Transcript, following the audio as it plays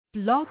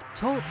Blog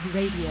Talk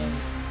Radio.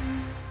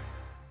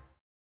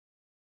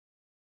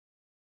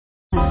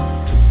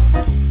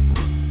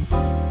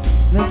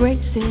 The great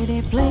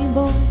city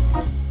playboys,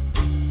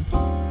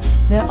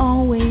 they're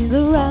always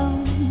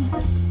around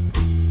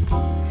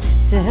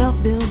to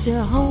help build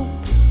your hope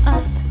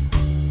up,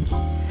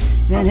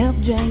 then help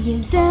drag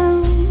you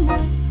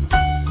down.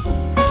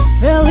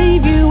 They'll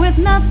leave you with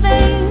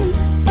nothing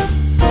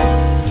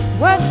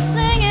worth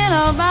singing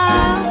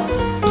about.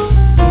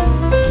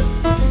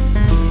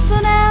 So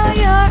now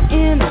you're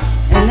in,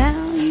 and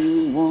now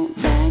you won't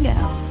bag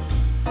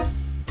out.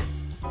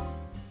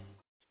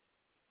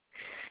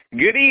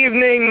 Good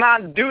evening,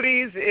 my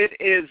duties. It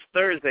is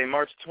Thursday,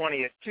 March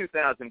 20th,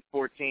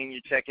 2014. You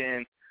check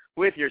in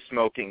with your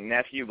smoking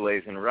nephew,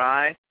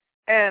 BlazinRy,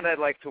 and I'd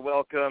like to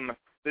welcome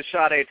the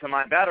Sade to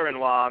my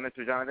daughter-in-law,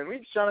 Mr. Jonathan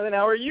Weeks. Jonathan,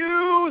 how are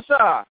you,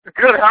 sir?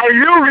 Good. How are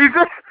you,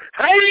 Regis?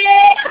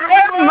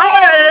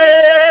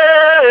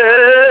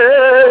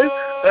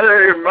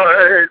 Hey,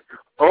 mate.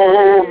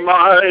 Oh,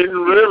 mine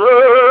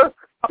river.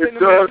 It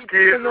just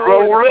keeps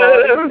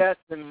rolling.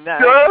 Just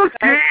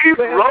keeps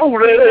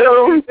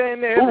rolling.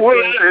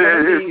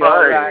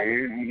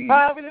 I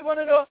really want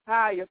to know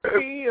how you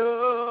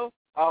feel.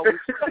 Are we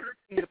stuck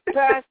in the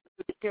past?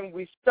 Can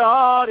we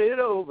start it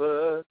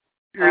over?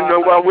 You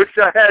know, I wish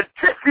I had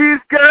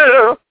Jesse's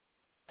girl.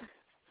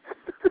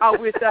 I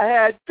wish I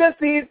had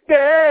Jesse's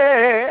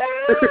girl.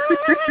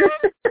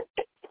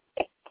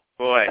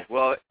 Boy,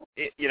 well,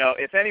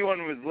 if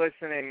anyone was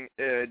listening,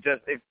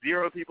 if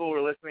 0 people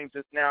were listening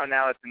just now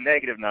it's a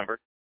negative number.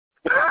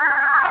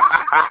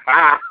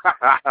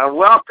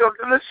 Welcome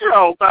to the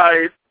show,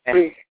 guys.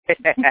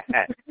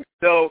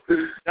 So,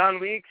 John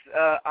Weeks,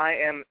 I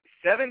am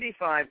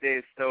 75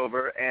 days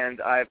sober,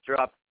 and I've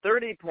dropped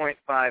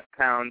 30.5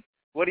 pounds.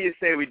 What do you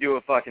say we do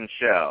a fucking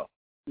show?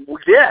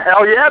 Yeah,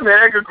 hell yeah,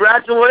 man.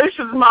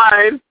 Congratulations,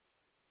 mine.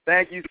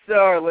 Thank you,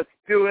 sir. Let's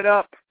do it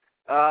up.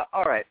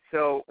 All right,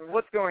 so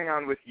what's going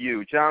on with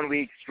you? John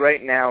Weeks,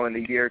 right now in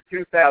the year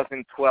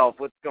 2012,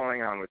 what's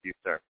going on with you,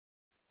 sir?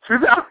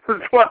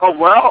 2012,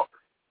 well,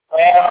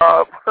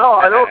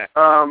 I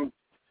don't,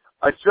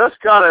 I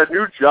just got a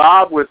new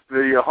job with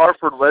the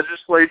Hartford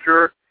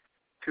Legislature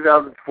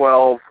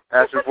 2012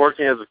 after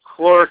working as a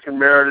clerk and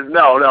merited.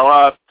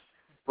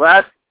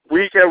 Last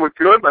weekend was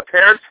good. My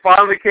parents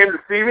finally came to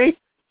see me.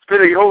 It's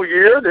been a whole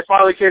year. They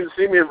finally came to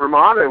see me in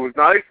Vermont. It was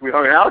nice. We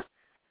hung out.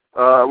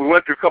 We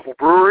went to a couple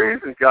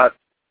breweries and got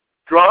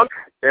drunk,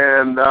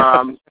 and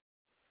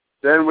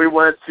then we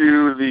went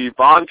to the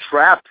Von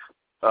Trapp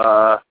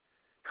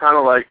kind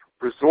of like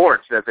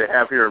resort that they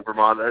have here in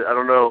Vermont. I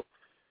don't know.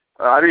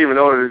 I didn't even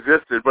know it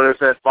existed, but it's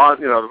that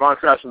the Von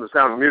Trapp's from The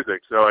Sound of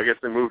Music, so I guess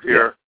they moved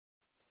here,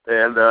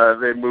 and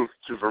they moved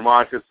to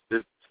Vermont because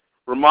it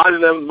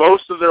reminded them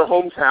most of their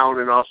hometown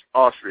in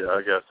Austria,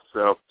 I guess.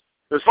 So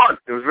it was fun.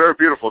 It was very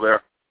beautiful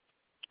there.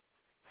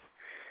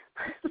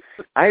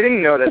 I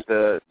didn't know that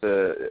the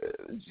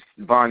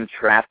Von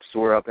Trapps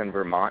were up in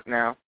Vermont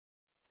now.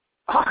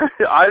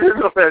 I didn't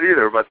know that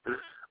either, but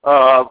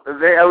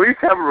they at least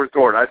have a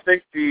resort. I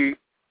think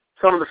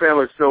some of the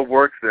family still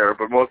works there,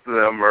 but most of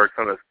them are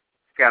kind of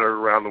scattered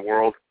around the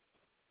world.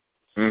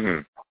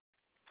 Mm-hmm.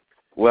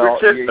 Well,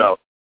 though.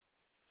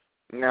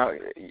 Now,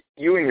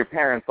 you and your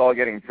parents all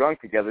getting drunk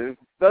together, this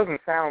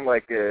doesn't sound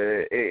like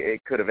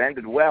it could have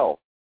ended well.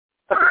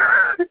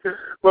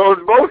 Well, it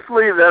was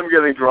mostly them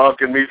getting drunk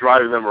and me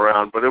driving them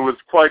around, but it was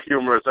quite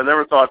humorous. I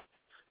never thought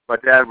my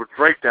dad would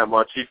drink that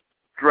much. He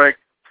drank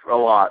a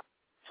lot.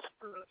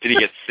 Did he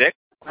get sick?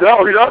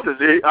 No, he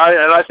doesn't.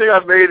 I think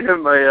I've made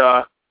him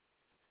an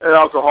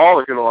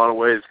alcoholic in a lot of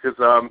ways because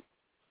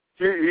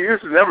he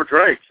used to never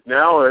drink.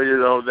 Now,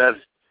 that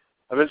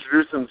I've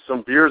introduced him to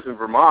some beers in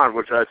Vermont,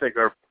 which I think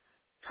are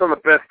some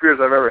of the best beers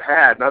I've ever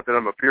had. Not that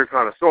I'm a beer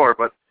connoisseur,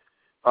 but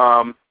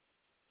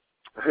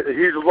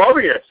he's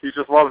loving it. He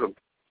just loves them.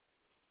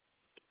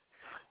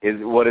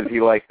 What does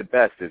he like the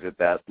best? Is it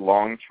that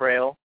Long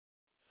Trail?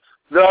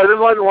 No, I didn't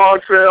like the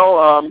Long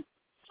Trail.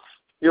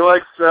 He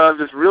likes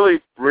this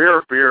really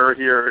rare beer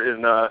here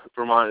in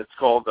Vermont. It's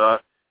called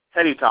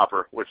Heady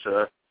Topper, which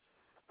I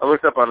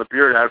looked up on the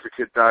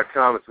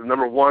beeradvocate.com. It's the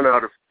number 1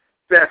 out of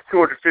best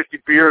 250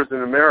 beers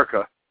in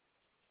America.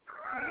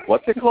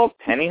 What's it called?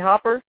 Penny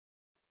Hopper?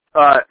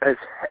 It's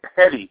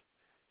Heady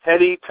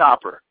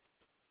Topper.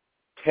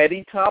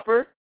 Teddy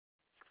Topper?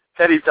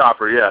 Heady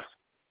Topper, yes.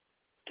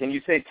 Can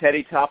you say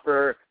Teddy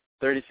Topper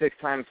 36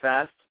 times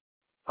fast?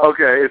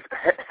 Okay, it's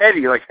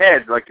heady, like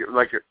head, like your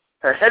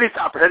Heady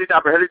Topper, Heady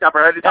Topper, Heady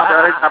Topper, Heady Topper,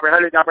 Heady Topper,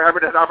 Heady Topper,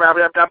 Heady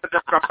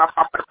Topper.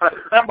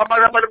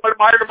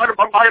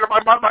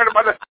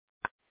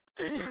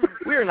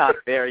 We're not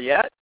there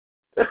yet.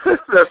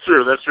 That's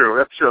true.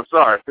 I'm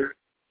sorry.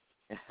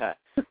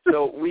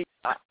 So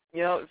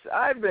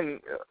I've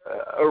been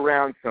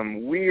around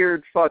some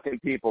weird fucking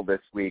people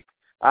this week.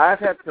 I've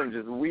had some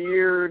just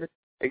weird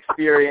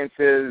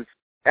experiences.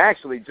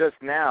 Actually, just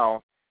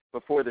now,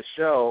 before the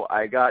show,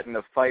 I got in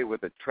a fight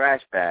with a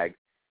trash bag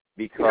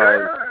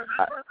because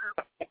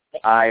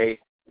I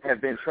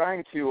have been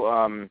trying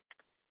to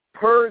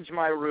purge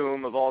my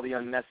room of all the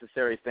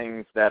unnecessary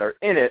things that are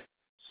in it.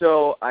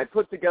 So I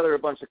put together a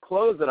bunch of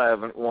clothes that I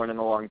haven't worn in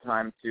a long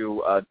time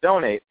to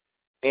donate.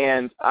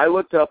 And I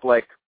looked up,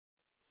 I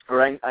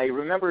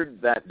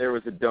remembered that there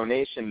was a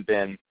donation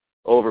bin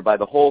over by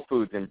the Whole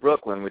Foods in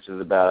Brooklyn, which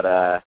is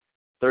about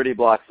 30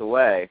 blocks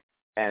away.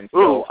 And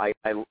so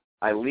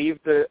I leave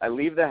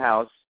the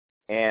house,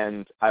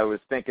 and I was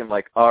thinking,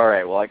 all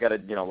right, well, I got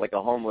to, like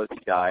a homeless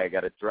guy, I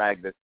got to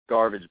drag this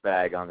garbage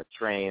bag on the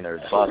train or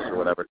bus or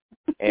whatever.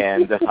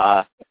 And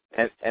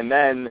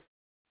then,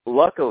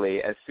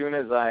 luckily, as soon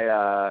as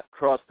I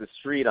crossed the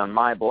street on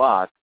my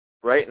block,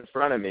 right in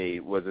front of me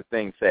was a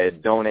thing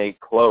said, donate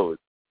clothes.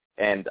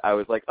 And I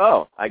was like,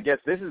 oh, I guess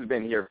this has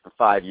been here for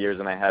 5 years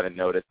and I haven't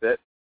noticed it.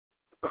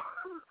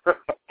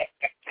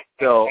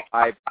 So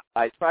I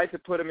tried to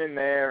put them in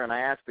there, and I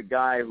asked the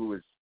guy who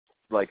was,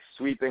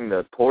 sweeping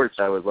the porch,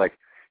 I was like,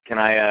 can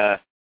I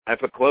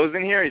put clothes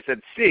in here? He said,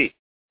 see.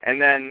 And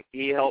then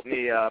he helped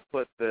me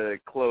put the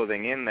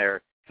clothing in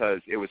there because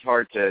it was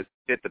hard to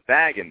fit the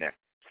bag in there.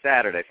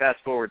 Saturday, fast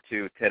forward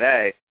to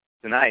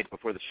tonight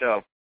before the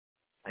show,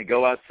 I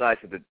go outside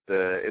to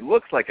the it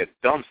looks like a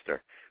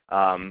dumpster,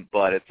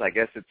 but I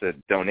guess it's a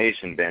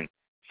donation bin.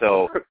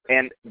 So,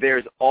 and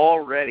there's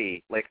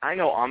already, I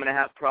know I'm going to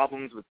have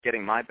problems with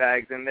getting my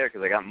bags in there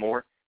because I got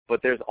more,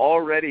 but there's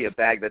already a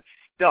bag that's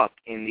stuck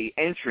in the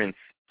entrance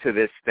to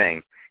this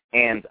thing.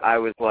 And I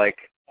was like,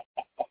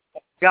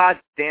 God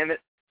damn it.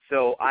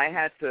 So I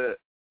had to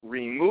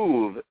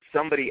remove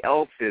somebody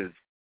else's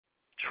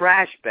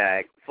trash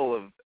bag full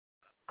of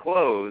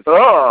clothes.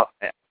 Oh.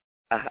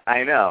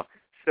 I know.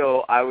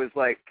 So I was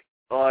like,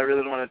 oh, I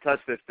really don't want to touch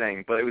this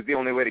thing, but it was the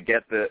only way to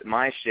get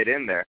my shit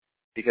in there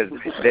because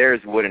theirs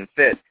wouldn't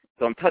fit.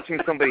 So I'm touching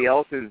somebody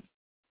else's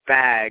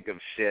bag of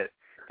shit,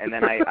 and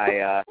then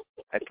I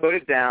put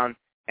it down,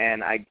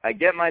 and I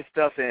get my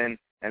stuff in,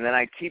 and then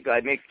I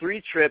make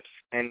 3 trips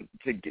and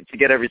to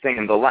get everything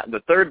in.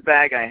 The third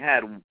bag I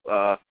had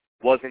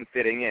wasn't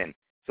fitting in.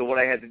 So what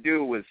I had to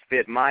do was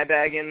fit my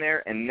bag in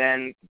there and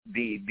then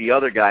the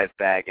other guy's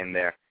bag in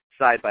there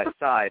side by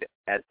side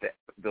at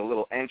the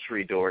little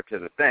entry door to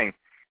the thing.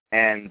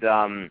 And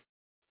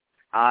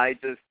I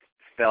just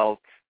felt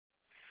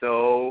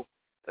so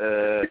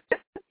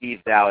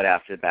eased out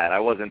after that. I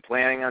wasn't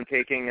planning on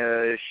taking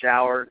a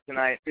shower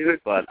tonight,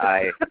 but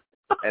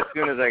as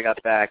soon as I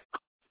got back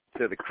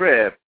to the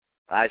crib,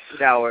 I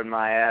showered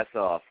my ass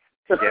off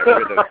to get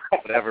rid of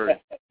whatever,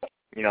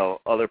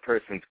 other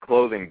person's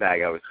clothing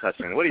bag I was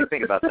touching. What do you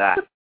think about that?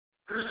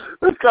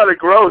 That's kind of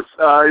gross.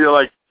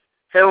 You're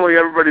handling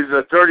everybody's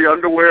dirty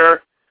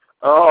underwear.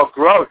 Oh,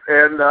 gross.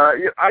 And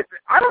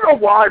I don't know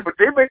why, but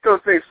they make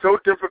those things so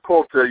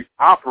difficult to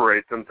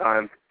operate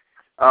sometimes.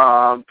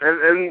 And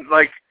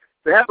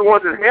they have the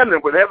ones in Hamden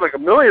where they have a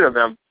million of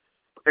them,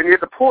 and you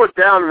have to pull it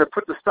down and then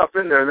put the stuff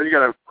in there, and then you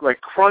got to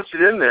crunch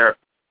it in there.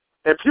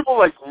 And people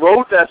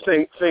load that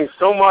thing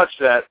so much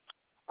that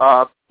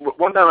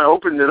one time I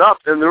opened it up,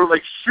 and there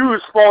were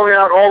shoes falling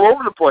out all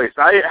over the place.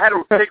 I had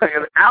to take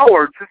an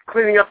hour just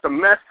cleaning up the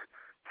mess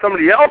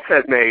somebody else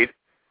had made,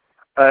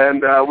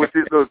 and with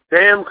those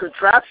damn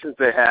contraptions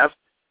they have,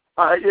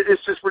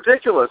 it's just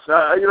ridiculous.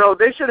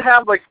 They should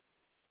have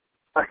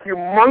a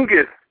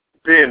humongous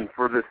bin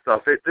for this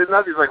stuff. They're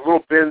not these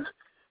little bins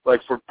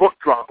for book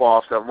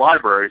drop-offs at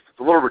libraries. It's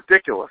a little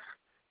ridiculous,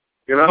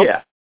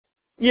 Yeah.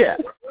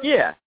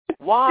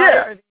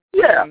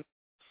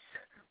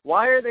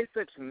 Why are they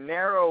such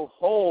narrow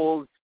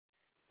holes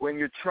when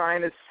you're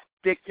trying to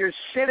stick your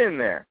shit in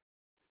there?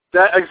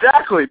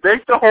 Exactly.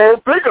 Make the hole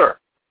bigger.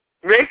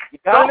 Make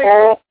the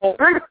hole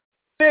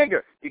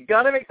bigger. You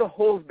got to make the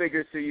holes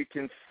bigger so you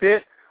can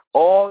fit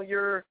all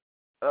your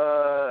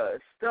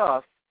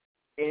stuff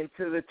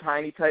into the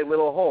tiny, tight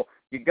little hole.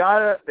 They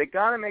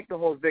gotta make the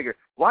holes bigger.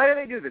 Why do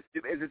they do this?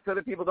 Is it so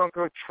that people don't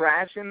throw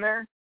trash in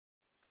there?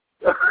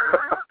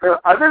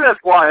 I think that's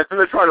why. I think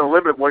they're trying to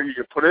limit what you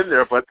can put in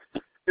there, but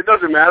it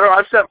doesn't matter.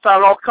 I've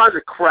found all kinds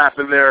of crap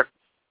in there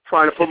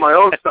trying to put my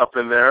own stuff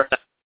in there.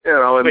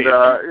 And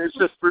it's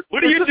just...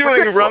 What are you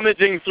doing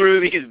rummaging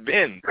through these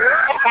bins?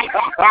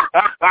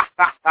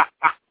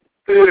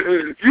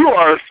 You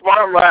are a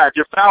smart lad.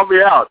 You found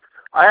me out.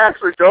 I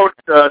actually don't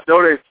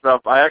donate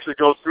stuff. I actually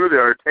go through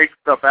there and take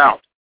stuff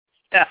out.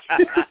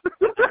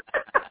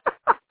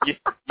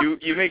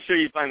 You make sure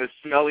you find the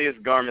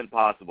smelliest garment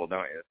possible,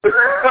 don't you?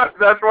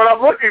 That's what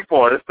I'm looking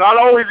for. It's not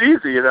always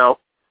easy,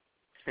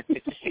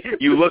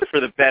 You look for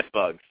the bed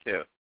bugs,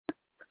 too.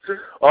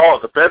 Oh,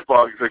 the bed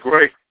bugs are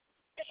great.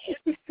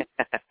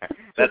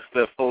 That's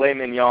the filet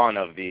mignon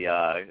of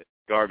the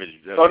garbage.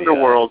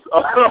 Underworld.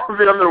 Of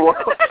the underworld.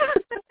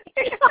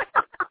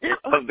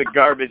 Of the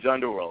garbage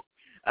underworld.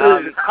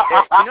 When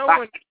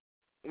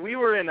we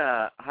were in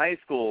high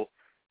school,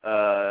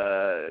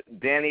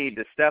 Danny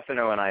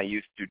DeStefano and I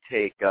used to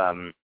take,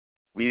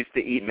 we used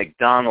to eat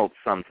McDonald's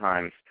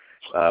sometimes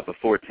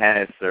before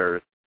tennis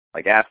or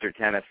after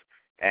tennis,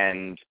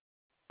 and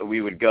we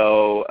would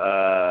go,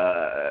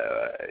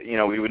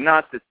 we would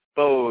not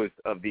dispose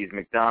of these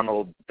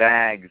McDonald's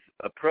bags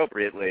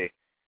appropriately.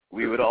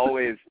 We would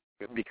always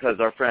because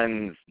our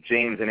friends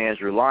James and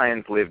Andrew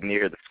Lyons lived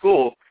near the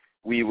school,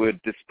 we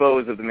would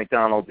dispose of the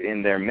McDonald's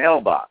in their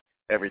mailbox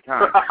every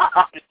time.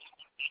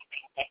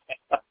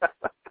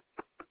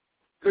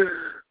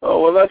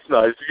 Oh, well, that's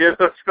nice. You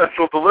get a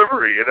special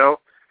delivery, you know.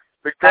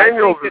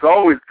 McDaniel's is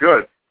always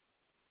good.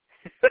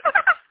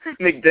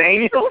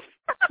 McDaniel's?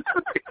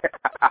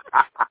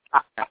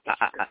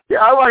 Yeah,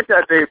 I like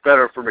that name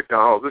better for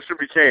McDonald's. This should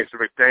be changed to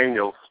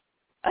McDaniel's.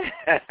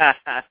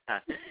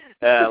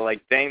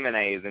 Like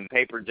Damonese and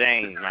Paper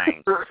Jane,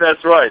 man.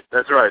 That's right.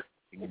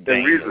 And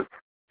Daniel.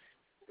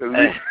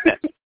 Regis.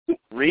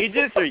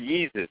 Regis or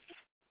Yeezus?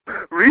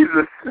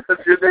 Regis,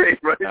 that's your name,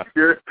 right? Oh.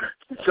 Your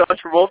John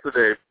Travolta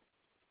name.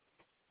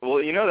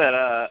 Well, you know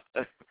that,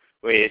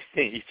 wait,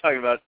 you talking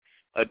about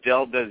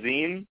Adele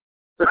Dazeem?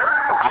 No,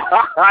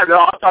 I'm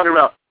talking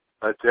about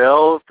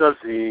Adele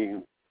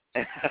Dazeem.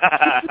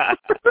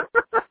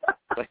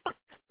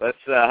 Let's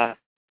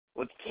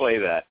play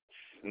that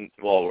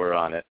while we're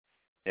on it.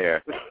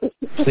 Here.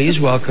 Please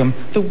welcome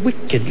the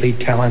wickedly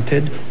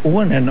talented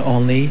one and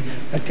only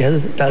Adele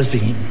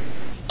Dazeem.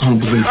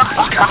 Unbelievable.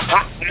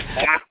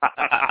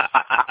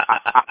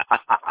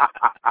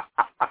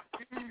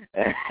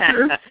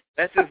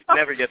 That just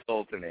never gets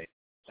old to me.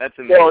 That's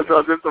amazing. Oh, it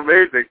does. It's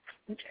amazing.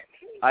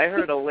 I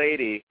heard a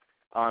lady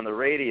on the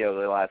radio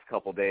the last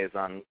couple days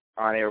on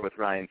air with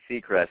Ryan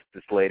Seacrest.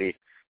 This lady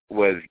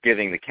was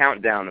giving the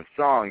countdown of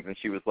songs, and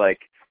she was like,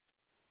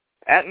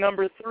 at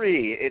number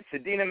 3, it's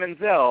Idina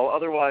Menzel,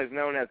 otherwise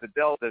known as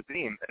Adele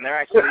Dazeem. And they're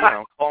actually,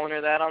 calling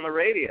her that on the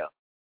radio.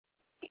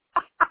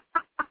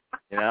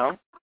 You know?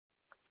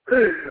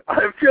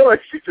 I feel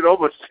like she should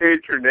almost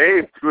change her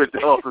name to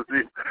Adele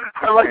Dazeem.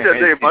 I like that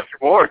name much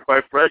more,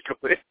 quite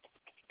frankly.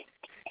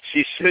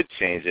 She should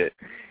change it.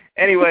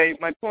 Anyway,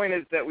 my point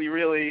is that we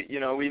really,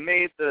 we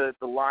made the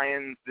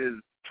Lions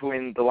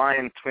twins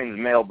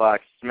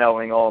mailbox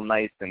smelling all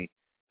nice and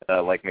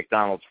like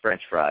McDonald's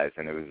French fries,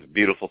 and it was a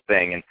beautiful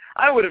thing. And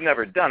I would have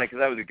never done it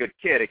because I was a good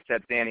kid,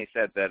 except Danny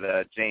said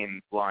that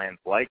James Lyons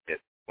liked it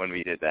when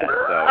we did that.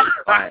 So it's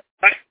fine.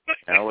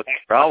 What's the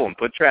problem?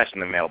 Put trash in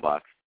the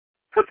mailbox.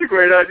 That's a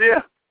great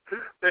idea.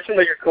 They should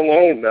make a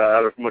cologne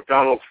out of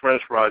McDonald's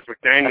French fries,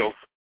 McDaniel's.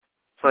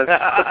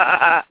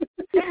 That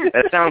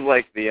sounds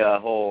like the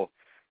whole,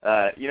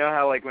 you know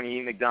how like when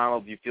you eat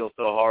McDonald's you feel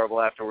so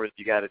horrible afterwards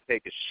you got to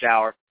take a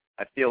shower?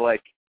 I feel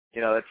like,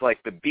 it's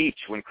like the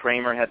beach when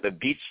Kramer had the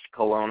beach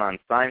cologne on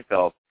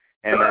Seinfeld,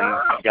 and then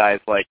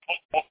guys like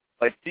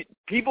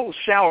people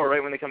shower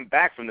right when they come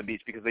back from the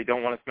beach because they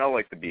don't want to smell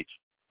like the beach.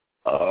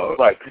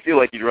 Right. I feel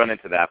like you'd run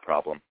into that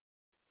problem.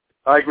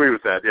 I agree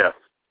with that, yes.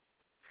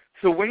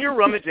 So when you're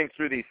rummaging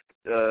through these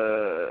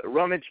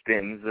rummage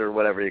bins or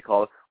whatever you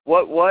call it,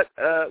 what's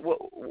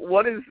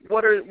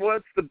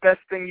the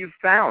best thing you've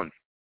found?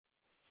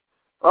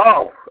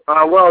 Oh,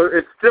 well,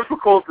 it's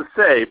difficult to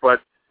say,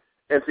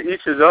 and to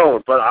each his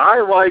own. But I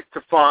like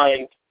to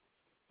find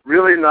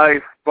really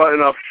nice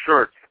button-up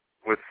shirts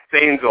with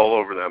stains all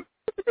over them.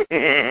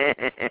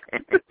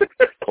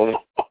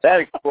 Well,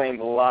 that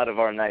explains a lot of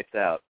our nights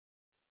out.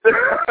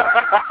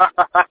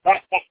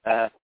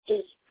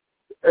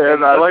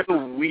 And I like the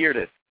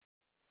weirdest.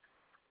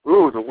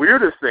 Ooh, the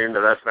weirdest thing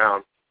that I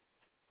found.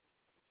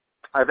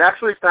 I've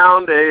actually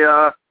found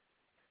a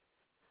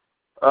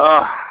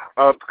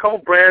couple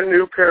brand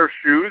new pair of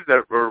shoes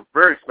that were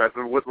very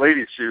expensive, with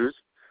ladies' shoes,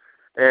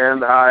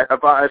 and I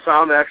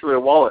found actually a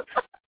wallet.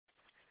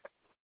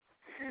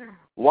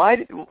 Why?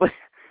 Did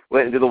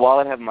the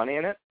wallet have money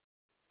in it?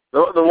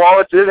 The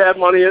wallet did have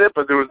money in it,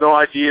 but there was no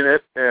ID in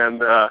it,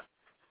 and I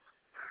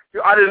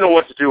didn't know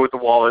what to do with the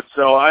wallet,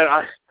 so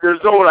there's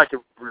no one I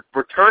could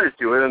return it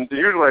to, and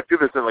usually I do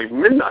this at like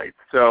midnight.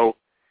 So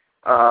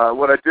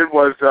what I did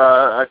was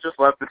I just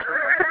left it.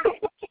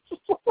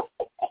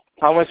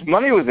 How much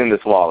money was in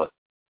this wallet?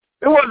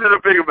 It wasn't a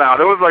big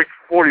amount. It was like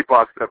 $40,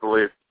 I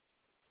believe.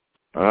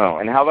 Oh,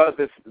 and how about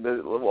this?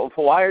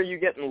 Why are you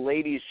getting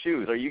ladies'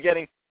 shoes? Are you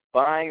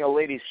buying a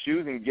lady's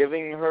shoes and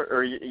giving her,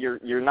 or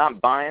you're not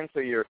buying,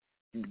 so you're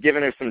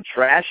giving her some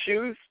trash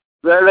shoes?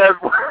 Well,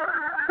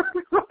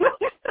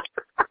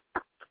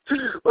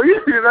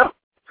 you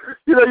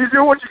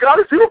do what you got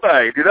to do,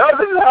 babe. This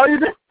is how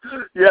you do.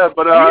 Yeah,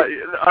 but I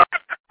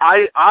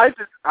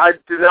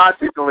did not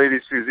take the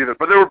ladies' shoes either,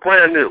 but they were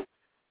brand new.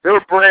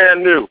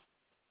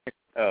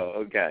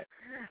 Oh, okay.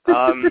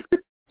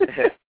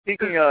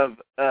 Speaking of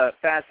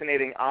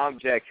fascinating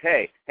objects,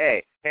 hey.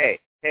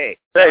 Do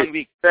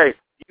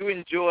you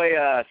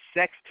enjoy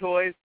sex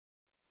toys?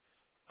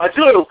 I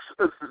do.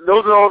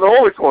 Those are all the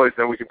only toys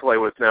that we can play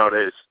with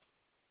nowadays.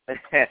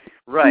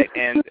 Right,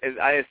 and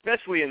I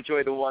especially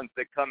enjoy the ones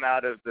that come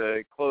out of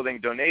the clothing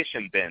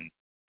donation bins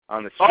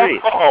on the street.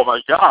 Oh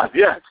my God,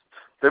 yes.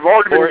 They've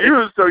already been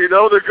used, so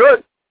they're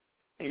good.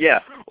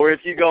 Yeah, or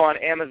if you go on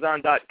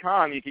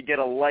Amazon.com, you could get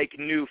a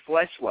like-new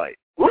fleshlight.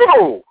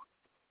 Ooh,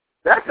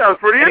 that sounds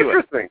pretty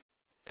interesting.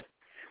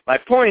 My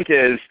point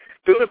is,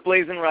 go to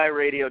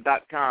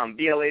BlazinRyRadio.com,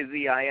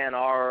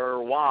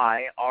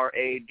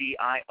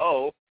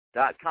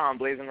 BlazinRyRadio.com,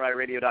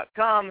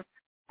 BlazinRyRadio.com,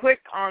 click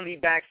on the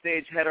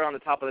Backstage header on the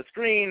top of the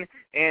screen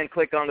and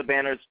click on the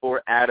banners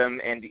for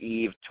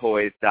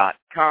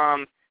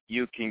AdamandEveToys.com.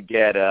 You can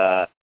get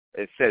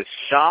it says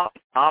Shop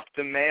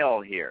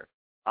Optimail here.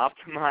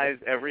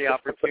 Optimize every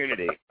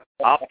opportunity.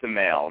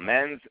 Optimail,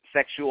 men's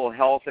sexual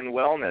health and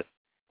wellness.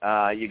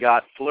 You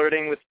got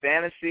Flirting with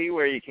Fantasy,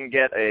 where you can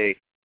get a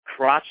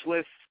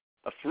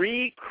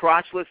free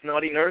crotchless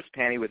naughty nurse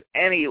panty with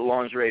any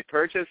lingerie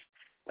purchase.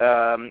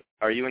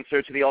 Are you in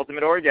search of the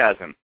ultimate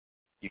orgasm?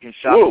 You can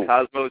shop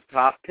Cosmo's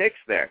top picks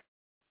there.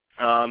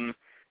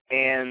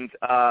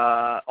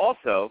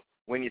 Also,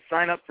 when you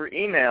sign up for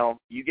email,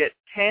 you get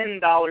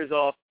 $10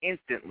 off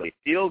instantly.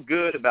 Feel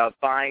good about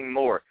buying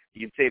more.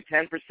 You can save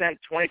 10%,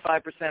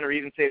 25%, or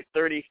even save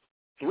 33%,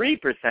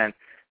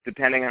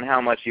 depending on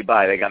how much you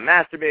buy. They got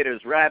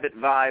masturbators, rabbit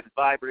vibes,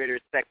 vibrators,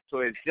 sex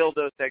toys,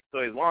 dildo sex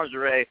toys,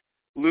 lingerie,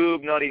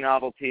 lube, naughty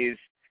novelties,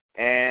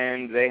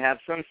 and they have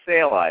some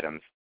sale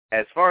items.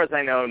 As far as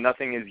I know,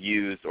 nothing is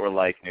used or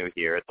like new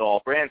here. It's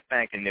all brand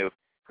spanking new.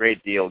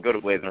 Great deal. Go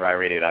to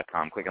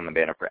BlazinRyRadio.com. Click on the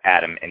banner for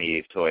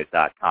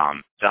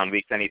AdamandEveToys.com. John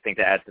Weeks, anything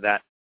to add to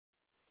that?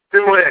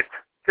 Do it.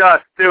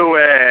 Just do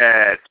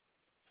it.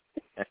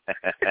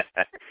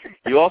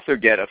 You also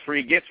get a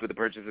free gift with a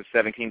purchase of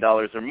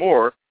 $17 or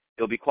more.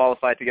 You'll be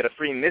qualified to get a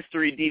free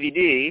mystery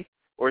DVD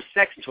or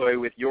sex toy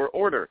with your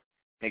order.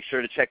 Make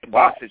sure to check the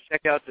box at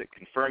checkout to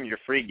confirm your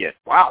free gift.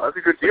 Wow, that's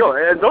a good deal.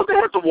 And don't they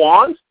have the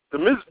wand? The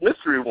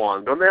mystery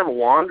wand. Don't they have a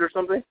wand or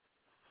something?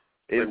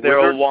 Is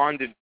there a wand?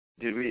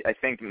 Did we? I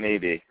think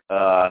maybe.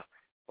 Let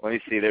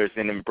me see. There's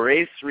an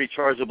Embrace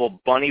rechargeable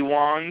bunny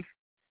wand.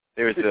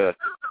 There's a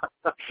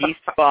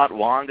P-spot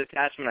wand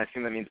attachment. I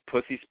assume that means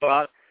pussy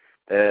spot.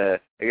 They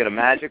got a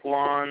magic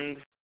wand.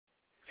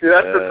 See,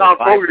 that's the Thom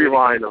Fogarty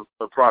line of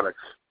products.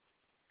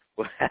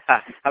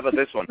 How about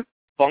this one?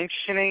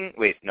 Function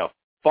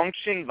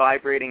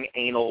vibrating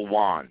anal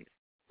wand.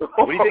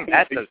 What do you think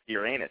that does to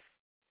your anus?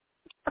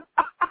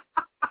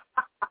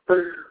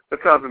 That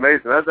sounds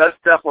amazing. That's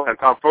definitely on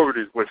Thom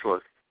Fogarty's wish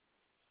list.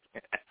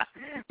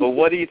 But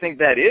what do you think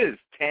that is?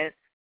 10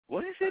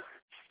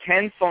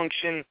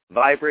 function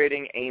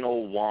vibrating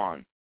anal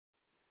wand.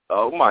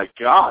 Oh my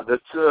God,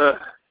 that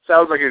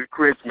sounds like it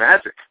creates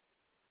magic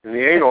in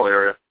the anal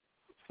area.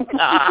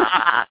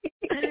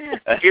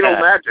 Anal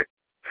magic.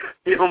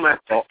 Anal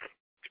magic.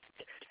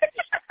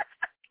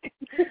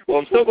 Well,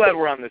 I'm so glad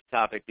we're on this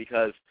topic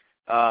because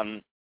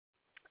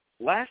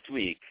last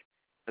week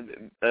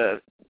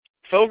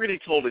Fogarty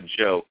told a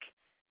joke,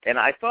 and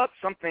I thought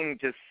something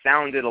just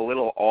sounded a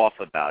little off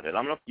about it. I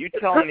don't know if you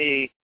tell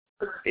me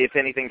if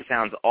anything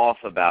sounds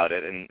off about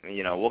it, and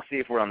we'll see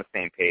if we're on the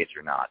same page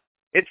or not.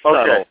 It's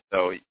subtle,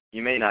 so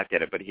you may not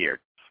get it, but here.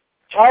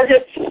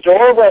 Target's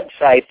store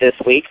website this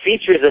week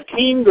features a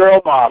teen girl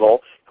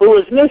model who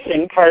is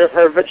missing part of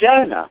her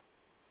vagina.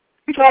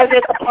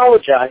 Target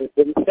apologized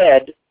and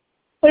said,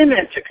 "We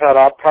meant to cut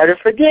off part of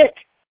her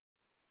dick."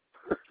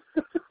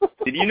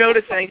 Did you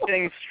notice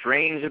anything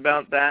strange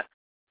about that?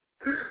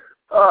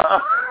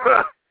 Yeah,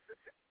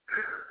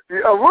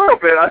 a little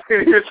bit. I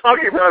mean, he was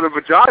talking about a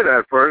vagina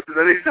at first, and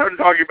then he started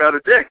talking about a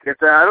dick. I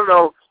don't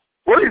know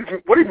what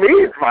he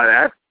means by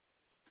that.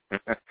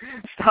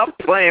 Stop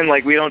playing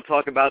like we don't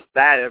talk about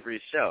that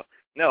every show.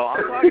 No,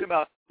 I'm talking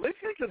about,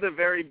 listen to the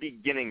very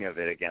beginning of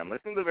it again.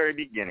 Listen to the very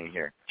beginning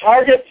here.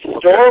 Target's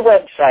store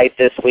website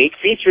this week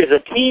features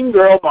a teen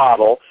girl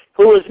model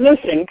who is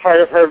missing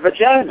part of her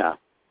vagina.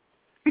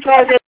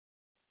 Target.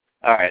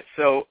 All right,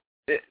 so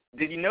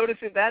did you notice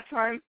it that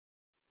time?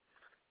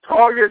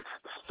 Target's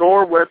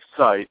store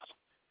website,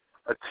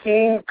 a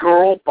teen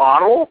girl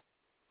bottle?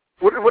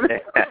 What is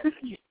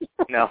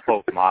No,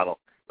 model.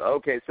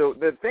 Okay, so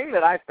the thing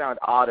that I found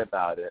odd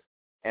about it,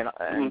 and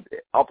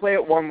I'll play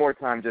it one more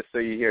time just so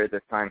you hear it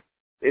this time,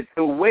 it's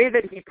the way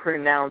that he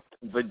pronounced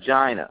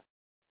vagina.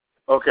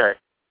 Okay.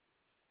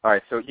 All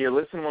right, so here,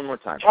 listen one more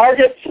time.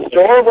 Target's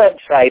store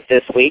website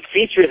this week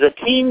features a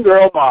teen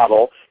girl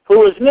model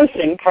who is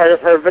missing part of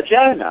her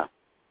vagina.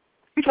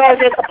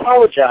 Target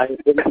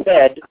apologized and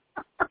said,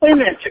 "We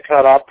meant to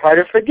cut off part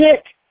of her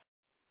dick."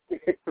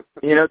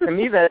 To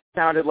me that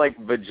sounded like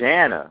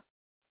vagina.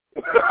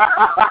 It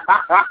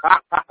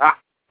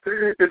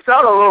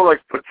sounded a little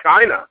like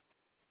vagina.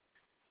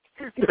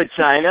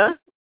 Vagina?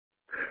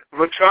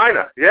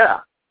 Vagina,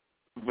 yeah.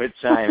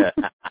 Vagina.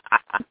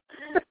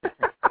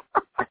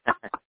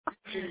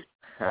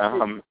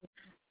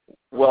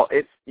 Well,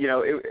 it's,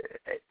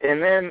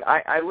 and then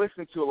I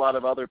listen to a lot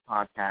of other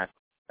podcasts.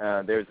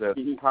 There's a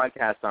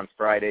podcast on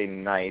Friday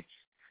nights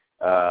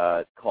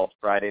called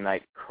Friday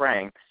Night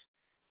Cranks,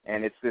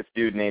 and it's this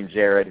dude named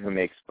Jared who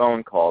makes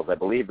phone calls. I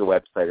believe the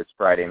website is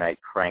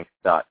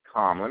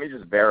FridayNightCranks.com. Let me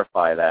just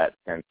verify that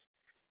since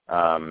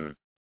I'm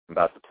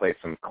about to play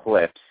some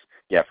clips.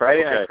 Yeah,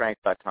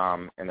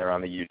 FridayNightCranks.com, and they're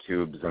on the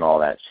YouTubes and all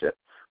that shit.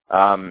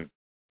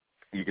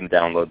 You can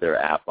download their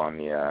app on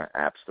the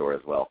App Store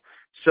as well.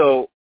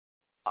 So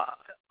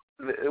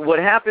what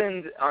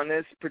happened on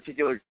this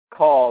particular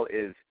call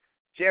is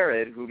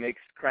Jared, who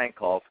makes crank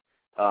calls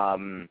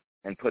and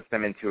puts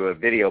them into a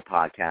video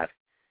podcast,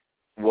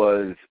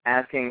 was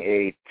asking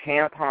a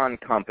tampon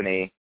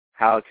company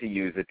how to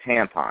use a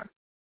tampon.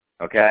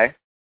 Okay?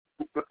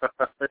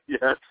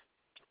 Yes.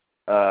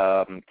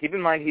 Keep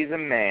in mind he's a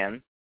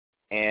man,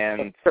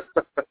 and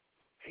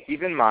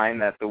keep in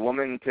mind that the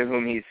woman to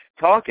whom he's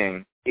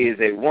talking is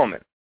a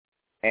woman.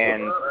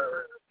 And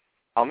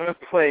I'm going to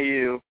play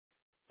you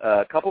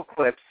a couple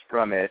clips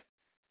from it.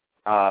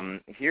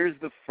 Here's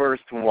the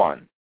first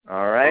one.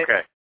 All right?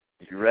 Okay.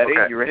 You ready?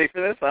 Okay. You ready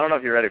for this? I don't know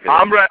if you're ready for this.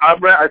 I'm ready.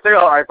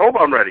 I hope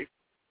I'm ready.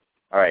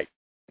 All right.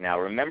 Now,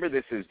 remember,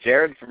 this is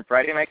Jared from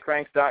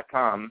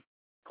FridayNightCranks.com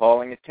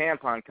calling a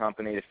tampon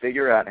company to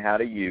figure out how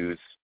to use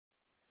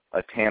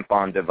a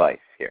tampon device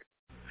here.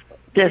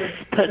 Just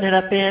putting it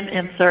up in,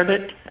 insert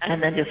it,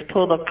 and then just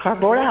pull the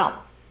cardboard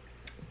out.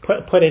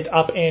 Put it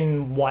up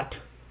in what?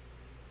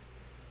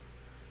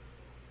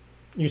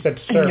 You said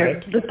serve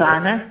it. In your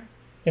vagina.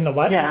 In the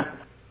what? Yeah.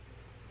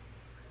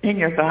 In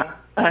your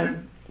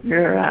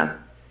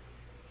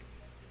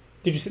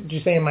Did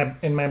you say in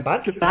my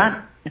butt?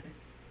 Vagina.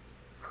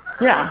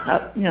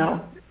 Yeah,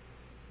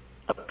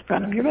 up the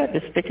front of your butt.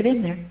 Just stick it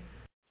in there.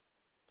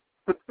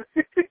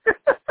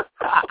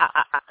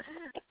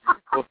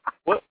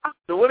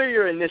 So what are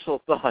your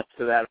initial thoughts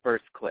to that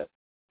first clip?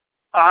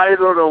 I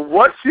don't know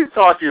what she's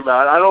talking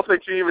about. I don't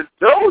think she even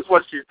knows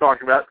what she's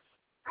talking about.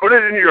 Put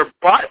it in your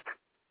butt?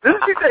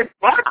 Didn't she say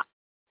butt?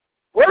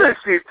 What is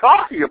she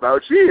talking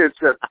about? She is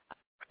just...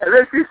 And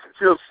then she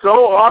feels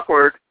so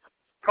awkward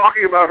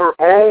talking about her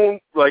own,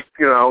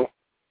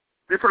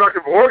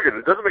 reproductive organ.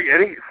 It doesn't make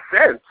any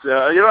sense.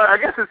 I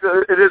guess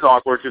it is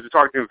awkward because you're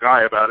talking to a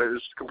guy about it.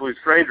 It's a complete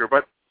stranger.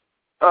 But,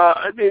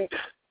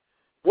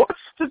 what's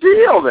the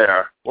deal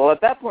there? Well, at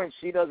that point,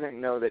 she doesn't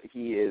know that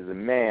he is a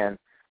man,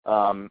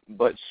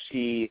 but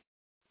she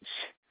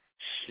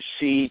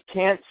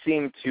can't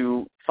seem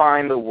to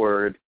find the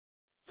word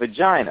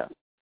vagina.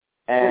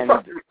 And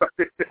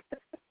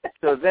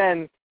so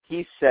then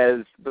he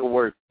says the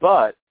word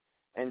butt,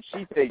 and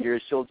she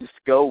figures she'll just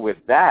go with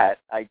that,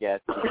 I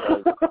guess.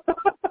 Because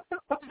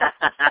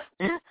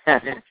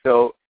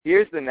so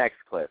here's the next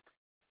clip.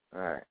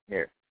 All right,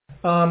 here.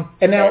 And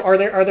now, are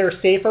there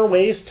safer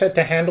ways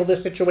to handle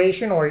this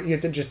situation, or you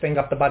just think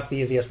up the butt's the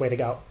easiest way to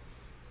go?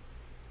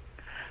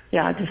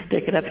 Yeah, just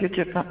stick it up your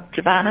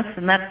javanus,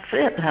 and that's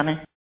it, honey.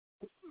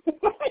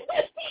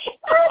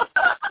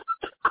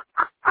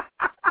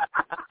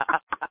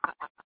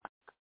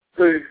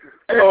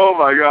 Oh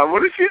my God!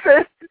 What did she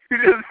say? You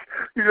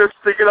just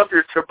stick it up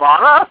your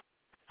ciabatta?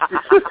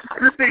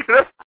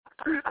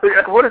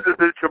 What is it?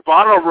 The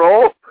ciabatta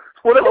roll?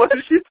 What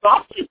is she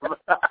talking about?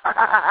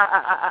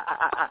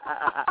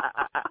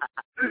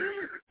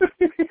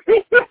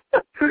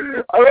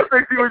 I don't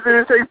think she was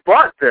going to say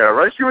butt there,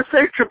 right? She was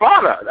saying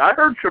ciabatta. I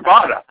heard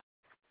ciabatta.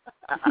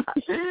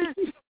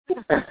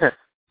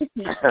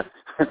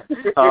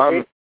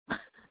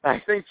 I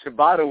think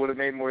ciabatta would have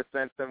made more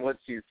sense than what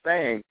she's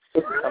saying.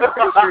 I'm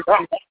pretty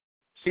sure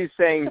she's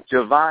saying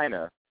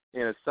Javina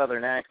in a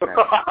southern accent.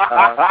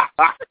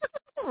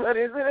 But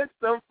isn't it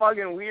so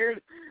fucking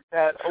weird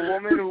that a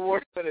woman who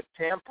works at a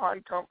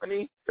tampon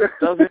company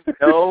doesn't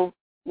know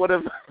what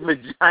a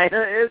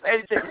vagina is?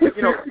 And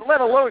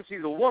let alone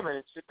she's a woman,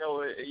 and should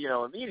know,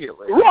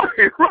 immediately.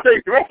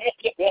 Right.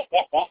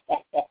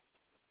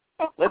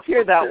 Let's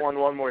hear that one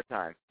more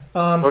time.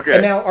 Okay.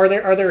 And now, are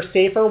there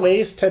safer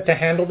ways to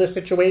handle this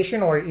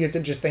situation, or you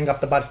just think up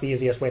the butt's the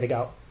easiest way to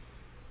go?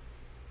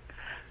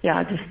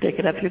 Yeah, just stick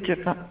it up your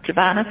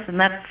javanus, and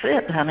that's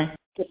it, honey.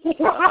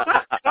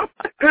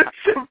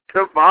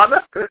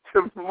 Javana?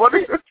 What are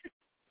you...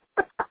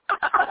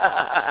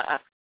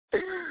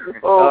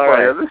 Oh,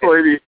 right.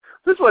 Man,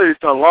 this lady's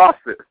done lost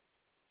it.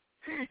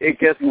 It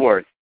gets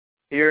worse.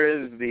 Here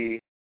is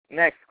the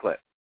next clip.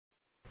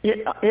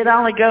 It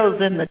only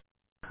goes in the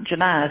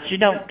janus. You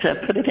don't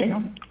put it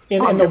in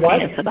the what?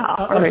 Pants at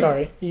all. I'm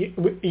sorry.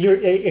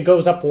 It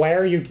goes up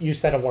where? You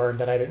said a word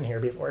that I didn't hear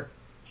before.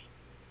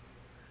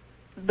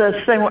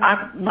 The same.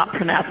 I'm not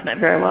pronouncing it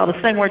very well.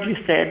 The same word you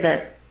said,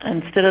 that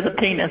instead of the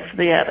penis,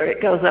 the other.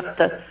 It goes up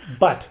the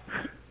butt.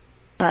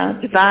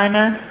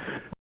 Vagina.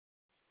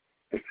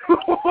 He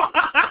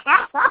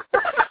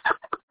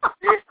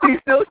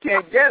still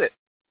can't get it.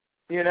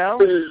 He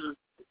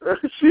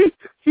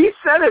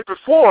said it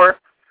before.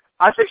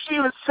 I think she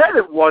even said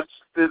it once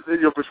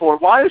before.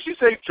 Why is she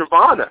saying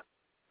Javana?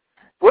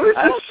 What is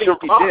this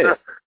Javana?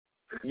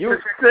 Is she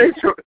saying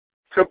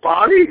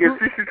Chobani? Is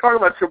she talking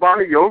about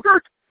Chobani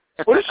yogurt?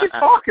 What is she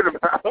talking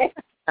about?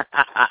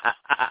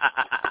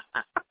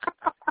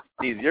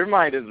 Geez, your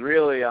mind is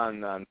really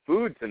on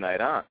food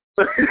tonight, huh?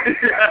 Yeah,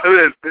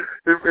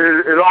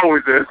 it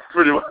always is,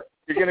 pretty much.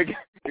 You're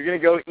gonna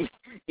go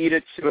eat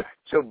a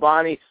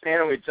Chobani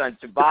sandwich on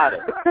ciabatta.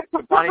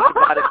 Chobani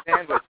ciabatta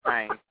sandwich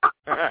thing.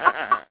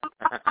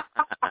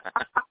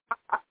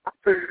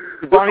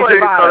 This lady's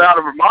got out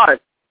of her mind.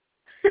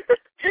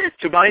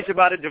 Chobani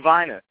ciabatta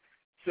divina.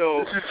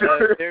 So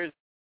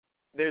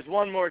there's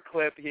one more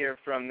clip here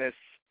from this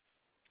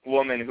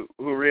woman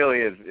who really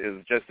is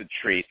just a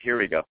treat. Here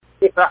we go.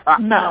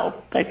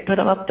 No, they put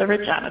them up their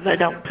vagina. They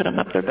don't put them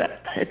up their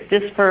butt. It's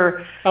just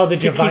for the to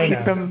keep Javina. you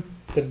from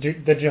The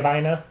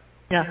Javina.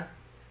 yeah,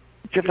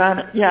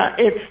 Javina. Yeah,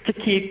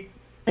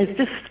 it's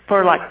just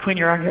for like when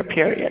you're on your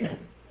period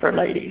for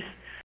ladies.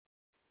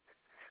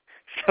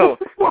 So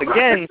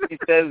again, she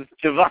says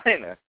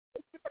Javina.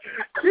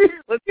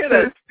 Let's get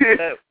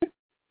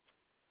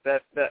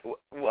that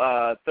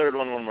third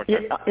one more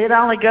time. It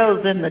only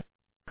goes in the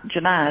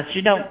vaginas.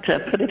 You don't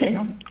put it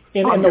in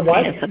the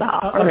what? penis at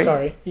all. I'm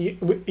sorry.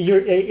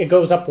 It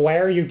goes up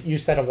where? You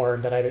said a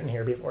word that I didn't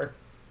hear before.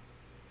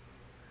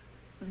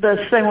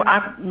 The same.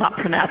 I'm not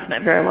pronouncing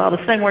it very well.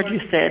 The same word you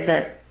said,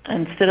 that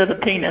instead of the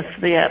penis,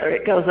 the other.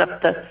 It goes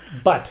up the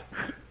butt.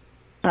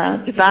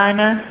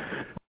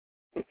 Vagina.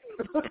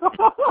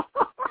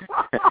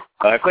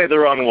 I played the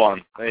wrong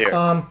one. Here.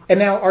 And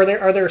now, are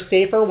there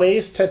safer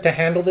ways to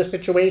handle this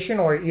situation,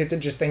 or you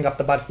just think up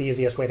the butt's the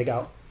easiest way to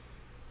go?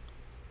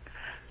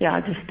 Yeah,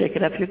 just stick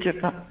it up your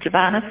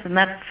Javanus, and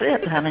that's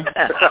it, honey.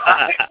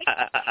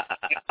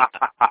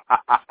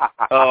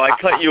 Oh, I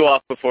cut you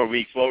off before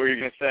weeks. What were you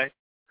going to say?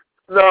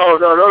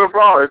 No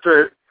problem.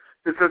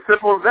 It's as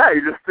simple as that.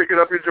 You just stick it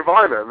up your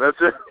Javina, and that's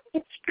it.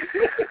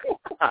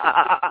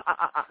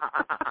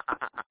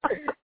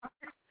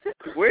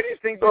 Where do you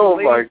think oh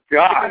my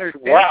gosh!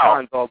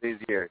 Wow! All these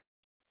years.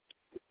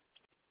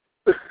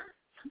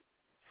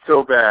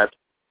 So bad.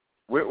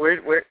 Where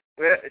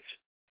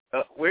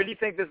do you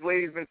think this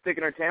lady's been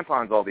sticking her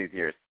tampons all these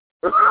years?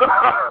 Up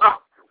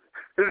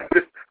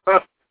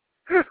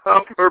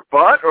her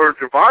butt or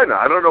Javina?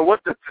 I don't know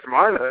what the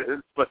Javina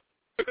is, but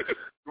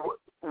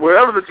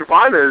wherever the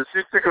Javina is,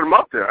 she's sticking them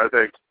up there, I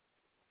think.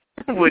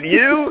 Would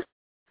you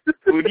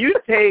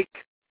take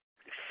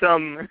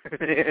some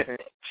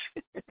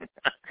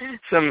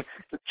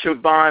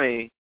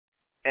Chobani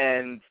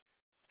and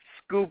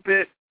scoop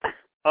it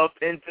up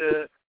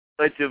into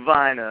a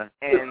Javina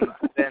and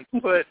then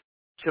put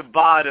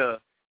ciabatta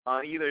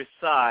on either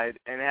side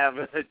and have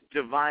a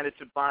Javina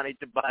Chobani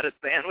ciabatta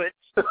sandwich?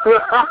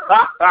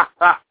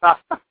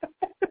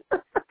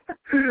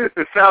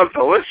 It sounds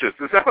delicious.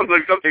 It sounds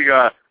like something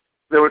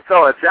they would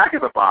sell at Jack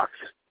in the Box.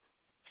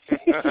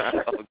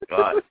 Oh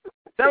God! It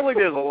sounds like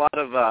there's a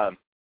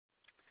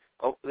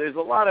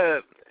lot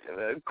of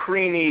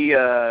creamy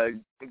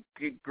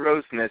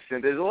grossness,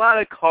 and there's a lot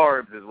of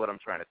carbs, is what I'm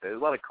trying to say. There's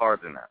a lot of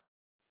carbs in that.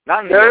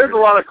 Not in the there's a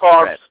lot of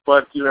carbs, bread.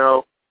 but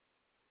all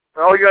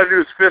you gotta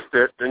do is fist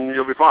it, and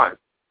you'll be fine.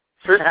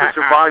 Fist it,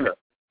 Javina.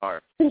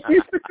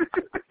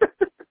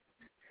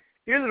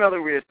 Here's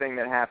another weird thing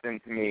that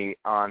happened to me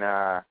on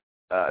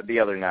the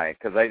other night,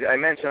 because I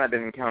mentioned I've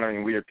been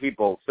encountering weird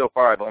people. So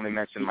far, I've only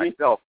mentioned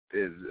myself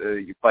is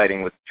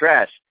fighting with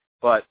trash,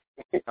 but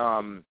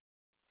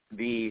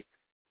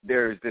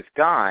there's this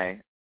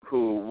guy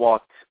who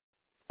walked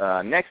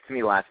next to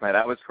me last night.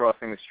 I was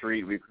crossing the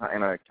street. We were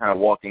kind of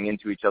walking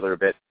into each other a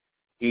bit.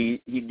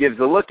 He gives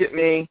a look at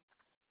me,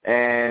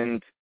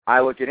 and I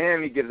look at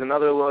him. He gives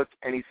another look,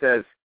 and he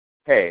says,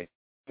 "Hey,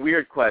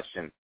 weird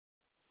question.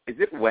 Is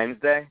it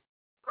Wednesday?"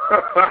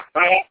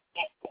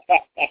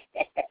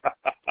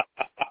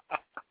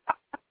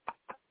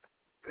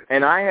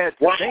 And I had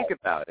to think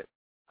about it.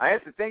 I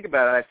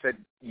said,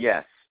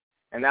 yes.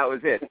 And that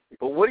was it.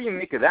 But what do you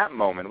make of that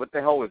moment? What the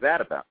hell was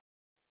that about?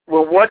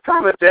 Well, what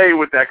time of day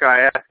was that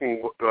guy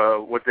asking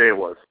what day it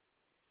was?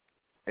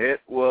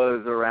 It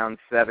was around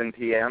 7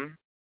 p.m.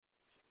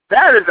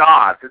 That is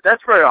odd.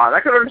 That's very odd.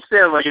 I could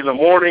understand, like, in the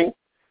morning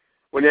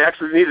when you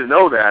actually need to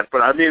know that.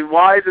 But, I mean,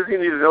 why does he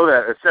need to know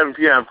that at 7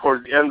 p.m.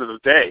 towards the end of the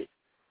day?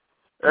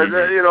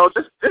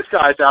 Mm-hmm. This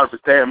guy's out of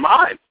his damn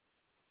mind.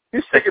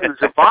 He's sticking the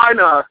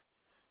Javina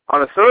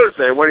on a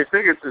Thursday when he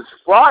thinks it's his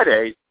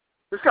Friday.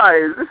 This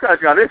guy's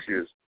got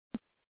issues.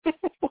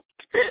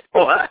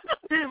 What?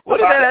 What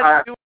did that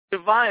have to do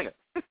with Javina?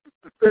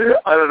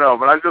 I don't know,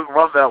 but I just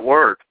love that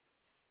word.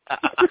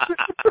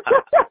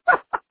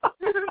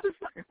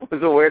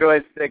 So where do I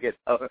stick it?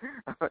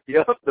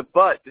 Yup, the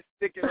butt. Just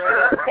stick it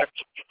right up.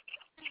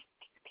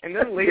 And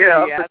then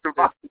later he asked her,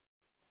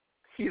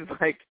 he's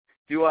like,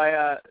 do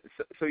I,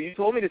 so you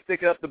told me to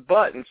stick it up the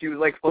butt. And she was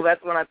like, well,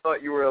 that's when I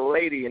thought you were a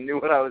lady and knew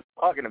what I was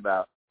talking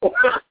about.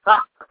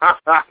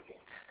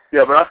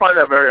 Yeah, but I find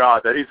that very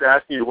odd that he's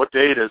asking you what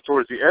day it is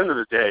towards the end of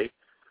the day.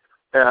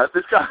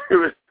 This guy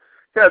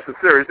has some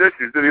serious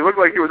issues. Did he look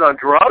like he was on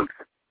drugs?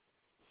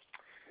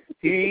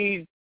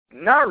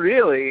 Not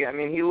really. I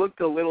mean, he looked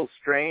a little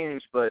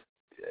strange, but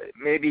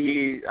maybe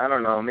he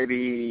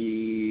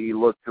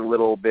looked a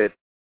little bit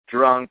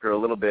drunk or a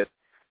little bit,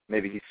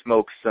 maybe he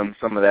smoked some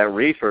of that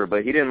reefer,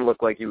 but he didn't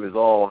look like he was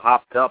all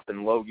hopped up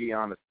and low-key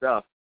on the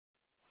stuff.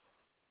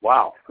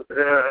 Wow.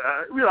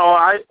 We've all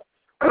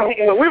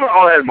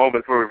had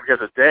moments where we forget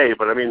the day,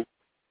 but I mean,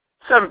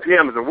 7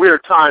 p.m. is a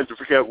weird time to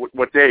forget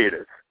what day it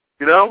is.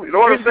 You know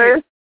what I'm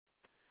saying?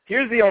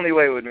 Here's the only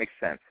way it would make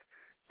sense.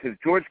 Because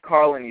George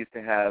Carlin used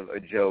to have a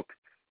joke.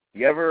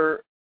 You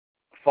ever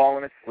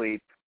fallen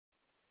asleep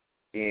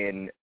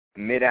in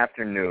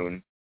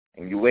mid-afternoon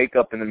and you wake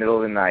up in the middle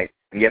of the night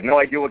And you have no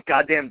idea what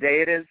goddamn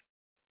day it is?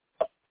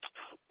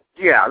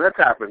 Yeah, that's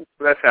happened.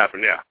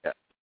 Yeah.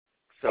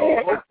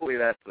 So hopefully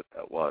that's what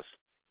that was.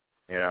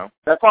 You know?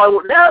 That's probably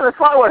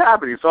what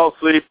happened. He fell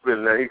asleep,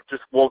 and he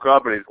just woke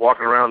up, and he's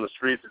walking around the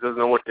streets. He doesn't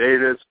know what day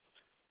it is,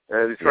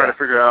 and he's trying to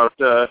figure out,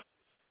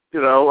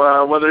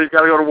 whether he's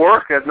got to go to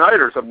work at night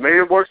or something. Maybe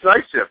he works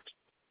night shift.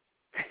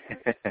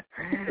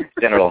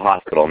 General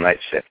Hospital night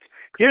shift.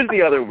 Here's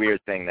the other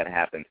weird thing that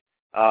happened.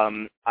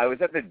 I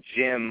was at the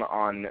gym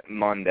on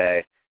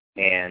Monday,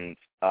 and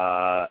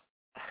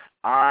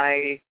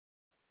I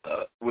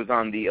was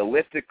on the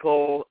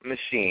elliptical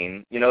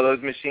machine. You know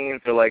those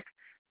machines are like,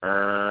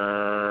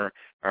 Yeah,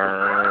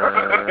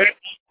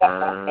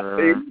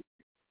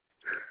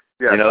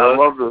 you know I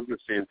love those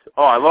machines.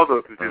 Oh, I love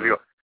those machines. You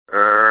go,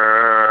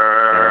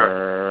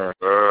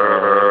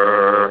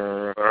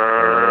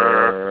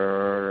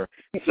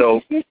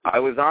 So I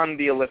was on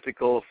the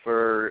elliptical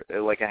for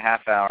like a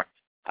half hour.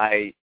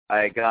 I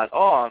got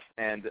off,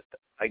 and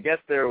I guess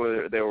there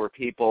were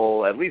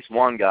people. At least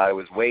one guy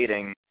was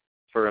waiting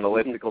for an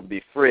elliptical to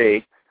be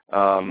free.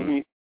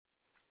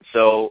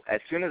 So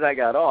as soon as I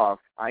got off,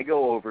 I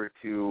go over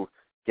to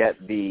get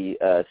the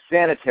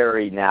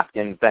sanitary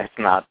napkins. That's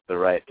not the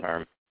right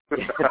term. To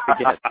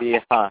get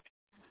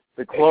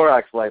the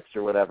Clorox wipes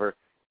or whatever.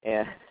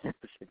 And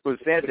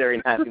with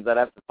sanitary napkins, I'd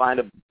have to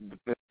find a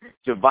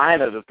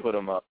vagina to put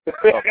them up.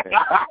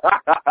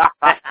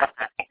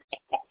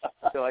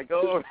 So I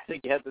go over to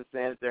get the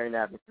sanitary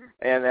napkins,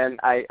 and then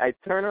I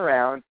turn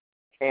around,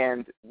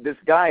 and this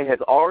guy has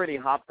already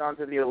hopped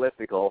onto the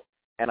elliptical,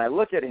 and I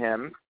look at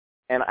him,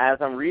 and as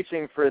I'm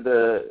reaching for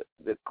the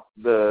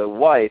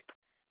wipe,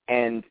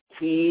 and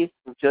he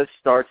just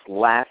starts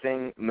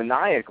laughing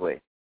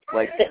maniacally,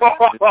 like just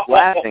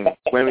laughing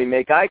when we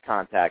make eye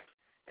contact.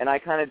 And I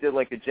kind of did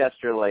like a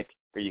gesture like,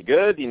 are you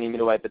good? Do you need me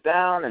to wipe it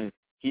down? And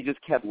he just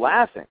kept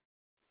laughing.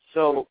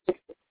 So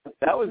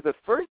that was the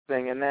first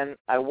thing. And then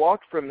I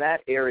walked from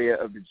that area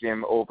of the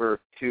gym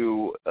over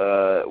to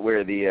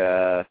where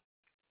the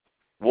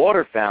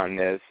water fountain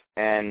is.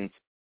 And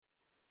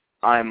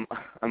I'm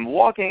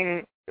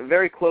walking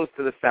very close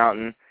to the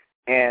fountain.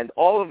 And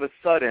all of a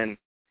sudden,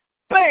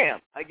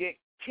 bam, I get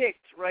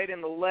kicked right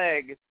in the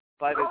leg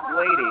by this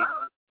lady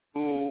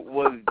who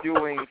was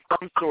doing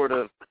some sort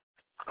of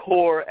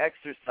core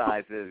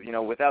exercises,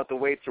 without the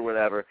weights or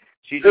whatever.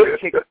 She just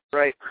kicked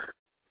right,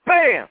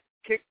 bam,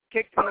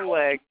 kicked in the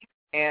leg,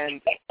 and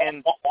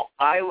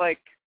I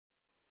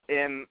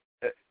am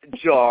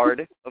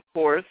jarred, of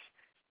course,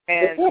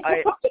 and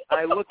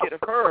I look at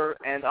her,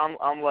 and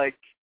I'm like,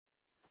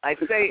 I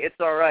say it's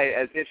all right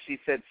as if she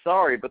said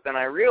sorry, but then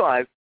I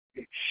realize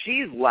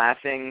she's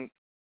laughing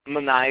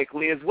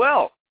maniacally as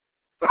well.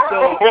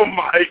 So, oh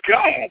my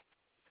God.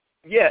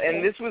 Yeah,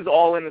 and this was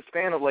all in the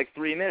span of like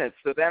 3 minutes.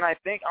 So then I'm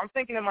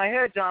thinking in my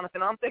head,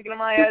 Jonathan, I'm thinking in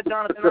my head,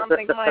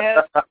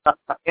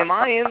 am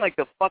I in like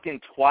the fucking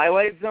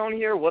Twilight Zone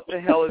here? What the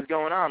hell is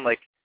going on? Like,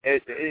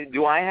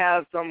 do I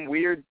have some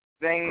weird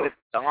thing that's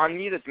on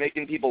me that's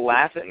making people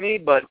laugh at me?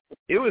 But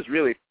it was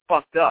really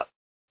fucked up.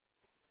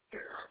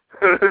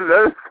 That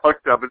is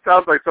fucked up. It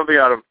sounds like something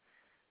out of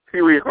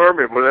Pee Wee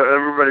Herman, where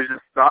everybody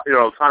just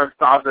time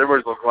stops,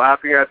 everybody's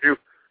laughing at you.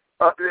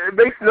 It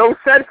makes no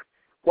sense.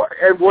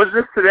 And was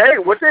this today?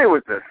 What day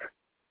was this?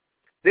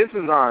 This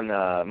was on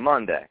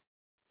Monday.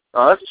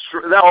 That's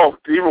true.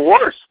 Even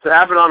worse. To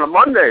happen on a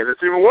Monday,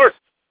 that's even worse.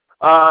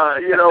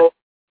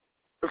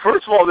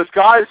 First of all, this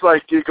guy's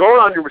like, you're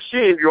going on your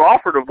machine, you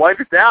offer to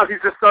wipe it down, he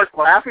just starts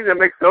laughing. That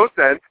makes no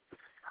sense.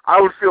 I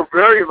would feel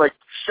very,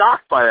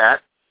 shocked by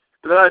that.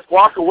 And then I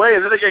walk away,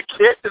 and then I get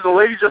kicked, and the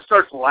lady just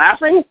starts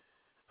laughing?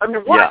 I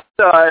mean, what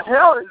the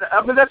hell?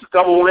 I mean, that's a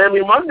double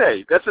whammy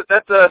Monday.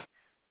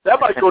 That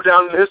might go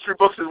down in the history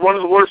books as one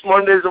of the worst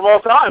Mondays of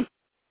all time.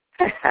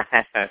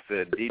 That's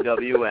a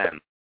DWM.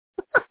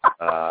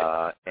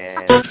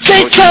 And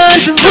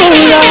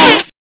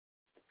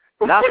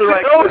not the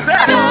right.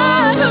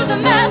 Love the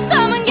mess,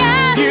 come and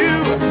get you.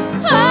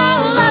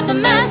 Oh, love the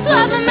mess,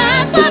 love the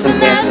mess, love the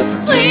mess.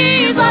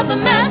 Please, love the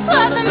mess,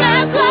 love the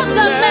mess, love the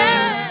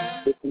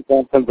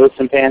mess. Boots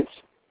and pants.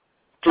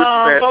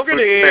 Thom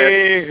Fogarty.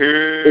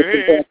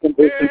 Boots and pants and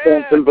boots and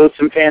pants and boots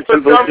and pants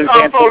and boots and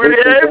pants and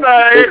boots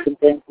and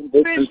pants and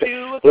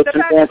boots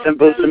and pants and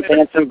boots and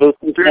pants and boots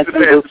and pants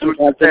and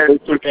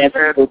boots and pants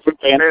and boots and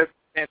pants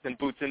and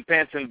boots and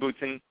pants and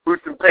boots and boots and pants and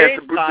boots and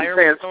pants.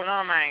 What's going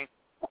on, man?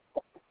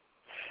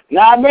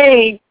 Not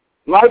me.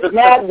 March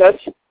Madness.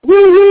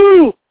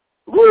 Woo-hoo!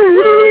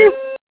 Woo-hoo!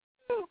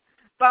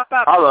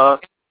 Hello.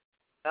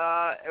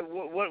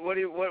 What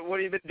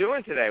have you been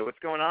doing today? What's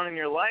going on in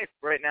your life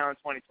right now in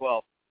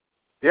 2012?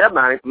 Yeah,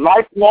 man.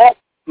 March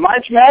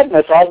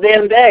Madness all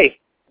damn day.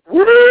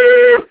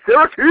 Woo!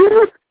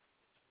 Syracuse!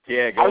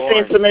 Yeah, go I've on.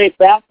 seen so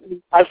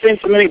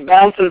many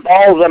bouncing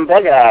balls. I'm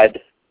bug-eyed.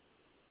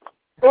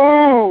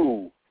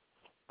 Ooh!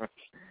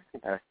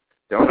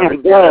 Don't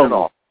understand at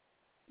all.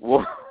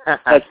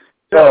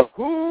 So,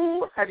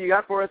 who have you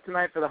got for us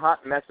tonight for the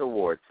Hot Mess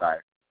Award,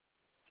 sire?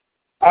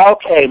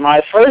 Okay,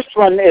 my first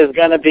one is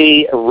going to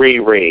be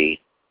Riri.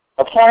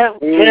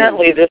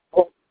 Apparently, this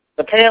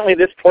Apparently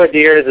this poor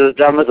dear is as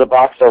dumb as a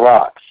box of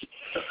rocks.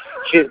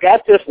 She's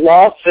got this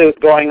lawsuit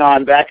going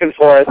on back and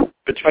forth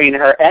between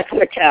her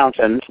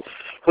ex-accountant,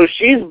 who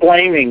she's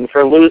blaming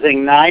for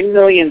losing $9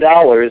 million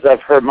of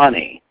her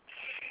money.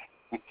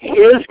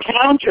 His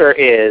counter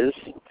is,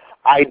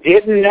 I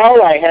didn't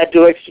know I had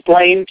to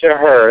explain to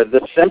her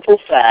the simple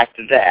fact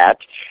that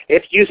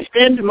if you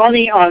spend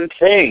money on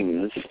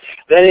things,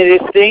 then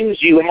it is things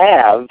you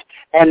have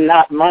and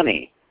not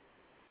money.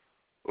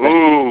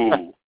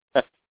 Ooh.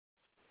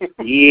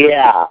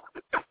 Yeah.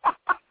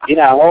 You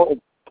know,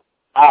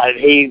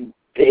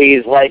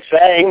 he's like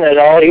saying that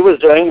all he was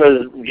doing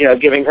was, you know,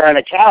 giving her an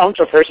account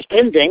of her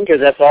spending because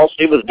that's all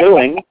she was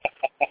doing,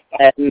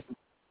 and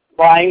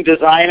buying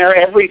designer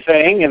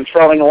everything and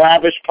throwing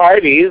lavish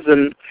parties,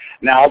 and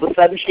now all of a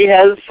sudden she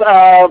has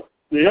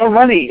no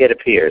money, it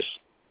appears.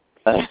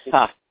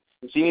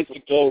 She needs to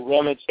go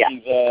rummage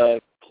these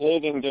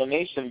clothing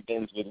donation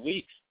bins with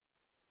weeks.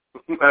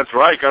 That's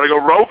right. Got to go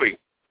roving.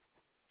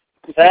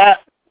 That.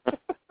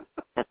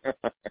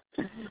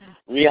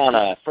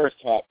 Rihanna, first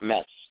hot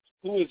mess.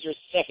 Who is your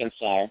second,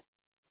 sire?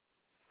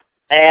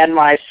 And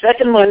my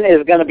second one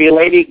is going to be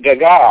Lady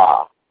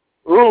Gaga.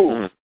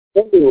 Ooh.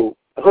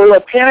 Who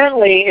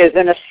apparently is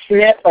in a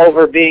snit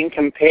over being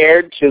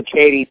compared to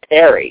Katy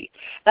Perry.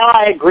 Now,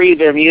 I agree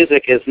their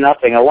music is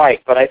nothing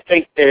alike, but I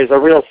think there's a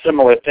real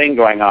similar thing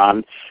going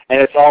on,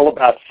 and it's all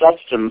about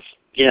substance.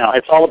 You know,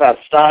 it's all about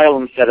style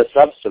instead of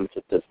substance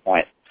at this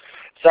point.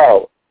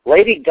 So,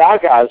 Lady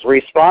Gaga's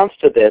response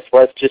to this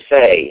was to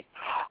say,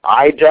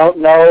 I don't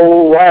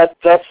know what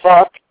the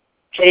fuck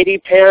Katy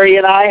Perry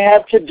and I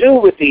have to do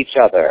with each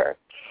other.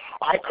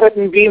 I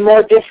couldn't be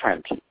more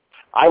different.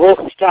 I will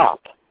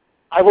stop.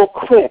 I will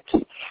quit.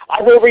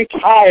 I will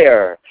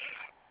retire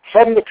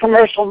from the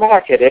commercial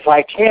market if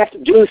I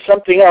can't do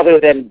something other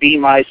than be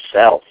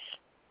myself.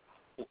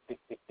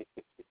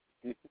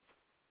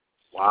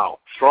 Wow.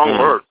 Strong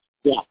word.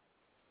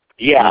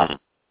 Yeah.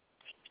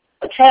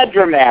 A tad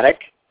dramatic.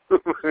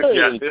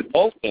 Really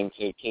bolting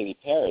to Katy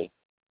Perry.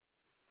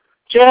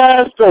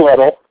 Just a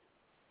little.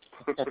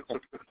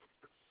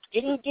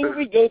 Didn't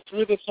we go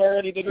through this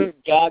already?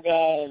 Didn't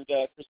Gaga and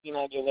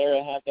Christina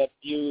Aguilera have that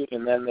feud,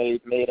 and then they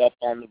made up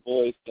on The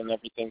Voice, and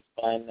everything's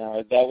fine now?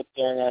 Is that what's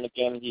going on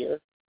again here?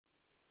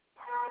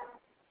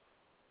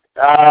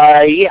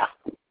 Yeah.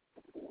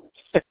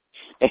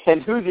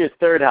 And who's your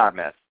third hot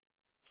mess?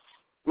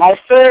 My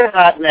third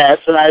hot mess,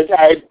 and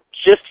I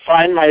just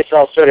find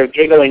myself sort of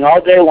giggling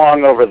all day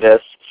long over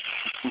this.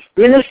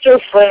 Minister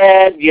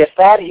Fred, you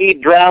thought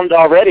he'd drowned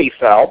already,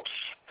 Phelps,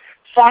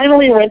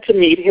 finally went to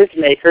meet his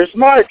maker's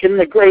mark in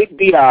the great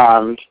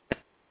beyond.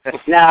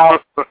 Now,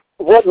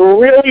 what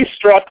really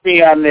struck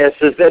me on this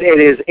is that it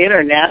is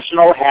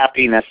International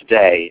Happiness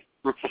Day.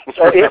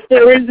 So if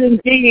there is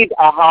indeed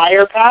a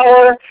higher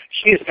power,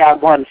 she's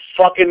got one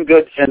fucking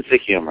good sense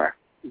of humor.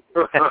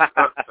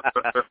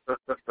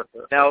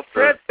 Now,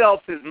 Fred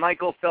Phelps is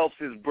Michael Phelps'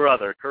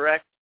 brother,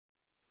 correct?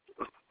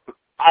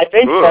 I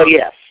think so,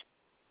 yes.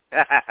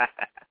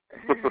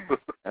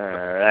 All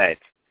right.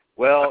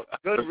 Well,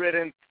 good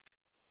riddance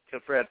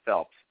to Fred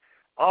Phelps.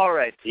 All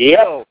right.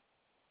 Yep.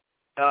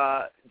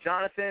 So,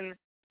 Jonathan,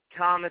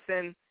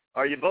 Thomason,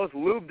 are you both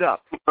lubed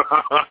up?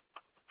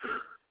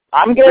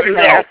 I'm good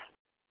there.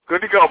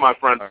 Good to go, my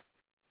friend.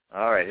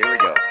 All right, here we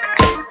go.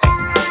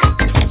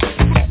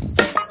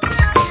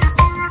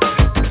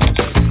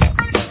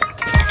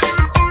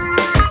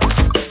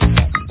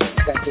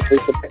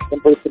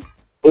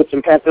 Boots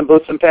and pants and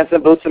boots and pants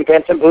and boots and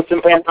pants and boots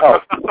and pants. Oh.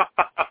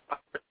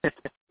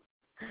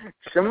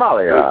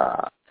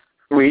 Somalia.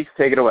 Please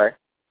take it away.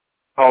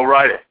 All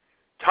righty.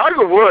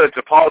 Tiger Woods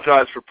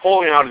apologized for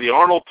pulling out of the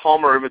Arnold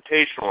Palmer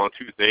Invitational on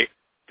Tuesday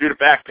due to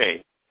back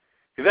pain.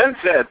 He then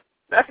said,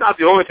 "That's not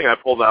the only thing I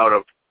pulled out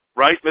of,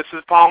 right,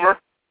 Mrs. Palmer?"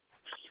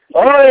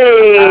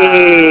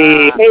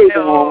 Hey! Hey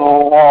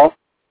now.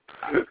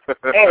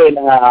 Hey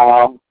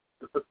now.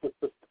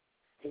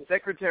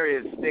 Secretary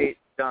of State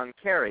John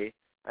Kerry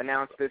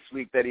announced this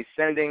week that he's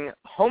sending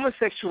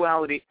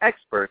homosexuality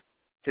experts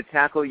to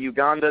tackle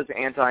Uganda's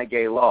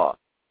anti-gay law.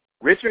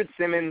 Richard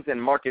Simmons and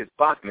Marcus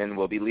Bachman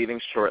will be leaving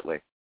shortly.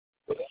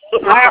 Any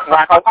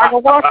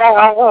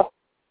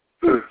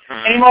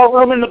more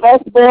room in the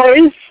bus,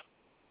 boys?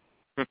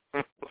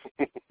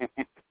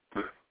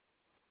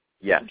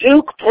 Yes.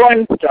 Duke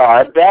porn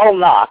star Belle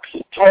Knox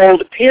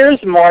told Piers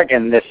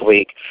Morgan this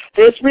week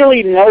there's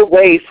really no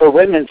way for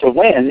women to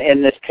win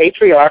in this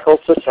patriarchal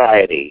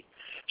society.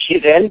 She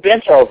then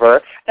bent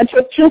over and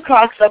took 2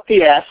 cocks up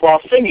the ass while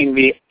singing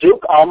the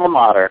Duke alma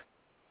mater.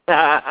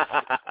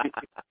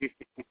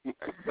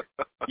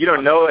 You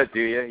don't know it, do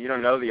you? You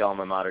don't know the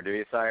alma mater, do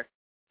you, sire?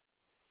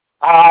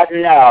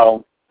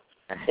 No.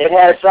 It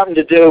has something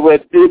to do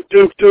with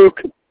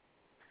Duke.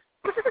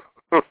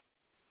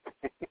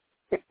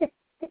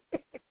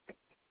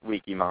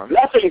 Weaky mom.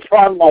 Nothing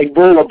fun like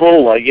Bula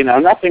Bula, you know,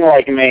 nothing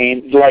like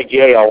Maine, like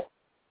Yale.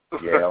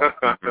 Yale.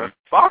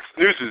 Fox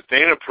News'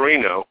 Dana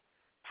Perino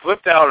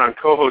flipped out on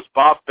co-host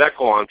Bob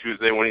Beckel on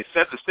Tuesday when he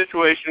said the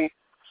situation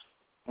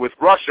with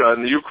Russia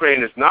and the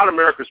Ukraine is not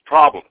America's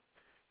problem.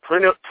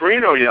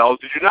 Perino yells,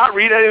 "Did you not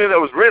read anything that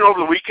was written over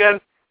the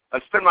weekend? I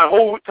spent my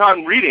whole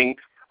time reading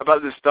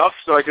about this stuff,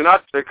 so I could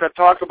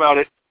talk about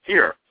it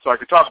here. Sorry.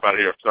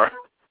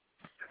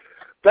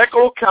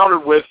 Beckel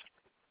countered with,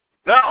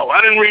 "No,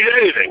 I didn't read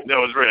anything that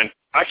was written.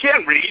 I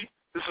can't read.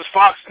 This is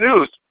Fox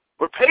News.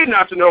 We're paid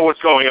not to know what's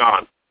going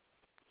on."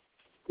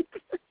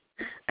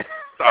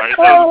 Sorry,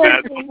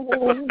 that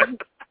was bad.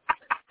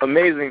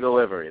 Amazing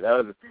delivery.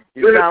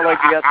 You sound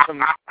like you got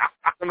some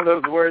of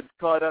those words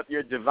caught up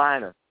your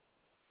divina.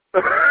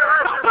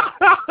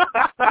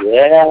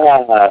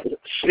 Yeah.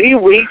 3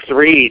 weeks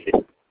read.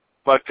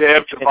 My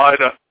damn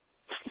divina.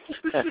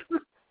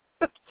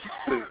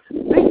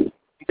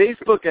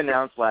 Facebook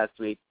announced last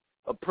week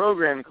a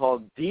program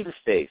called Deep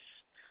Face,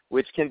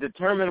 which can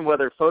determine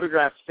whether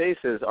photographed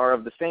faces are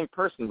of the same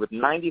person with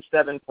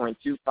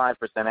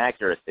 97.25%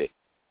 accuracy.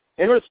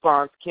 In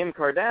response, Kim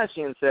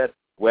Kardashian said,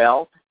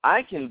 "Well,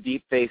 I can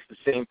deep face the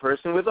same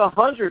person with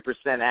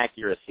 100%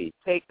 accuracy.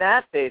 Take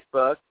that,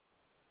 Facebook."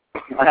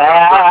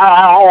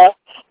 Waka,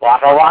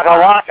 waka,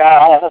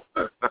 waka.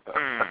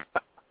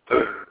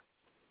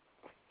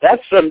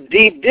 That's some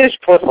deep dish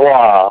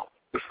patois.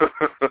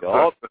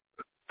 Yup.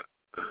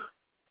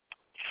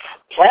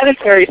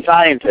 Planetary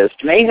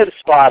scientists may have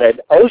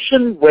spotted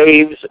ocean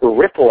waves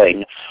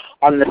rippling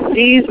on the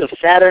seas of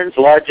Saturn's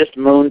largest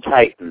moon,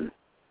 Titan.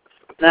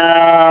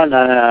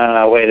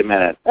 No, wait a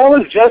minute. That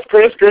was just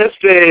Chris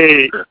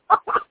Christie.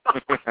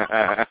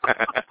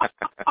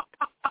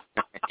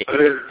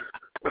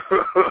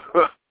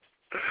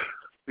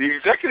 The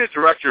executive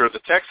director of the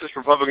Texas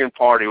Republican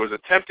Party was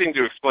attempting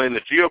to explain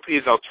the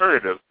GOP's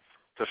alternative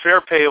to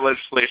fair pay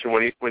legislation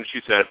when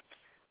she said,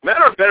 "Men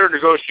are better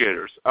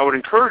negotiators. I would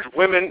encourage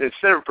women,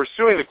 instead of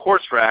pursuing the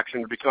courts for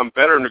action, to become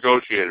better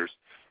negotiators.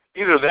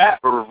 Either that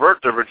or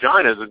revert their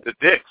vaginas into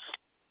dicks."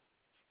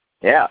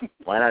 Yeah,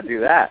 why not do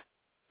that?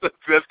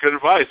 That's good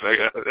advice,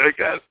 I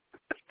guess.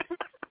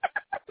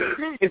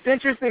 It's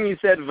interesting you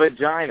said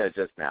vagina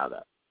just now,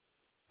 though.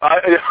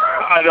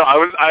 I know.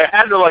 I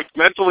had to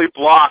mentally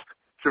block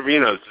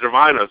Trevinas, or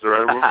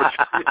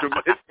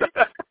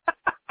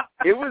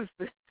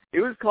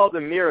It was called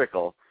a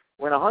miracle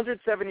when a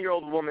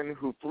 107-year-old woman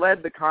who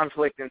fled the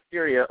conflict in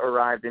Syria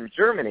arrived in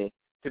Germany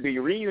to be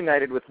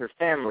reunited with her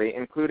family,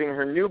 including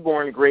her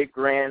newborn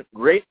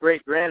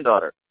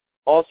great-great-granddaughter.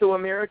 Also a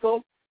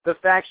miracle, the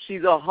fact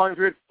she's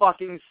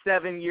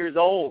 107 years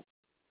old.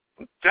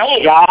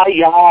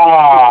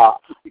 Ja.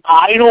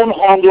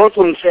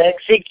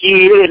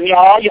 160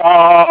 ja.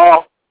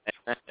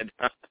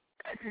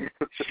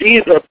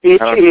 Diese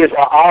bitch is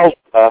a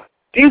alta.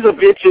 Diese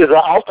bitch is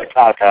a alta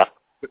caca.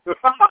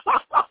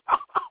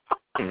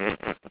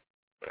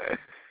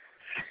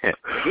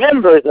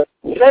 Members of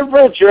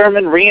several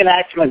German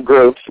reenactment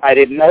groups, I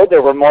didn't know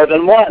there were more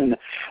than one,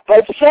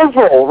 but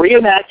several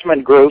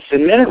reenactment groups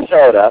in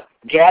Minnesota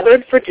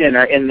gathered for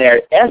dinner in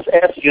their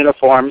SS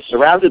uniforms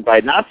surrounded by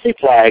Nazi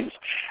flags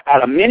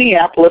at a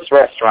Minneapolis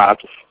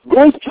restaurant,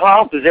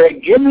 Gustav der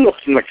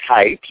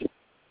Gemütlichkeit,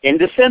 in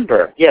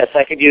December. Yes,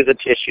 I could use a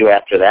tissue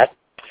after that.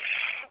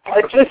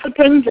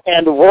 Participant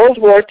and World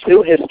War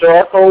II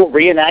Historical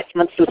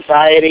Reenactment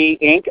Society,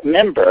 Inc.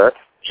 member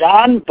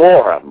John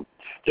Borum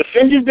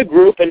defended the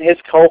group and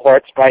his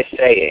cohorts by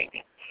saying,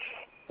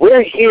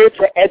 "We're here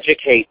to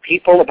educate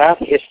people about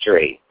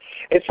history.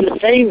 It's the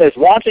same as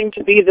wanting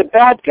to be the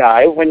bad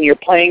guy when you're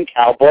playing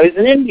cowboys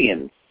and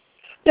Indians.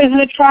 There's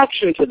an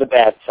attraction to the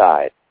bad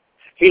side."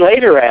 He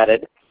later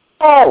added,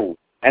 "Oh,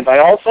 and I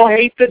also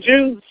hate the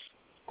Jews."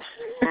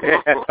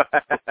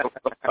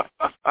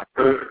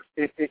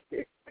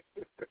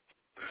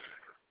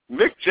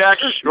 Mick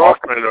Jagger's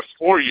girlfriend of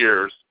 4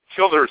 years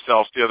killed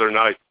herself the other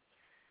night.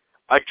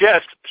 I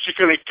guess she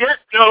couldn't get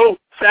no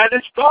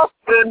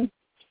satisfaction.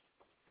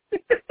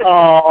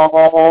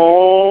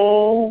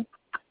 Oh.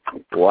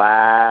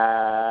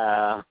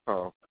 Wow.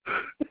 Can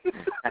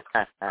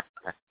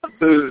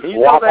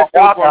you tell that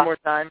joke one more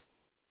time?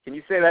 Can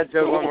you say that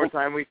joke one more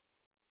time?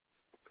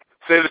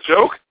 Say the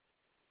joke?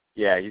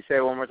 Yeah, you say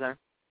it one more time.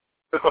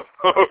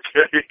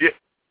 Okay.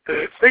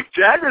 Mick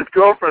Jagger's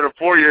girlfriend of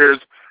 4 years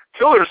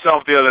killed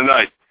herself the other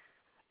night.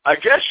 I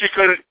guess she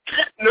couldn't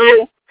get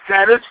no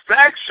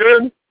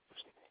satisfaction.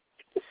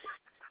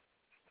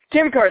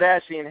 Kim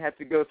Kardashian had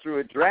to go through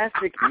a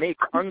drastic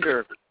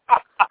make-under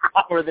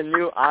for the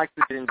new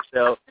Oxygen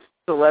show,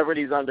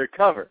 Celebrities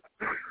Undercover.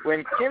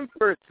 When Kim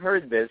first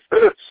heard this,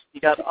 she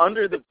got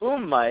under the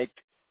boom mic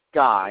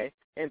guy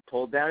and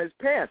pulled down his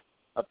pants.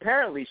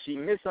 Apparently, she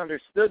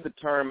misunderstood the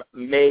term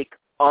make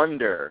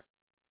under.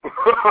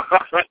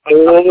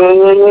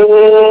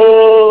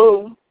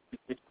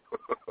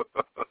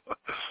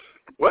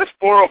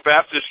 Westboro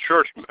Baptist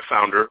Church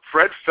founder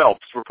Fred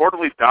Phelps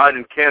reportedly died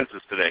in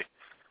Kansas today.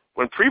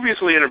 When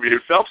previously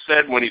interviewed, Phelps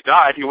said when he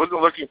died, he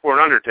wasn't looking for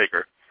an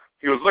undertaker.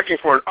 He was looking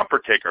for an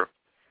upper-taker.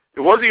 It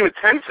wasn't even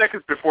 10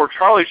 seconds before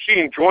Charlie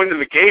Sheen joined in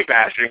the gay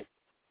bashing.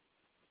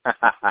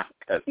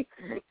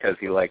 Because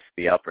he likes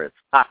the uppers.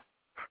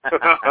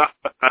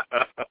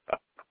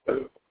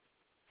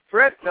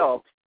 Fred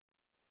Phelps,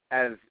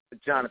 as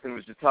Jonathan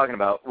was just talking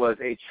about, was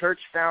a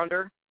church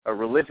founder a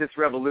religious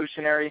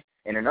revolutionary,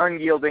 and an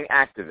unyielding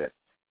activist.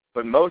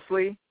 But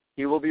mostly,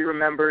 he will be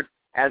remembered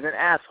as an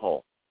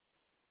asshole.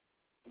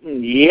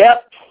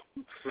 Yep.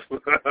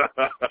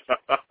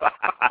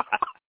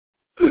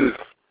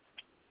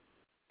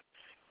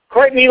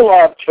 Courtney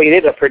Love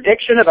tweeted a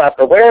prediction about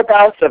the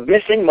whereabouts of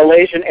missing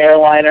Malaysian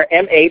airliner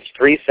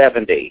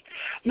MH370.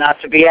 Not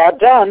to be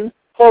outdone,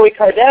 Khloe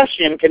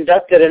Kardashian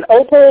conducted an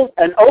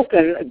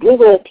open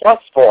Google Plus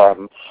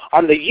forum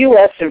on the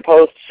U.S.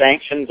 imposed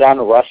sanctions on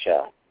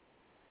Russia.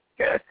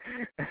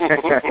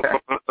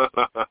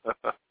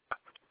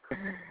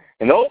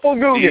 An open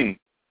Google.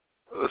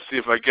 Let's see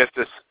if I get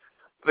this.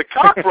 The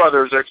Koch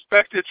brothers are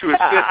expected to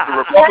assist the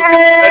Republican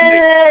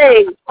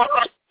spending.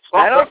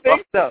 I don't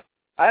think so.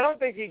 I don't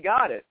think he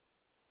got it.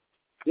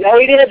 No,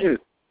 he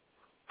didn't.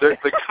 The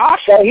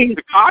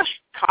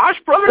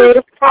Koch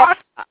brothers?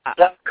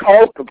 The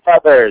Koch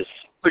brothers.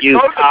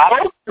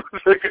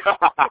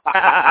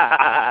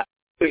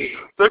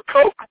 The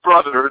Koch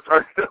brothers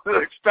are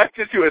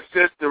expected to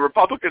assist the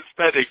Republican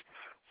spending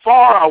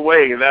far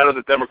away that of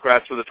the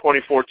Democrats for the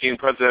 2014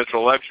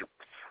 presidential election.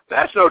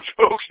 That's no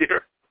joke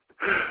here.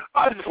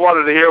 I just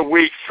wanted to hear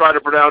Weeks try to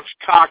pronounce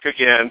cock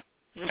again.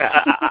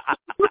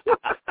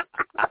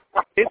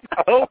 It's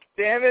Coke,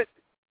 damn it.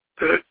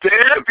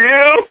 Damn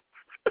you.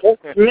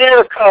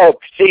 Near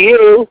Coke to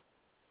you.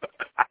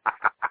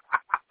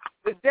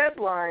 The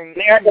deadline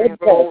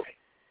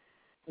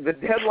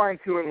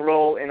to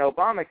enroll in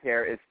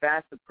Obamacare is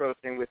fast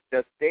approaching with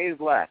just days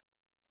left.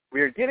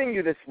 We are giving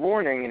you this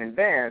warning in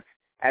advance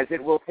as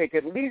it will take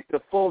at least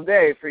a full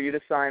day for you to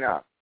sign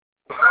up.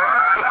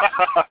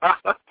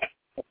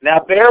 Now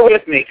bear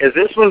with me, because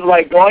this was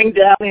like going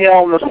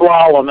downhill in the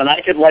slalom, and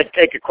I could like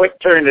take a quick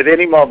turn at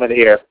any moment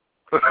here.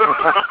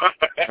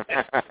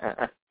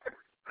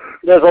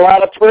 There's a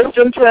lot of twists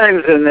and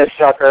turns in this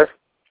sucker.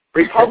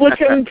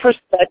 Republican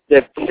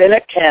prospective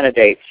Senate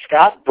candidate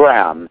Scott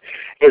Brown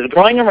is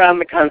going around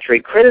the country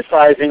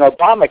criticizing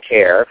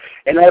Obamacare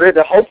in order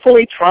to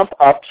hopefully trump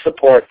up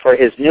support for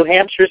his New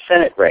Hampshire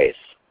Senate race.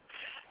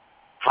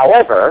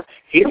 However,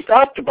 he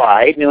stopped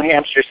by New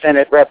Hampshire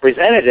Senate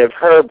Representative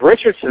Herb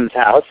Richardson's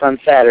house on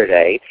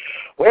Saturday,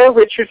 where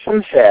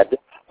Richardson said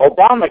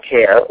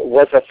Obamacare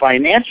was a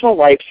financial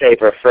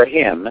lifesaver for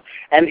him,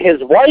 and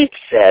his wife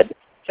said,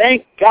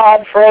 "Thank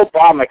God for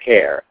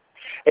Obamacare."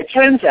 It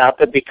turns out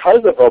that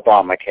because of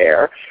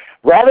Obamacare,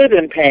 rather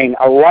than paying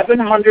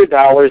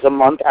 $1,100 a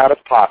month out of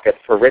pocket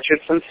for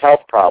Richardson's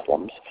health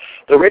problems,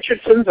 the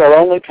Richardsons are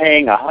only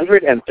paying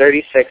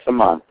 $136 a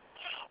month.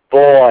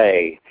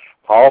 Boy,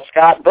 Paul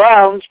Scott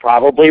Brown's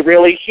probably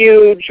really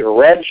huge,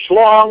 red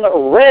schlong,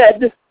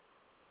 red.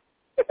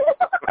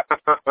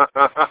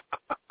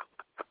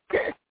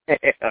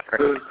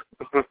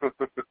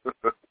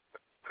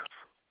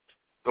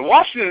 The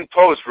Washington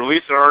Post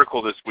released an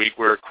article this week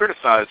where it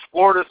criticized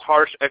Florida's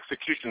harsh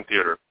execution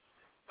theater.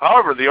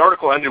 However, the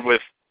article ended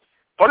with,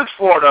 "But it's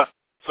Florida,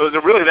 so is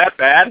it really that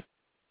bad?"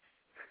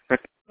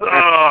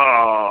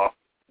 Oh.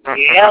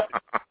 Yep.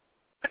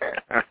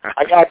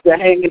 I got the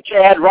hanging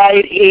Chad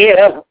right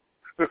here.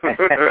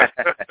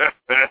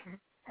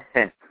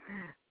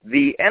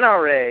 The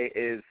NRA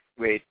is,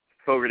 wait,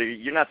 Fogarty,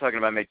 you're not talking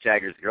about Mick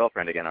Jagger's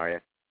girlfriend again, are you?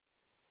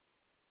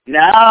 No,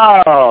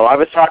 I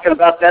was talking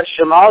about that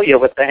Shamalia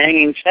with the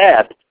hanging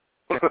Chad.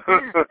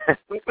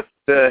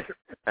 The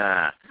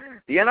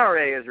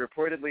NRA is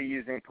reportedly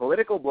using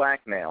political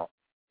blackmail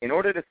in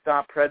order to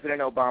stop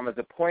President Obama's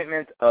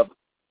appointment of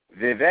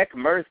Vivek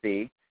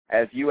Murthy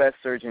as U.S.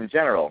 Surgeon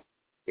General.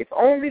 If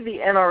only the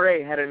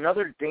NRA had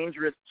another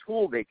dangerous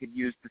tool they could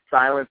use to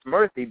silence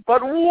Murthy.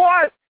 But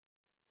what?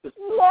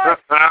 What?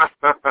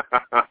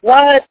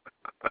 What?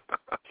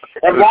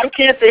 And why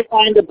can't they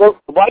find a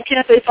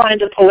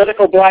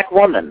political black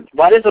woman?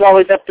 Why does it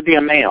always have to be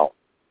a male?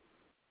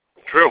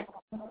 True.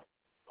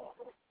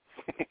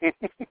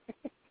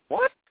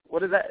 What?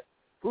 What is that?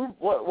 Who?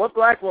 What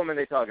black woman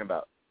are they talking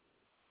about?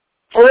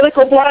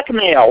 Political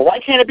blackmail. Why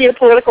can't it be a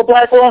political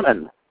black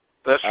woman?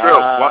 That's true.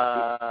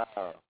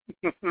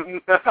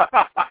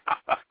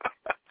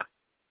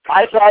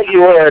 I thought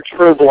you were a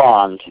true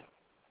blonde.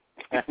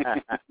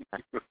 I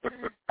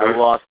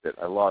lost it.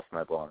 I lost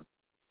my blonde.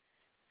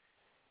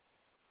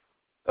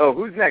 Oh,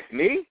 who's next?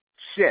 Me?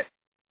 Shit.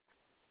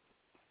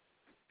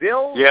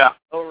 Bill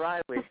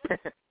O'Reilly.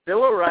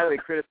 Bill O'Reilly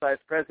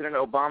criticized President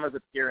Obama's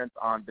appearance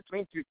on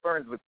Between Two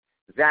Ferns with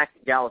Zach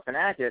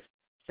Galifianakis,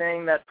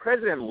 saying that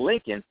President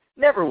Lincoln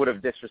never would have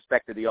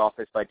disrespected the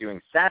office by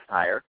doing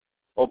satire.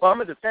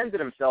 Obama defended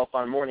himself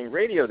on morning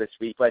radio this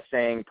week by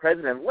saying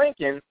President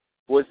Lincoln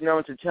was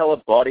known to tell a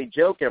bawdy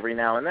joke every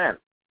now and then.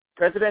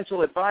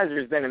 Presidential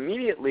advisors then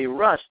immediately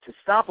rushed to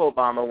stop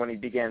Obama when he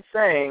began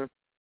saying,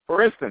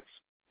 for instance,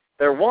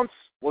 there once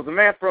was a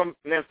man from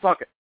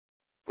Nantucket.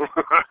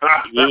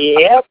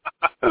 Yep.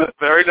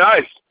 Very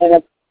nice.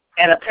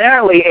 And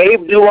apparently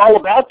Abe knew all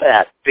about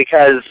that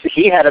because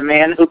he had a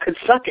man who could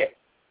suck it.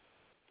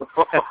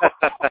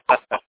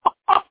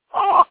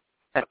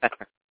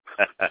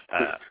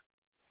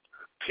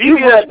 You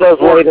read those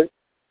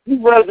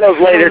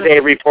later day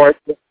reports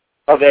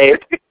of Abe.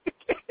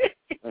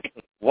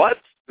 What?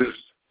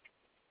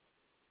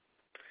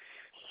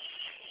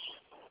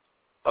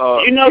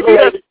 You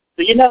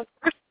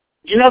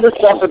know the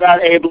stuff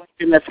about Abe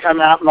Lincoln that's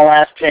come out in the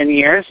last 10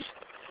 years?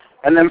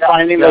 And then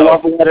finding the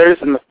love letters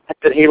and the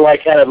fact that he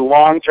had a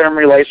long-term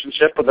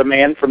relationship with a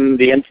man from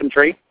the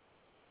infantry?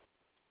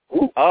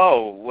 Ooh.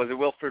 Oh, was it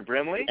Wilford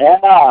Brimley?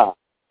 Yeah.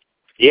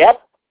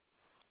 Yep.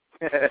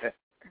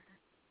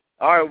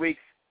 All right,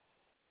 Weeks.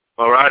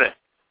 All right.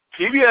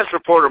 PBS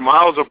reporter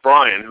Miles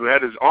O'Brien, who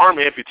had his arm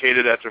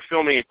amputated after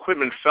filming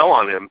equipment fell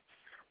on him,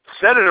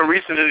 said in a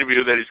recent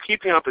interview that he's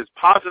keeping up his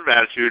positive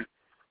attitude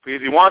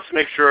because he wants to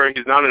make sure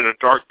he's not in a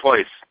dark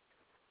place.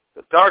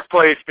 The dark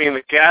place being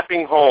the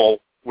gaping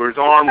hole where his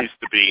arm used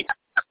to be.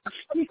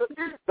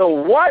 The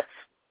what?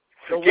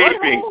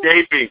 Gaping.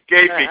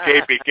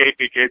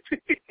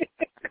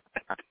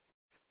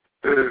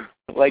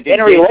 Like in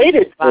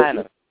related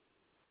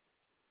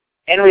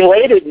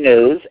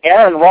news,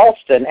 Aaron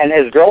Ralston and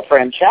his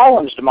girlfriend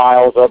challenged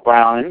Miles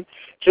O'Brien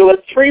to a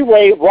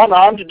three-way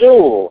run-on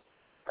duel.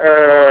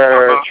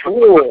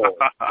 True.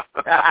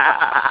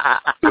 I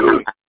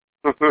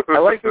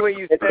like the way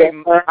you say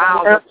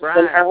Miles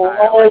O'Brien.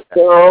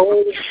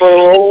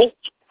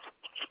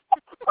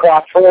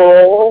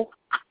 Quattro.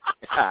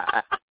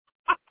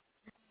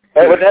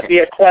 Or would that be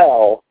a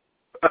quell?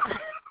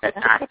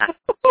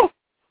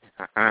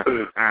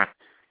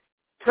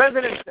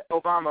 President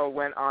Obama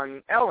went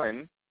on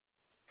Ellen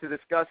to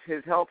discuss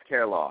his health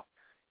care law.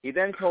 He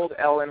then told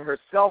Ellen her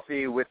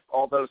selfie with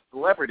all those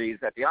celebrities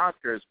at the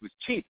Oscars was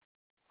cheap.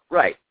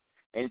 Right.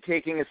 And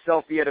taking a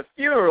selfie at a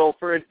funeral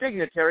for a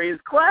dignitary is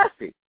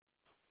classy.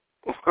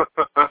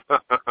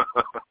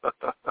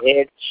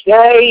 It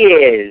sure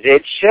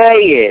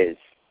is.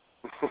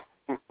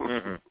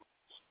 Mm-hmm.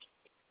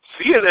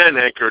 CNN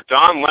anchor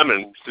Don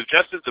Lemon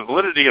suggested the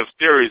validity of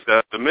theories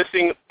that the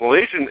missing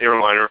Malaysian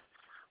airliner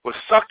was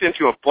sucked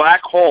into a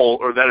black hole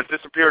or that it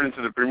disappeared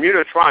into the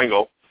Bermuda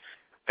Triangle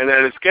and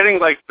that it's getting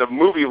like the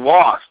movie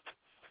Lost.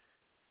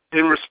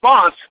 In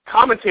response,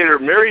 commentator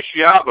Mary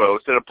Schiavo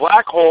said a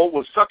black hole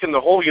will suck in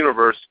the whole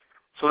universe,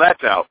 so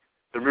that's out.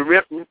 The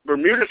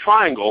Bermuda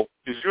Triangle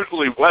is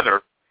usually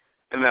weather,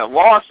 and that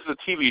Lost is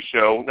a TV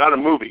show, not a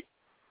movie.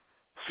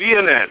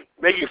 CNN,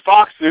 making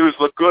Fox News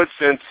look good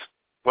since,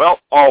 well,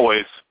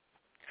 always.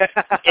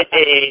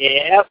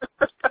 Yep.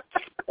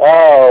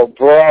 Oh,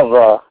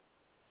 brother.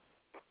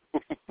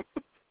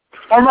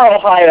 Former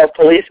Ohio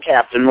police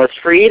captain was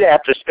freed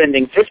after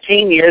spending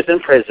 15 years in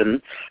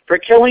prison for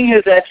killing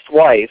his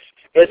ex-wife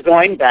is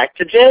going back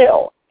to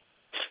jail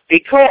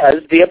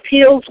because the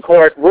appeals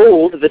court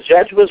ruled the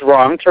judge was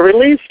wrong to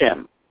release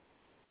him.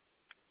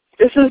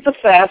 This is the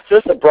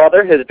fastest a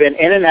brother has been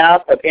in and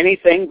out of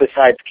anything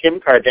besides Kim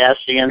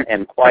Kardashian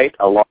in quite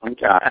a long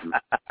time.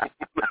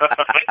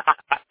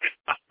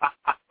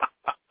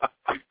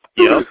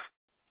 Yep.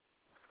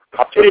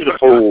 I'll tell you the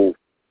fool.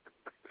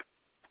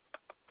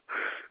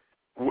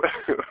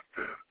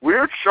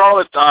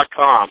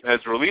 WeirdCharlotte.com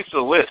has released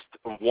a list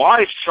of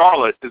why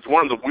Charlotte is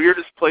one of the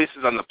weirdest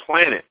places on the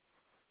planet,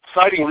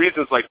 citing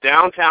reasons like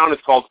downtown is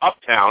called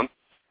uptown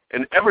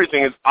and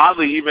everything is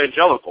oddly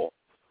evangelical.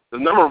 The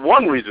number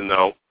one reason,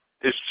 though,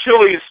 is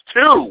Chili's,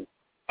 too.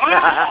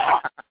 Yeah.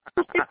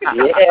 I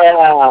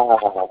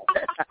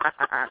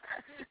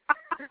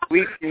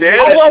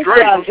like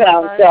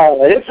downtown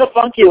Charlotte. It's a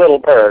funky little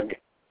burg.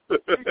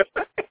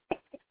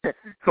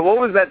 So what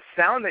was that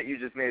sound that you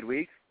just made,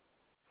 Weeks?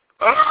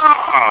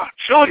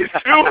 Chili's,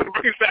 too. It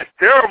brings back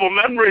terrible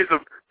memories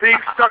of being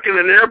stuck in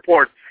an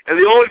airport, and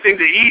the only thing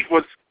to eat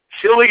was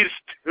Chili's,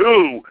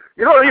 too.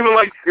 You don't even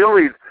like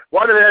Chili's.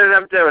 Why do they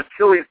have to have a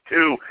Chili's,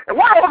 too? And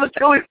why are all the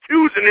Chili's,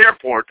 twos in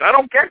airports? I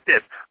don't get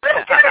this. I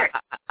don't get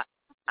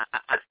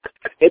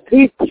it.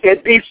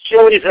 It beats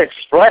Chili's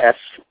Express.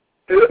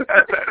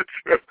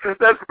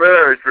 That's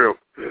very true.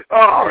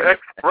 Oh,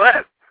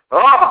 Express.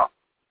 Oh.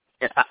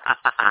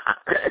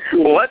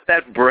 What,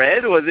 that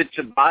bread? Was it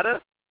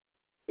ciabatta?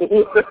 It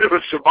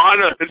was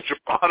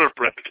ciabatta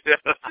bread.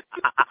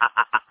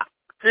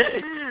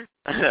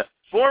 Yeah.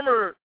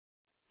 Former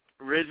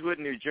Ridgewood,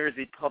 New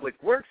Jersey Public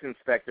Works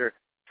Inspector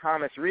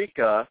Thomas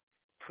Rika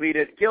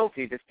pleaded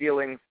guilty to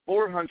stealing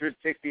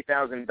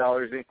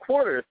 $460,000 in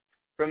quarters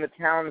from the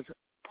town's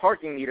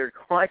parking meter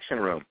collection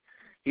room.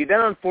 He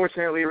then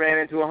unfortunately ran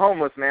into a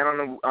homeless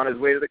man on his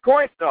way to the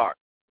Coinstar.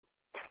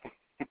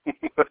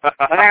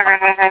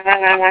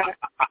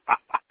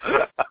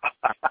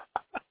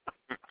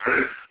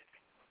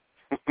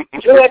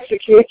 Two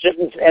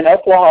executions in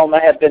Oklahoma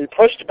have been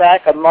pushed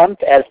back a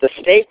month as the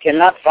state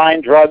cannot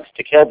find drugs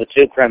to kill the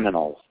two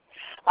criminals.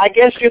 I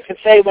guess you could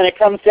say when it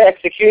comes to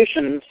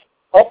executions,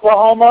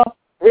 Oklahoma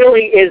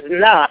really is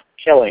not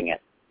killing it.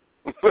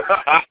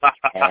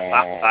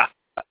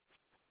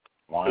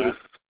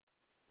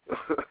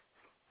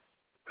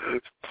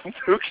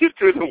 Who keeps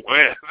doing the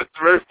wham? That's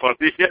very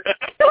funny.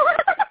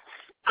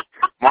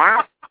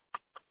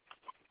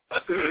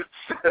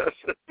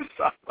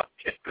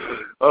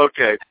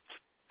 Okay.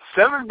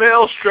 7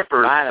 male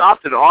strippers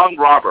stopped an armed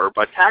robber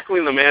by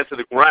tackling the man to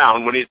the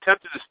ground when he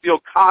attempted to steal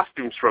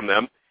costumes from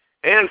them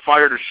and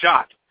fired a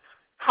shot.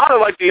 Kind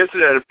of like the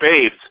incident at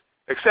Babes,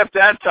 except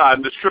that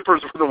time the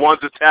strippers were the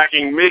ones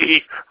attacking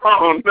me.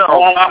 Oh,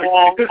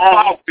 no.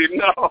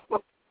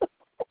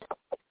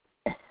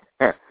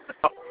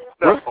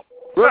 No.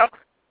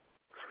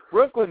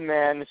 Brooklyn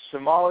man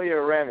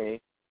Shamalia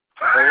Remy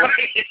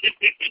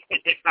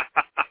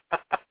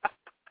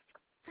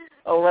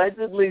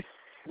allegedly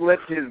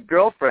slipped his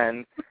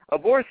girlfriend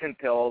abortion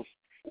pills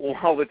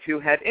while the two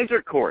had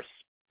intercourse,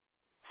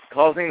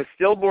 causing the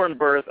stillborn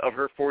birth of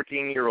her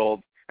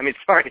 14-week-old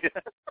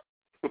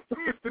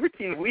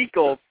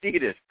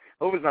fetus.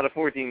 Hope it's not a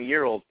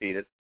 14-year-old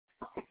fetus.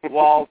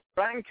 While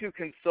trying to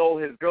console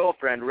his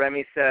girlfriend,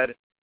 Remy said,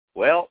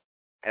 "Well,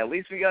 at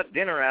least we got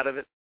dinner out of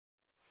it."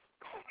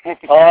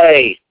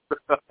 Oi.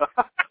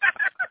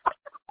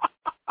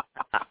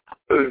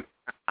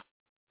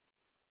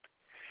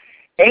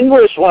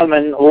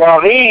 Englishwoman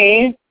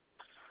Lavigne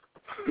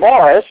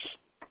Morris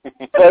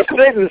was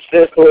sentenced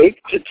this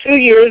week to 2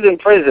 years in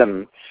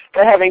prison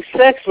for having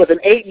sex with an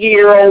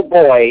 8-year-old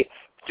boy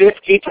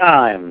 50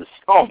 times.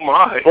 Oh,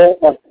 my.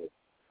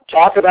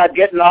 Talk about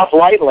getting off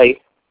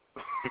lightly.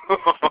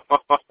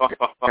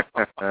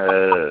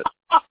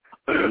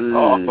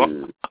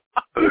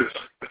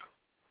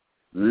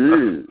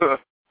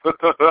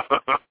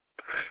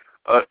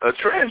 A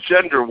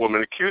transgender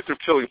woman accused of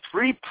killing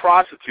 3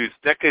 prostitutes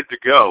decades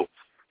ago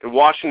in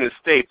Washington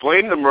State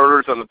blamed the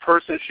murders on the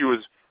person she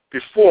was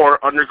before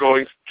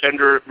undergoing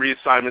gender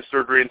reassignment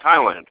surgery in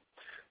Thailand.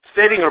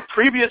 Stating her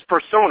previous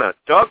persona,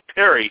 Doug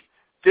Perry,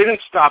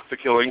 didn't stop the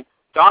killing,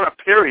 Donna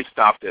Perry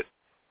stopped it.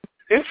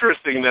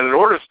 Interesting that in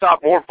order to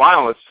stop more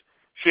violence,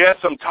 she had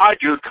some Thai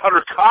dude cut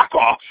her cock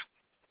off.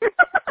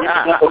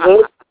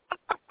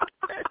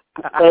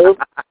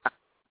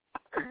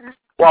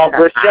 While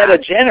Brissetta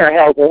Jenner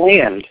held the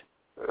wind.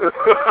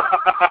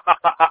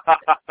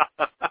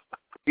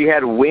 She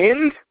had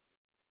wind?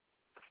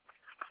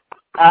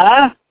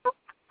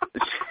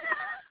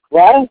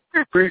 What?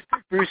 Bruce,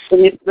 can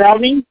you smell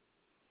me?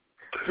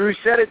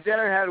 Brissetta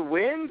Jenner had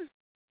wind?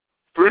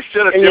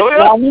 Brissetta Can you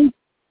smell me?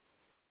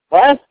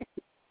 What?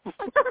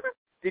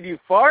 Did you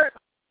fart?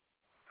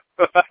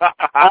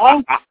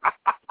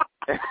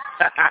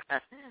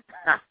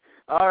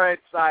 All right,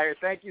 Sire.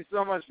 Thank you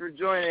so much for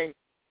joining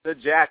the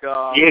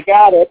Jack-Off. You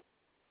got it.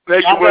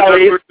 Thank you for the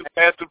boots and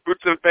pants and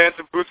boots and pants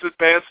and boots and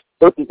pants.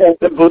 Boots and pants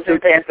and boots and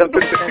pants and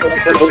boots and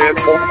pants and boots and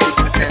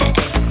pants.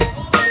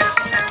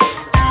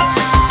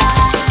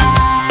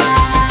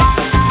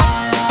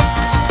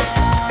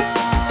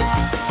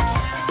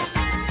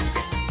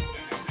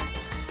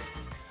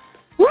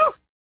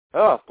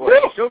 Oh, boy.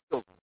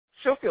 The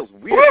show feels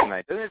weird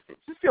tonight, doesn't it? It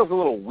just feels a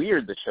little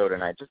weird, the show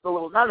tonight. Just a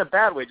little, not in a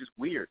bad way, just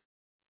weird.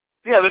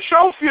 Yeah, the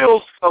show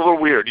feels a little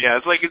weird. Yeah,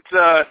 it's like it's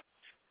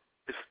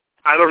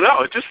I don't know.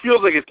 It just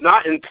feels like it's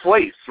not in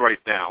place right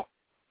now.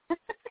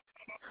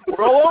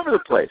 We're all over the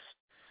place.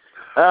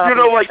 You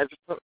know, like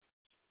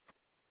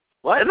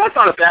what? And that's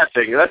not a bad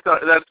thing. That's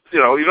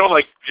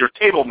like your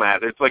table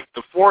mat. It's like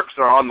the forks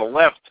are on the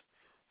left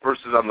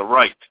versus on the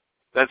right.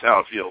 That's how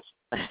it feels.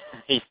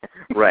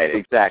 Right,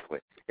 exactly.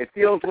 It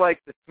feels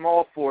like the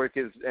small fork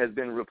has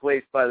been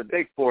replaced by the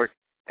big fork,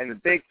 and the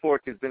big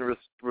fork has been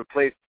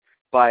replaced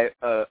by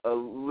a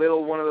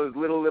little one of those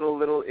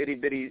little itty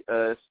bitty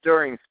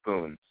stirring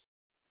spoons.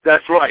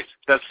 That's right.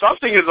 That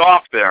something is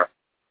off there.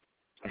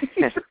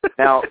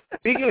 Now,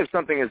 speaking of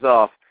something is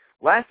off,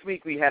 last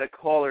week we had a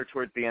caller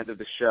towards the end of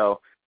the show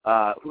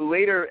who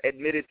later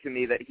admitted to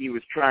me that he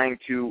was trying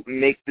to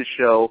make the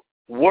show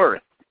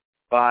worse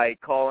by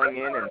calling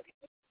in and,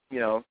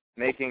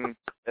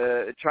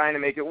 trying to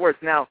make it worse.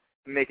 Now,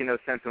 making no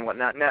sense and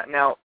whatnot.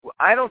 Now,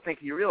 I don't think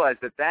he realized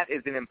that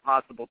is an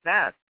impossible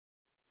task.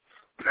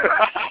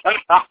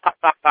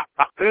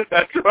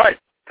 That's right.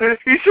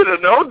 He should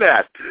have known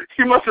that.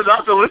 He must have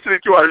not been listening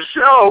to our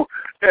show,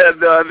 and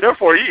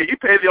therefore he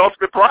paid the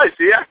ultimate price.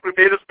 He actually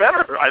made us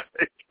better, I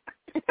think.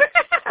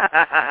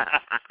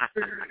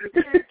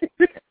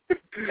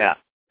 Yeah.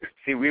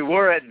 See, we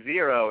were at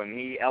 0, and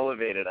he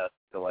elevated us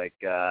to like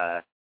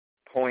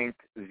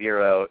 0.0003.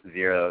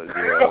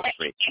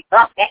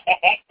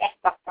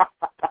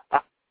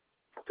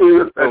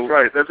 That's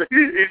right.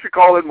 He should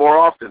call in more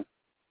often.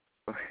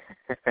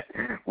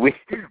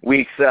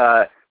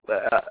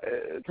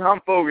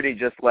 Thom Fogarty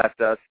just left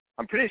us.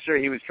 I'm pretty sure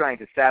he was trying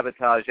to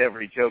sabotage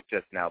every joke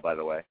just now, by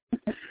the way.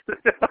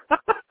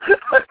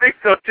 I think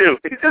so too.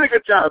 He did a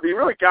good job. He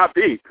really got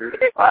me.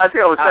 I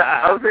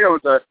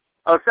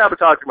was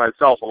sabotaging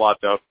myself a lot,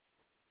 though.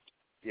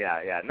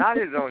 Yeah. Not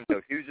his own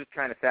jokes. He was just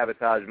trying to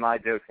sabotage my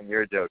jokes and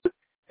your jokes. I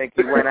think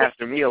he went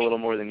after me a little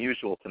more than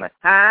usual tonight.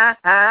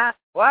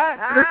 What?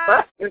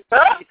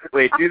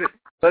 Wait, do this.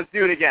 Let's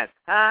do it again.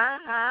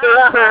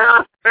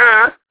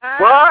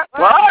 What?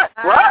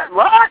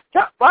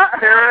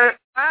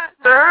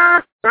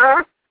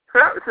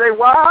 Say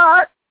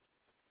what?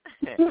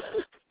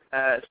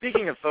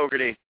 Speaking of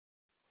Fogarty,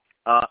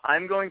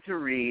 I'm going to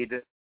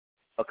read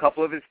a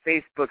couple of his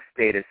Facebook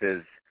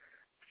statuses.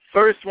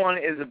 First one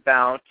is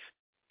about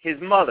his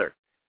mother.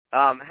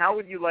 How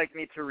would you like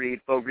me to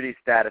read Fogarty's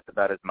status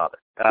about his mother?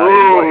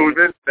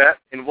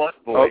 In what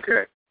voice?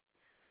 Okay.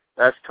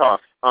 That's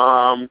tough.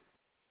 Hold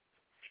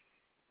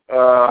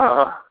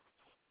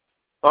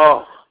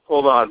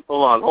on.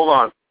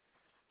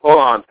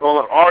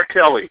 R.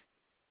 Kelly.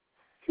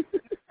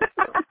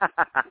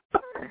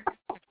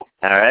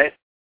 All right.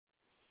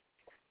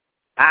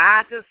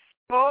 I just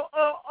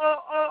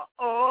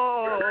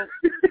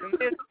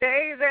Miss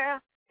Daisy,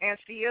 and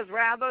she is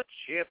rather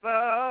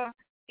chipper.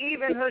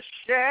 Even her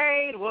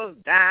shade was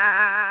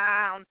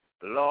down.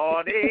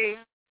 Lordy,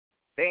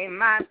 they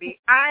might be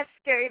ice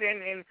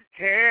skating in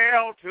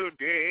hell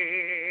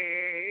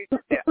today.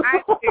 They're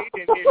ice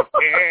skating in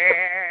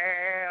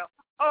hell.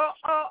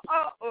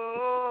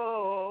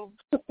 Oh.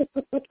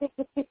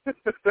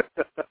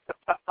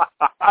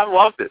 I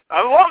loved it.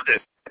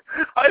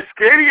 Ice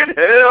skating in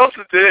hell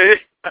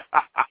today.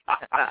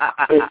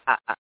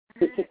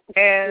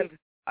 And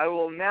I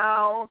will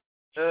now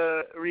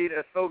read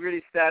a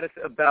Fogarty status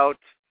about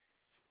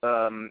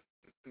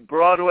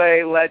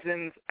Broadway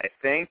legends, I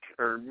think,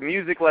 or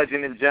music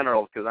legend in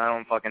general, because I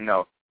don't fucking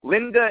know.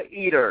 Linda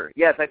Eder.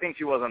 Yes, I think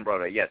she was on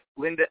Broadway. Yes,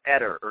 Linda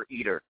Eder or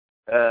Eder.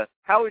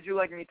 How would you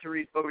like me to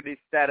read Fogarty's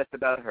status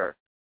about her?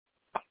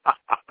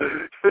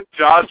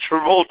 John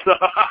Travolta.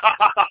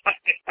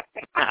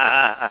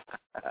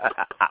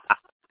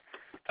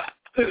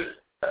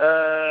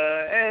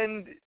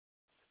 And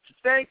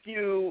thank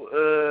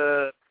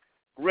you,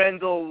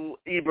 Rendell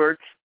Ebert,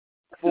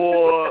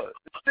 for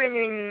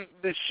singing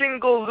the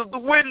shingles of the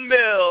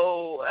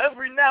windmill.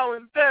 Every now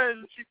and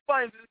then she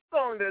finds a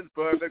song that's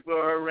perfect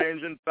for her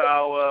range and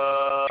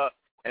power.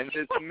 And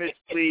this Mitch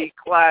Lee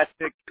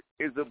classic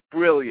is a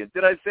brilliant.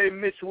 Did I say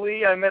Mitch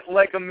Lee? I meant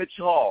like a Mitch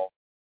Hall.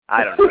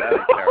 I don't know. That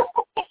was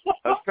terrible.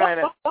 I was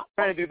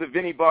trying to do the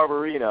Vinnie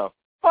Barbarino.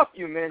 Fuck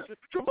you, man.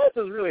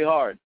 Travolta's really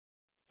hard.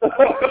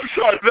 I'm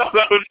sorry.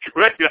 That was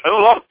great. I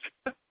loved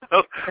it.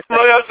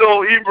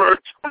 Randall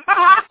Ebert.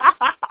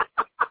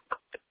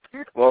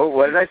 Well,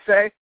 what did I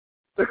say?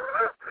 The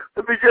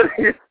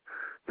beginning.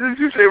 Did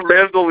you say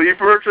Randall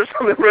Ebert or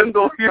something?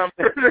 Randall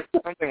Ebert?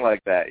 Something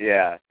like that.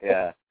 Yeah.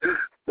 That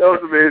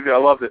was amazing. I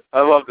loved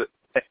it.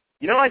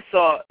 You know, I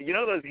saw,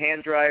 those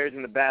hand dryers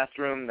in the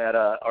bathroom that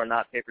are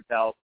not paper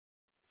towels?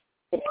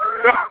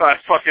 I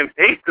fucking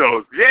hate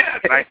those.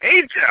 Yes, I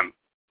hate them.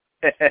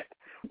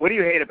 What do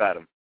you hate about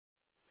them?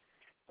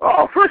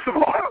 Oh, first of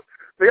all,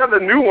 they have the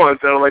new ones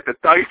that are like the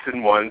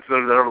Dyson ones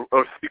that are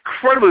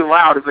incredibly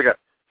loud. It's like a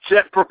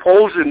jet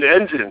propulsion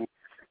engine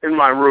in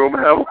my room.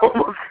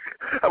 Whenever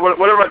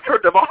I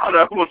turn them on,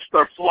 I almost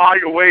start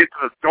flying away to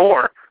the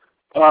door.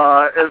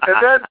 And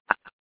then,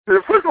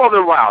 first of all,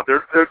 they're loud.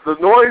 The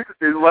noise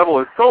level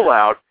is so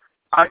loud,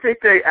 I think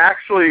they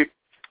actually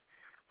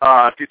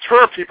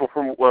deter people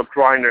from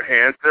drying their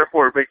hands.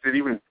 Therefore, it makes it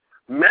even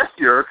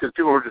messier because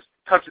people are just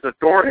touching the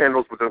door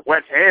handles with their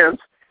wet hands.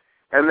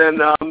 And then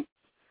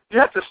you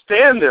have to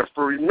stand there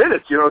for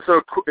minutes,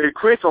 so it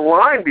creates a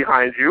line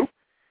behind you.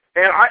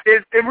 And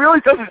it really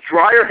doesn't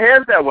dry your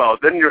hands that well.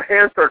 Then your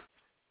hands start,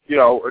 get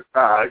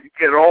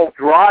all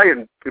dry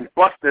and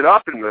busted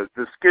up, and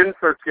the skin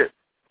starts to get,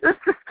 it's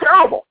just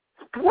terrible.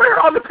 Where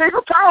are the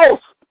paper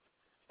towels?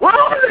 Where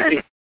are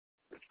they?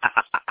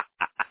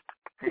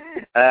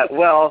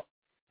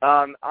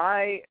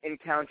 I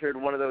encountered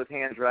one of those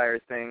hand dryer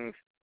things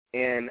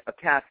in a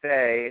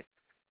cafe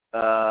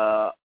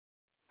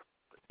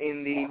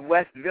in the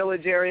West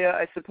Village area,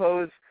 I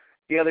suppose,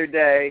 the other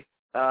day.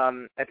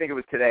 I think it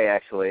was today,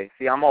 actually.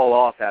 See, I'm all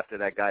off after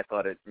that guy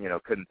thought it,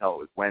 couldn't tell it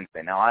was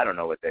Wednesday. Now, I don't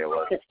know what day it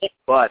was.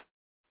 But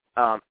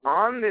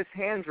on this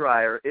hand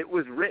dryer, it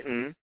was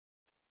written,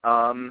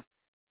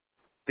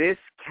 this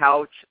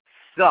couch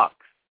sucks.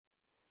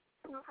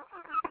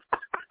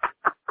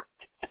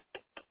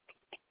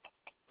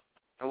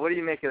 What do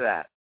you make of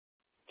that?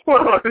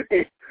 Well, I think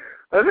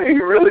he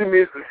really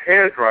means his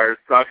hand dryer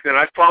sucks, and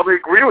I probably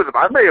agree with him.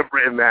 I may have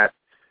written that.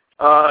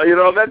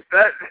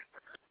 That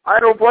I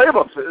don't blame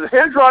him.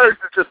 Hand dryers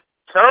are just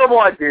terrible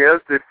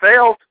ideas. They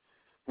failed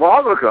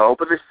long ago,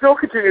 but they still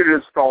continue to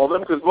install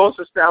them because most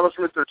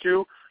establishments are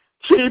too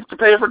cheap to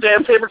pay for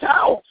damn paper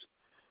towels.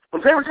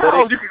 When paper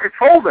towels, you can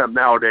control them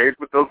nowadays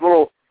with those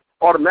little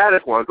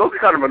automatic ones. Those are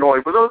kind of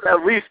annoying, but those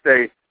at least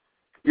they,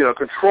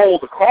 control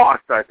the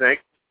cost, I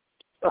think.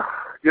 But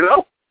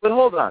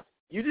hold on.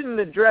 You didn't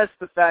address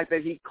the fact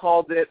that he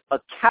called it a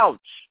couch.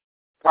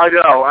 I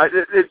know.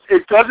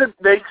 It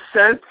doesn't make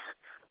sense,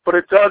 but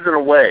it does in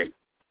a way.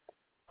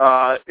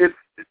 It's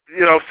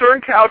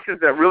certain couches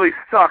that really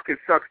suck. It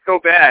sucks so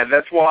bad.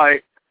 That's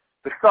why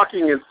the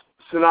sucking is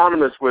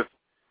synonymous with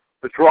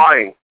the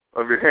drying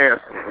of your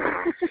hands.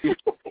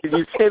 Did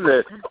you say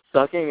that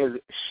sucking is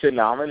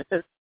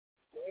synonymous?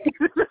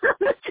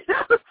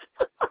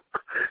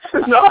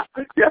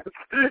 Yes,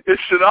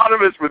 it's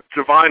synonymous with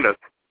Javinas.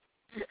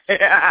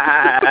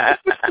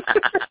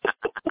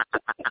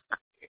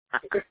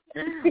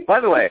 By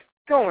the way,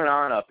 what's going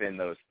on up in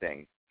those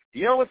things? Do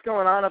you know what's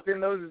going on up in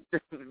those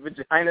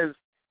vaginas?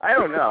 I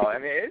don't know. I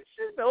mean, it's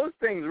just those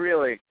things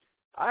really,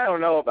 I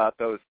don't know about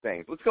those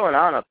things. What's going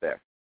on up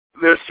there?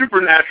 they're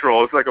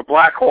supernatural. It's like a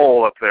black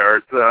hole up there.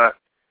 It's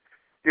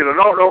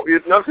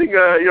nothing.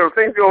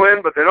 Things go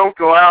in, but they don't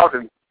go out,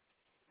 and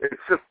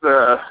it's just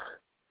I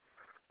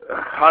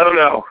don't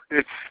know.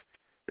 It's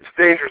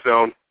danger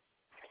zone.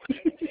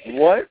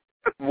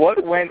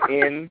 What went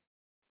in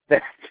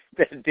that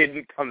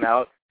didn't come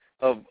out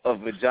of a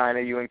vagina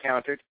you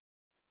encountered?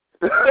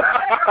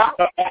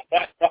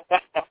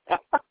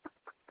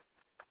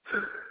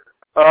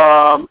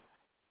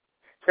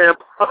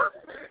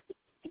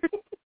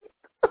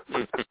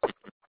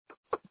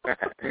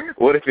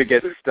 What if it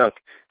gets stuck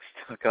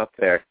up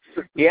there?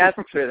 He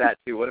asks for that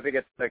too. What if it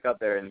gets stuck up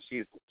there and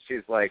she's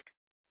like,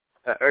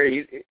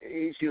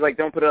 she's like,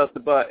 don't put it up the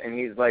butt, and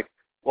he's like,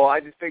 well,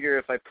 I just figure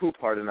if I poop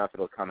hard enough,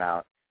 it'll come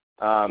out.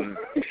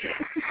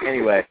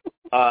 Anyway,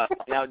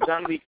 now,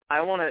 John Lee,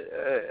 I want to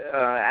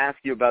ask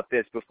you about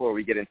this before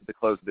we get into the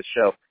close of the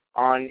show.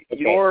 On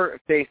your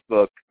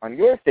Facebook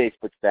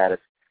status,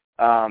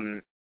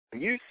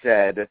 you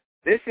said,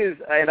 this is,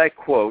 and I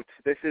quote,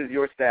 this is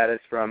your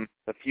status from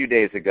a few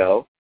days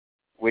ago,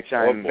 which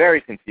I'm very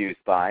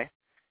confused by,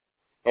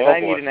 and I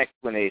need an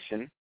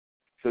explanation.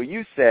 So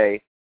you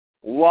say,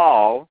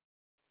 lol,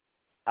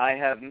 I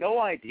have no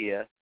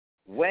idea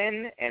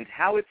when and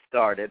how it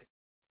started.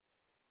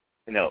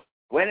 No,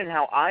 when and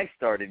how I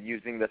started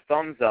using the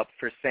thumbs up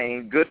for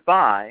saying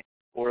goodbye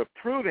or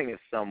approving of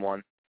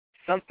someone.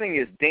 Something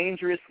is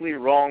dangerously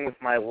wrong with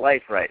my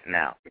life right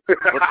now.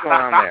 What's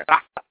going on there?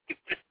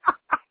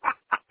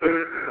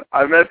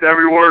 I meant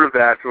every word of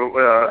that,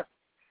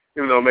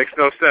 even though it makes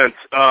no sense.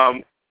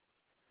 I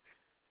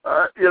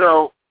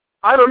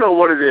don't know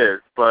what it is,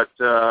 but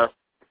I've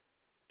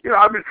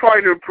been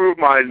trying to improve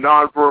my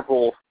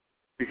nonverbal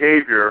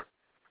behavior,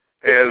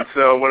 and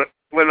so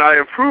when I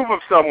approve of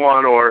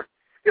someone, or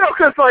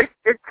because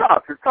it's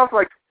tough. It's tough,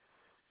 in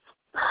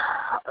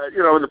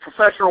the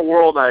professional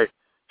world. I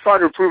try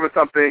to approve of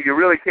something. You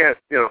really can't,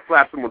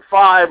 slap someone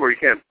 5, or you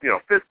can't,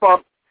 fist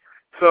bump.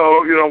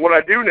 So, what I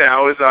do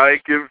now is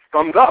I give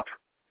thumbs up.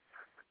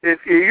 It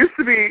used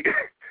to be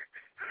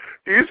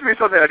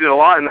something I did a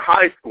lot in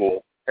high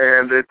school,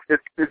 and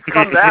it's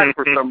come back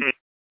for some.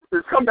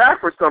 It's come back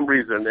for some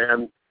reason,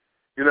 and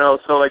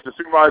so like the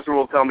supervisor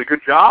will tell me,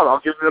 "Good job," I'll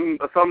give them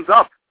a thumbs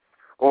up,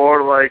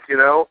 or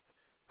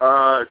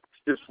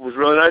this was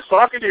really nice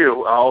talking to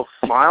you. I'll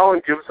smile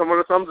and give someone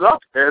a thumbs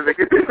up, and they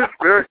give me this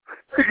very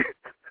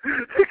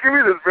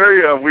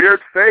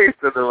weird face,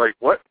 and they're like,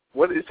 "What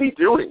is he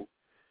doing?"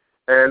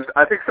 And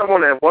I think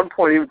someone at one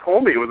point even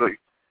told me, it was like,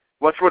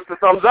 "What's the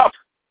thumbs up?"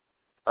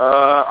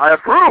 I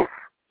approve.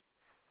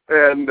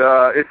 And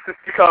it's just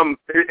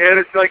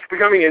it's like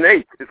becoming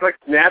innate. It's like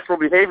natural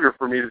behavior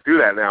for me to do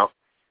that now.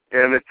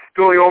 And it's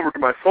spilling over to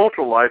my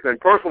social life and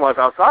personal life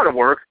outside of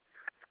work.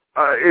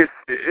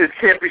 It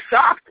can't be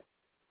stopped.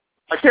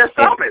 I can't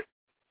stop it.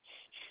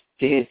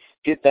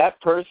 Did that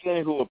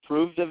person who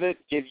approved of it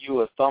give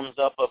you a thumbs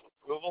up of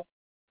approval?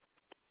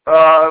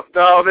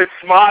 No, they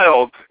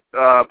smiled.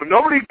 But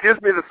nobody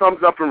gives me the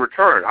thumbs up in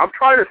return. I'm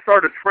trying to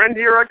start a trend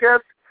here, I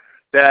guess,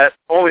 that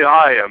only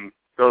I am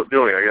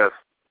doing, I guess.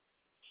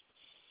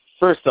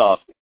 First off,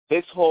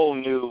 this whole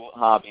new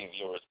hobby of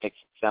yours makes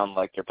it sound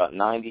like you're about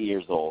 90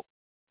 years old.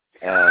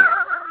 And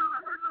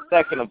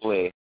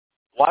secondly,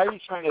 why are you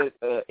trying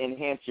to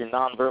enhance your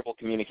nonverbal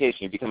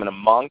communication? You becoming a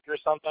monk or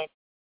something?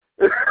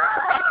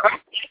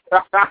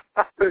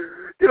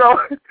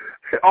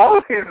 All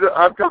of these,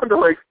 I've gone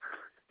to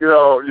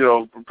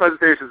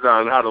presentations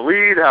on how to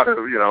lead, how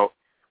to,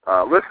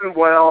 listen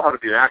well, how to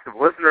be an active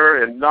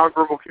listener, and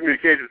nonverbal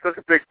communication is such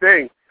a big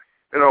thing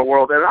in our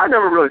world, and I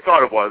never really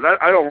thought it was.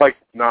 I don't like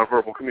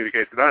nonverbal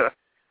communication. It's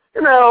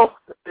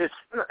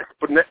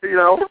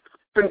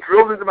been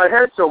drilled into my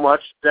head so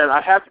much that I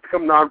have to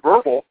become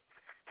nonverbal.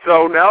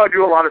 So now I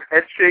do a lot of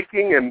head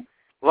shaking and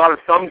a lot of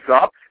thumbs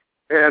up,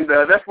 and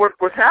that's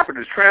what's happened.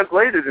 It's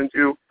translated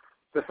into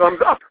the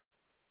thumbs up.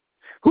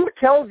 Who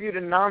tells you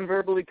to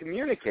nonverbally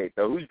communicate,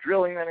 though? Who's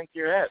drilling that into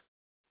your head?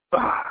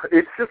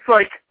 It's just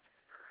like...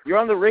 You're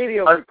on the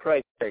radio, for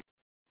Christ's sake.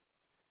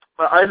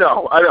 I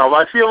know.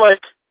 I feel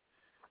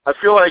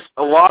like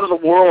a lot of the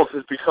world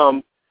has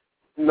become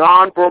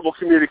nonverbal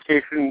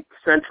communication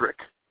centric.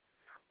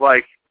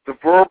 Like, the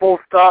verbal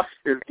stuff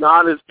is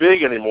not as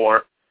big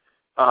anymore.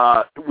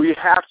 We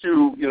have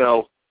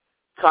to,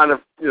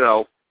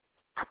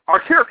 our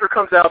character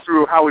comes out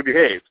through how we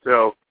behave.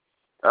 So,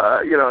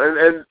 a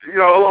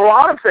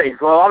lot of things,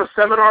 a lot of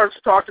seminars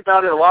talked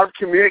about it, a lot of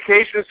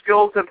communication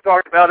skills have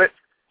talked about it,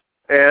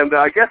 and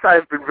I guess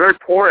I've been very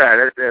poor at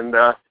it, and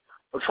I'm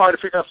trying to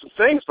pick up some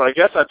things, but I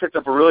guess I picked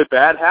up a really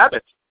bad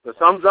habit. The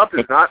thumbs up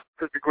is not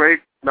such a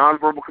great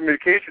nonverbal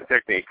communication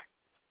technique.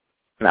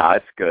 No,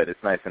 it's good.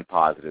 It's nice and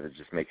positive. It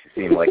just makes you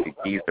seem like a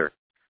geezer.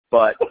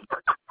 But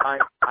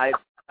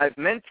I've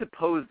meant to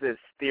pose this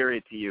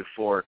theory to you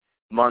for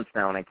months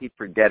now, and I keep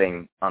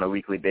forgetting on a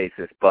weekly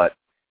basis, but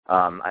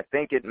I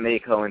think it may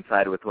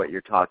coincide with what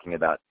you're talking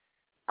about.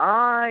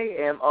 I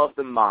am of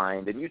the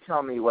mind, and you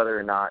tell me whether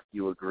or not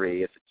you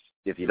agree.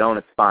 If you don't,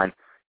 it's fine.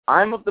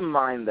 I'm of the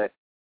mind that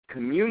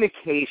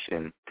communicate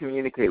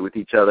with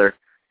each other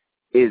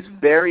is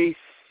very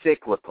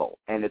cyclical,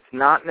 and it's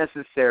not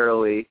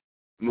necessarily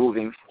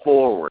moving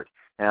forward.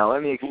 Now,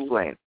 let me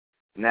explain.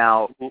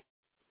 Now,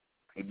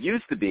 it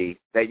used to be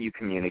that you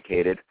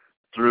communicated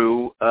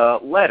through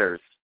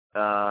letters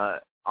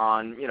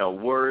on,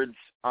 words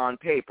on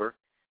paper.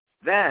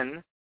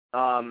 Then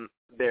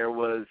there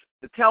was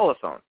the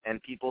telephone,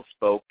 and people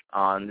spoke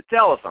on the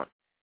telephone.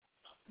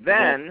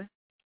 Then,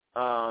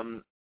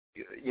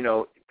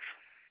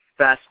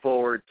 fast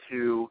forward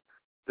to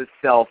the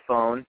cell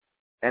phone,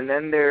 and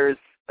then there's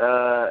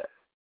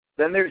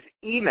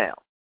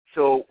email.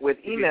 So with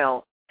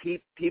email,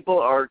 people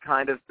are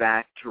kind of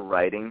back to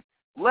writing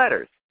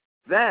letters.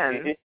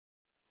 Then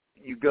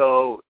you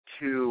go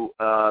to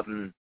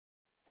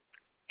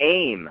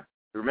AIM.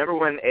 Remember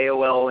when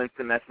AOL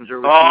Instant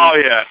Messenger was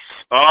used?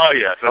 Oh,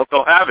 yes. I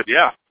still have it,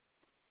 yeah.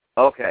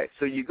 Okay,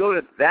 so you go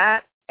to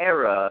that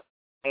era,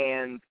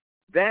 and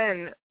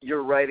then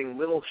you're writing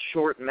little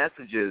short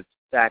messages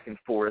back and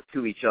forth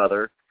to each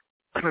other,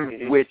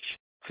 which,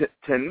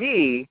 to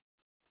me,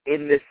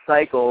 in this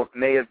cycle,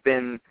 may have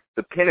been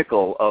the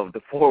pinnacle of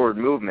the forward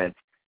movement.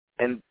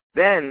 And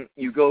then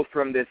you go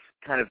from this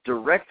kind of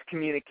direct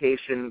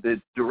communication, the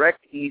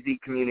direct, easy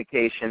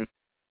communication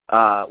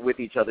with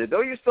each other,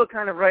 though you're still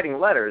kind of writing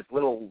letters,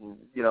 little,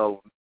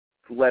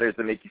 letters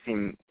that make you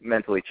seem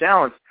mentally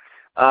challenged.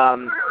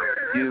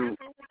 You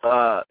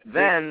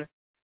then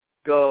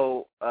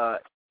go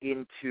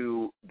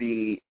into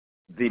the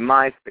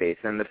MySpace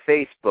and the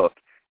Facebook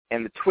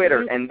and the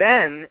Twitter, and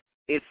then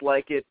it's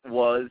like it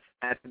was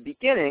at the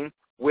beginning,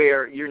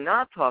 where you're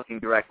not talking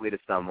directly to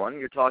someone,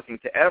 you're talking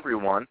to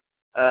everyone,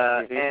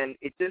 and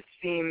it just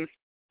seems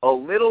a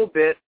little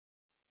bit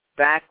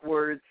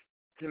backwards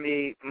to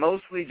me,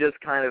 mostly just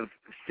kind of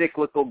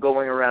cyclical,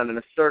 going around in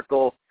a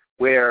circle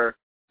where,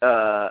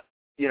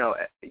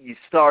 you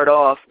start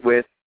off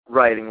with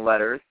writing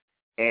letters,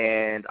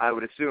 and I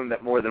would assume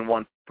that more than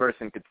one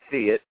person could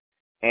see it,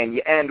 and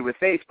you end with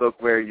Facebook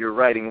where you're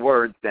writing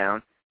words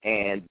down,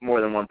 and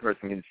more than one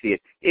person can see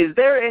it. Is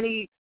there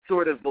any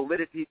sort of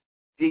validity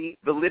to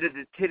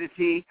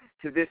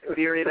this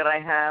theory that I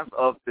have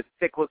of the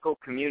cyclical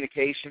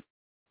communication?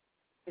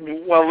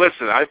 Well,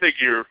 listen, I think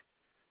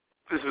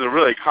this is a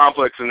really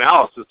complex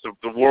analysis of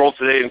the world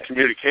today in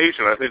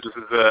communication. I think this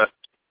is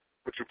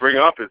what you bring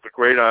up is a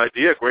great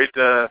idea, great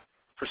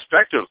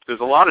perspective. There's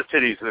a lot of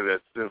titties in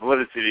it. There's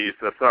validity.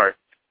 Sorry.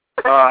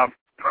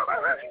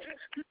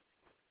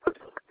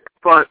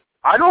 But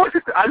I know what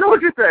you're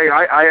saying.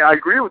 I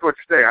agree with what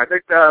you're saying. I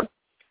think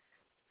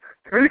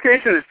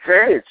communication has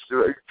changed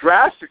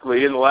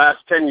drastically in the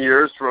last 10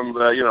 years, from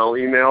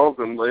emails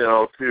and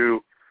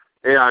to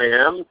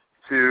AIM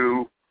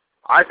to,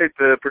 I think,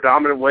 the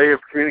predominant way of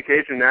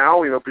communication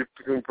now,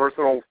 between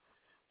personal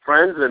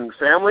friends and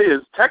family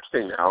is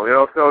texting now.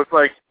 So it's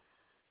like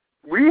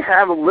we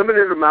have a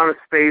limited amount of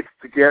space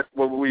to get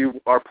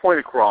our point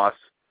across.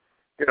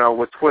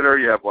 With Twitter,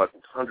 you have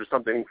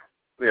 100-something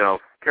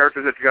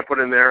characters that you got to put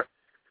in there,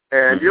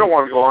 and you don't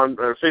want to go on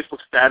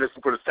Facebook status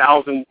and put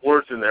 1,000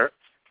 words in there.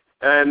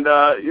 And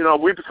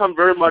we've become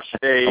very much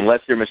unless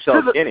you're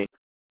Michelle Kinney.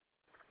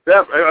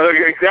 Yeah,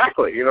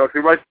 exactly. You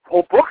write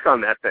whole books on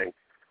that thing.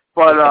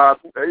 But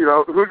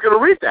who's going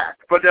to read that?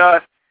 But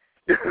just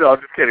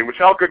kidding.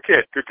 Michelle, good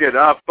kid.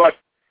 But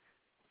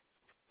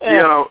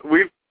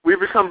we've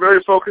become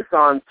very focused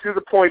on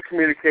to-the-point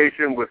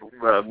communication with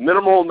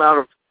minimal amount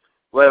of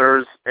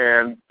letters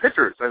and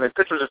pictures. I think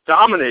pictures have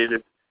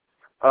dominated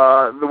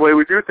the way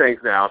we do things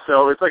now.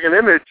 So it's like an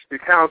image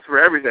that counts for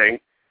everything,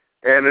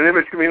 and an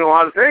image can mean a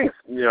lot of things,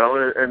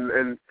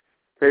 and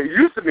it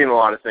used to mean a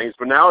lot of things,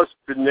 but now it's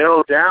been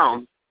narrowed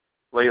down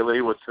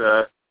lately with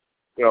Facebook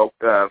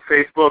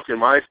and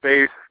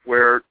MySpace,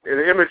 where an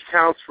image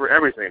counts for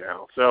everything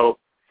now. So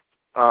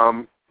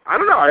I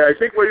don't know. I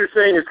think what you're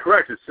saying is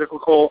correct. It's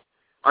cyclical.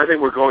 I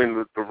think we're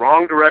going the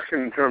wrong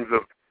direction in terms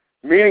of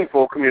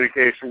meaningful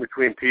communication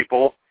between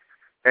people.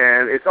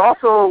 And it's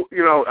also,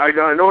 I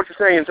know what you're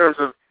saying in terms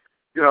of,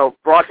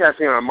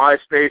 broadcasting on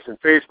MySpace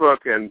and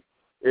Facebook, and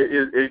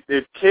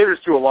it caters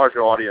to a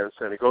larger audience,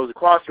 and it goes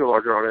across to a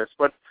larger audience,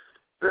 but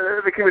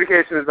the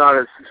communication is not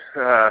as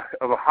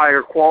of a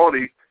higher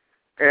quality,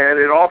 and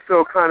it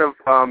also kind of,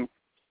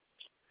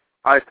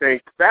 I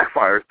think,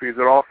 backfires, because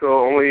it also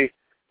only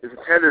is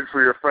intended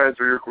for your friends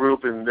or your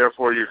group, and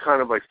therefore you're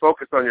kind of like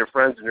focused on your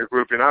friends and your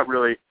group. You're not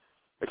really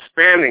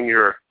expanding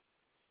your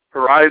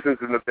horizons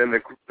in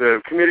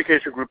the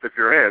communication group that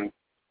you're in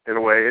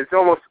a way. It's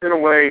almost, in a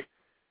way,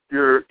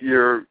 you're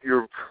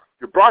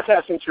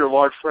broadcasting to your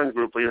large friend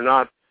group, but you're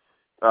not,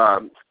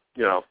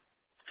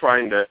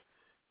 trying to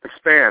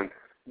expand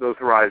those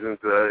horizons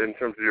in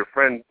terms of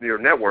your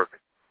network.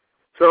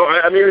 So,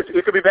 I mean,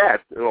 it could be bad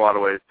in a lot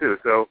of ways, too.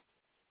 So,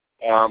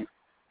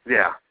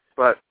 yeah.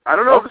 But I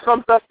don't know, the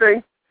some stuff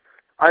thing,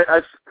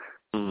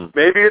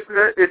 maybe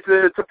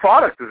it's a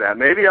product of that.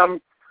 Maybe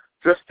I'm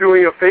just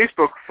doing a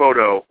Facebook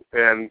photo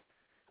and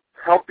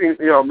helping,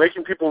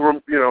 making people,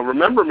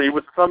 remember me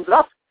with the thumbs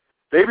up.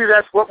 Maybe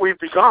that's what we've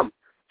become.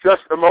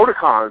 Just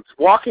emoticons,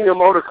 walking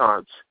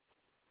emoticons.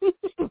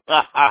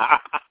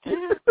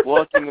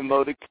 Walking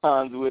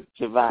emoticons with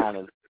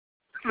Javanas.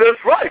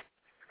 That's right.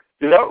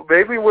 You know,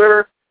 maybe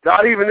we're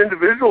not even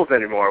individuals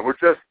anymore. We're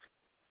just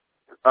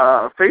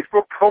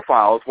Facebook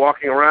profiles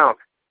walking around.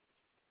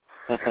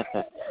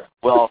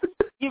 Well,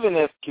 even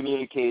if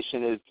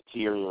communication is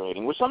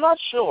deteriorating, which I'm not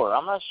sure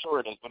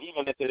it is, but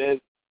even if it is,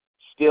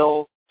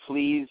 still,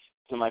 please,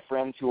 to my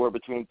friends who are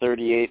between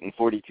 38 and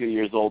 42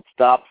 years old,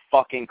 stop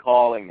fucking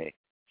calling me.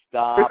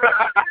 Stop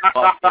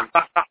fucking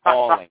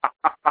calling.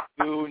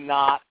 Do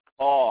not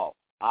call.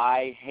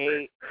 I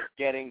hate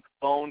getting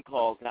phone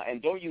calls now,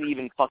 and don't you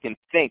even fucking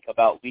think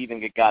about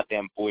leaving a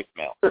goddamn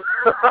voicemail.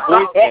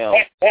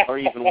 Voicemails are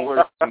even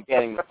worse than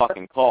getting the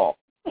fucking call.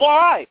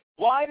 Why?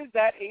 Why does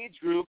that age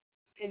group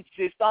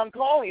insist on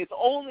calling? It's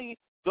only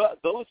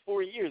those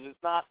 4 years. It's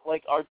not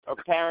like our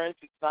parents.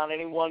 It's not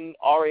anyone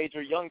our age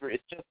or younger.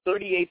 It's just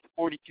 38 to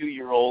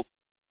 42-year-olds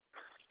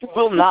who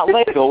will not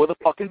let go of the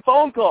fucking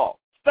phone call.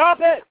 Stop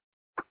it!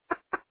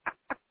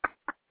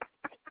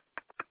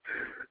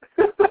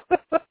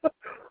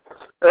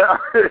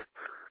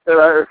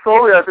 And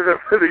slowly I think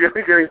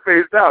they're getting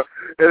phased out.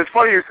 And it's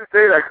funny you should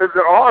say that because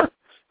there are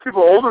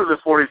people older than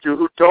 42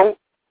 who don't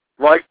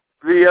like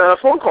the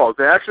phone calls.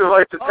 They actually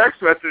like the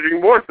text messaging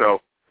more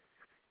so.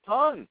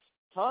 Tons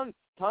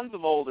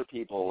of older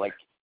people. Like,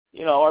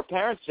 you know, our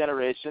parents'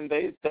 generation,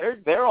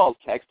 they're all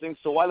texting,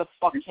 so why the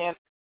fuck can't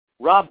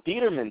Rob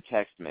Biederman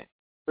text me?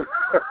 You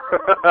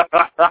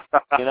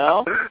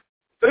know?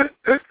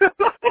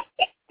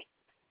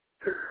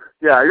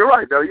 Yeah, you're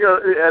right, though. You know,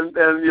 and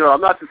you know,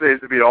 I'm not to say it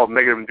to be all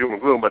negative and doom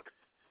and gloom, but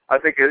I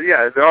think,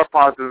 yeah, there are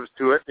positives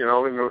to it. You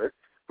know,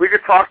 we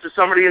could talk to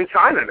somebody in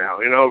China now,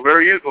 you know,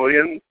 very easily,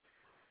 and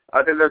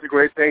I think that's a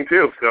great thing,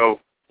 too. So,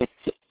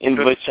 in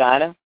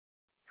vagina?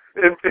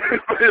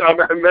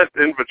 I meant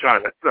in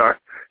vagina, sorry.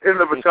 In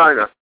the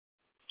vagina.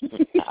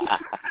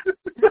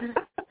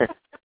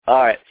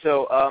 All right,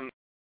 so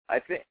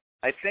I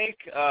think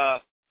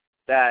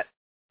that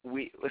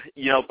we,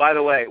 you know, by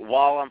the way,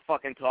 while I'm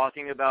fucking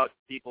talking about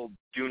people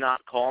do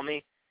not call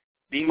me,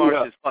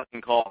 B-Marsh is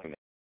fucking calling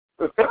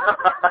me.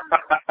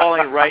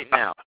 Calling right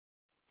now.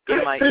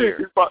 In my ear.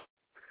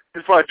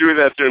 He's probably doing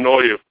that to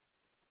annoy you.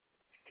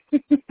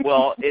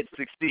 Well, it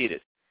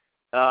succeeded.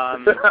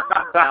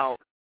 Now,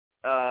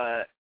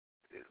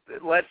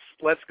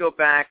 let's go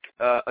back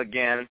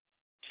again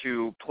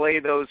to play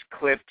those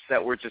clips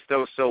that were just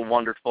so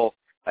wonderful.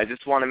 I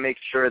just want to make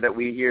sure that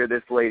we hear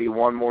this lady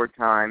one more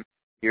time.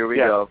 Here we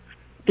go.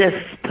 Just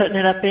putting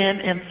it up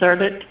in,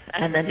 insert it,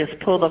 and then just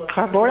pull the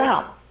cardboard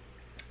out.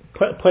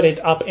 Put it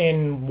up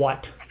in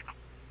what?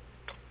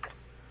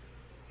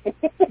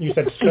 You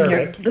said serve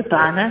it. In your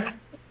vagina.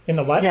 In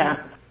the what? Yeah.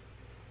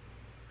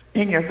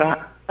 In your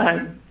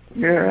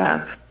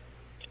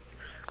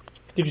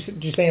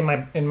Did you say in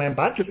my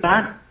butt?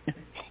 Vagina.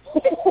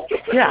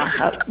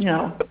 Yeah, you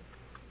know,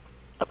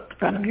 up the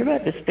front of your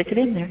butt. Just stick it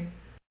in there.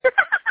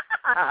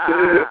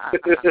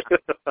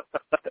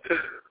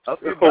 Oh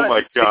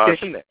my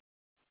gosh.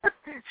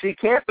 She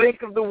can't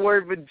think of the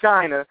word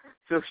vagina,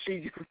 so she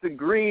just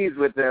agrees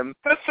with him.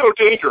 That's so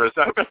dangerous.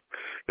 I mean,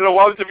 you know,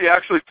 what if you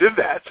actually did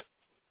that?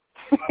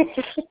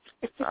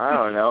 I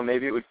don't know.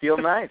 Maybe it would feel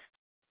nice.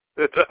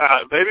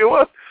 Maybe it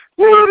would.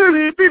 Wouldn't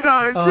it be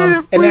nice?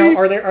 And now,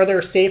 are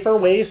there safer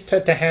ways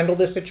to handle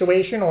this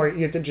situation, or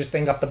you just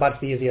think up the butt's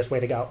the easiest way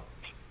to go?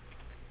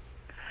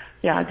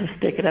 Yeah, just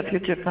stick it up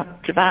your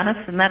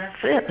Javanas, and that's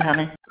it,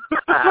 honey.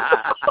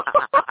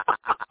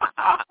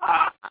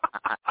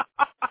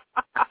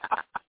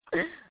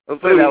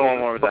 Let's play that one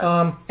more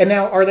time. And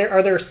now, are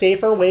there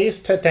safer ways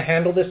to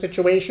handle this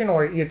situation,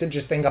 or you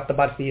just think up the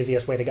butt's the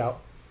easiest way to go?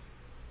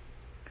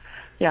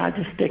 Yeah,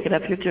 just stick it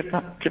up your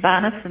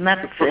Javanas, and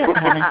that's it,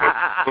 honey.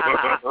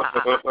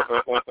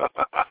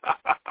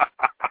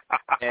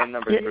 And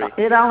number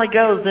 3. It only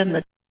goes in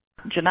the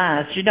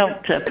Janice. You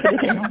don't put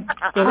it in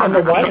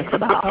the what? I'm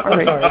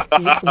sorry.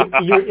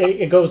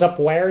 It goes up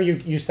where?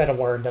 You said a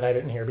word that I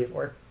didn't hear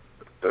before.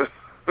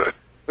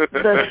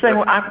 The same.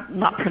 I'm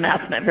not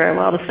pronouncing it very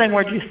well. The same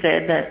word you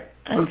said, that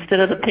instead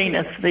of the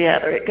penis, the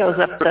other. It goes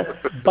up the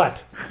butt.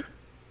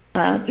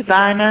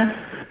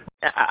 Vagina.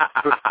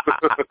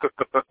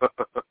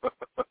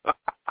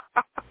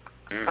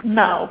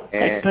 No,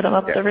 they put them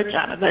up their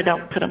vagina. They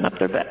don't put them up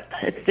their butt.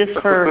 It's just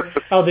for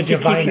the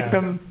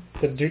Javina.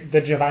 The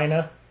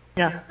Javina.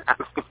 Yeah,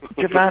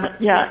 Javina.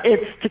 Yeah,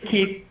 it's to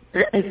keep.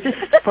 It's just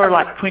for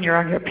like when you're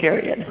on your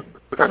period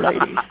for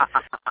ladies.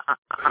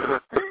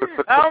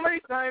 How many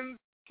times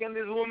can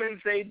this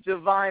woman say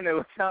Javina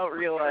without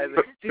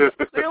realizing? She's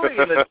clearly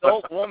an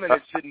adult woman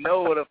and should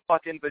know what a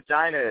fucking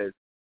vagina is.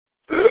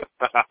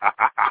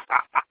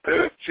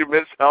 She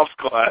missed health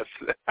class.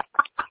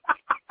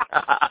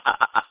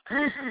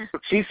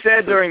 She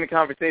said during the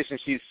conversation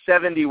she's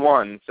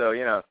 71, so,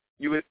 you know,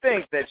 you would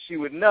think that she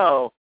would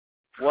know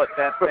what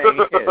that thing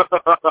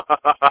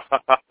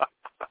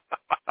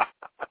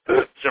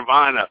is.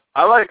 Javina.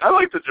 I like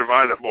the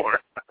Javina more.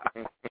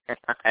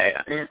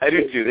 I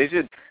do too. They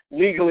should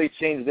legally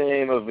change the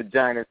name of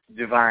vaginas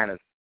to Javinas.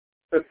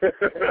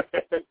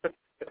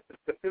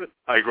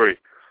 I agree.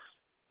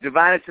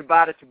 Divina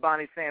Ciabatta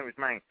Chobani sandwich,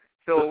 man.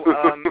 So,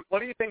 what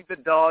do you think the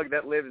dog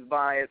that lives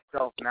by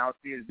itself,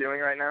 Mousy, is doing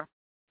right now?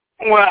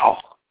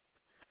 Well,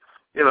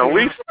 you know,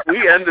 we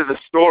ended the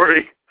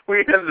story. We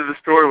ended the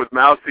story with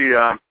Mousy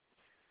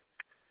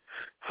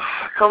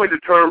coming to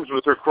terms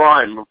with her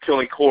crime of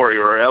killing Corey,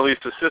 or at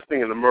least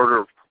assisting in the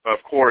murder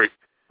of Corey,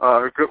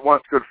 her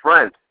once good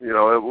friend. You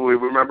know, we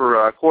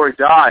remember Corey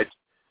died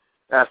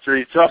after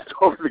he jumped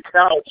over the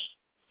couch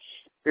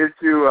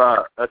into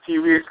a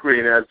TV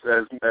screen as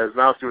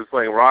Mousy was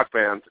playing Rock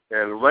Band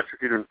and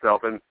electrocuted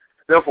himself, and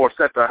therefore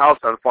set the house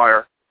on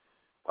fire.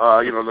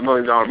 You know, the $1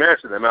 million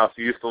mansion that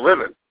Mousy used to live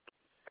in.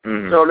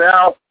 Mm-hmm. So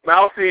now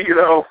Mousy, you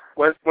know,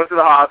 went to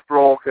the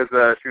hospital because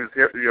she was,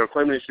 you know,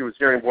 claiming she was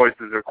hearing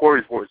voices, or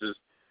Corey's voices,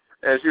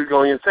 and she was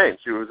going insane.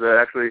 She was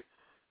actually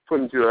put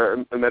into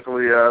a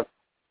mentally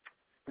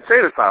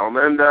insane asylum,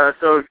 and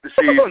so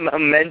she a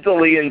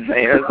mentally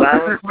insane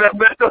asylum.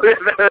 Mentally,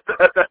 that's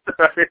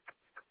right.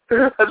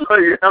 That's why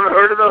you haven't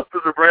heard of those.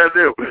 Those are brand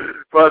new.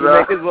 But you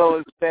make as well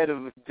as said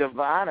of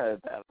Divana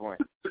at that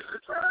point.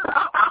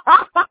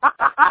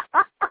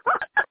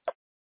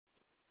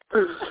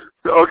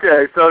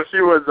 Okay, so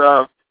she was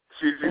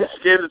she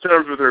came to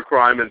terms with her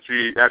crime, and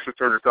she actually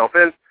turned herself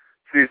in.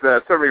 She's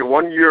serving a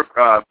 1-year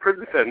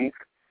prison sentence,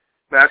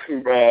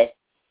 maximum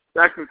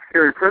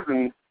security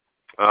prison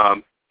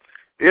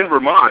in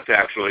Vermont,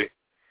 actually.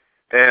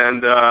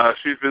 And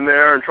she's been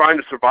there and trying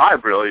to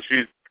survive. Really,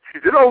 she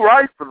did all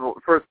right for the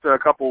first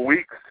couple of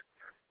weeks,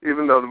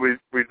 even though we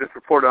just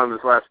reported on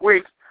this last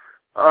week.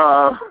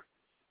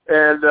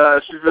 And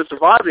she's been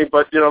surviving,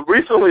 but, you know,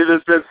 recently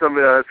there's been some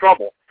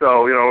trouble.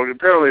 So, you know,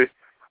 apparently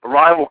a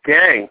rival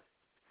gang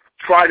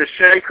tried to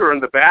shank her in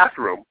the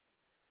bathroom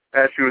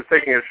as she was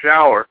taking a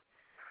shower.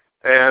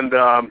 And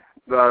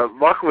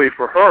luckily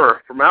for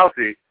her, for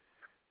Mousy,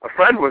 a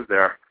friend was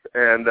there.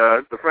 And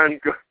the friend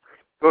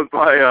goes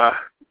by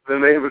the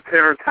name of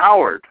Terrence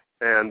Howard.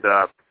 And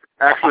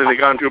actually they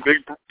got into a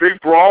big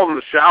brawl in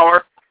the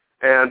shower,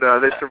 and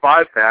they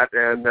survived that.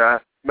 And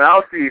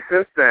Mousy,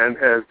 since then,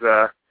 has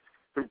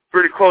been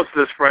pretty close to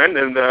this friend,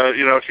 and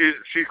you know,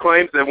 she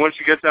claims that when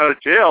she gets out of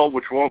jail,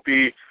 which won't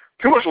be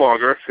too much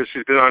longer because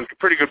she's been on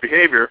pretty good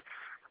behavior,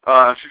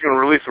 she's going to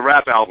release a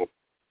rap album.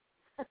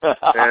 And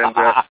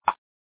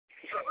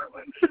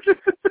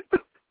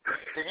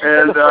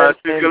and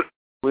she's going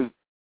was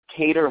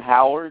Cater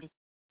Howard.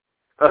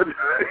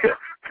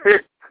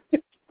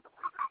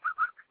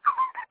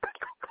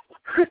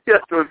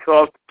 Yes, it was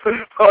called.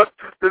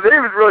 The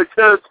name is really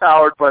Terrence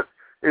Howard, but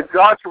in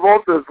John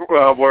Travolta's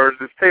words,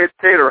 it's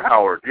Tater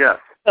Howard. Yes,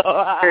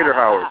 Tater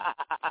Howard.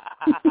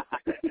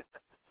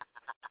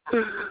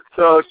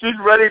 So she's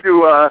ready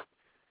to,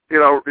 you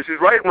know, she's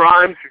writing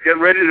rhymes. She's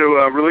getting ready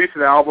to release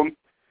an album,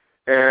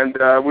 and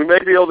we may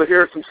be able to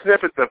hear some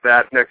snippets of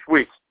that next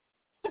week.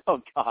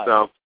 Oh God!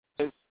 So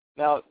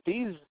now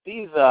these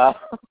guys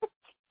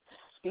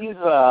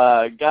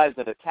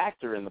that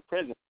attacked her in the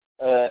prison.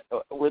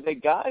 Were they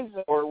guys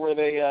or were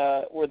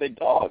they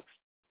dogs?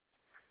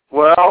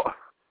 Well,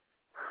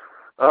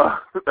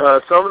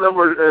 some of them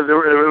were. It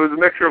was a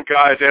mixture of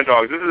guys and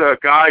dogs. This is a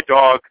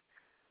guy-dog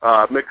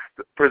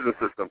mixed prison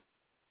system.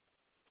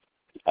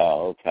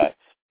 Oh, okay.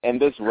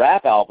 And this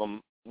rap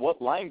album, what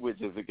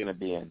language is it going to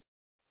be in?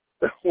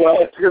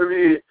 Well, it's going to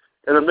be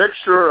in a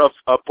mixture of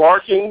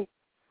barking,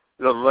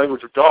 you know, the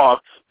language of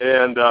dogs,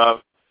 and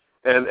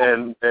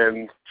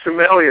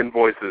chameleon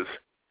voices.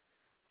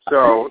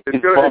 So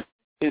it's going to.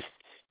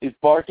 Is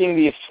barking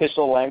the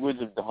official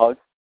language of dogs?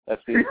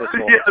 That's the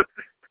official. Yes,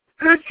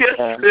 yes,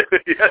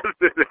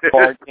 it is.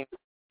 Barking.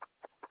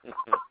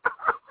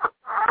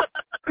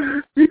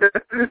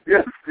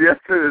 yes,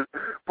 it is.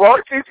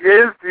 Barking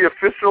is the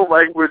official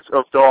language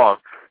of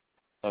dogs.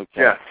 Okay.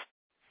 Yes.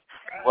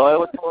 Well, I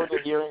look forward to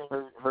hearing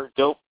her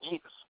dope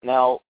beats.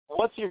 Now,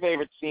 what's your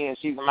favorite scene?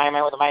 She's a man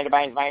with a mind.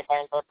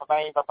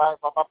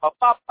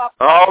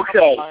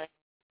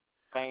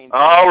 Okay.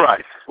 All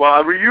right. Well,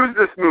 I reused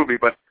this movie,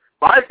 but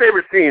my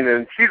favorite scene,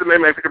 and she's a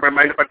man.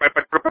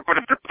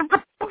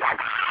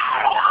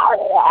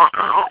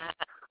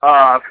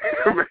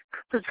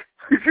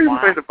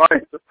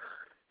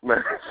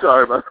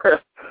 Sorry about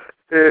that.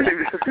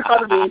 It's got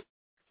to be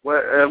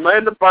when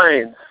Amanda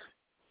Bynes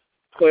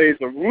plays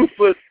a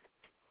ruthless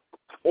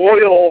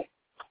oil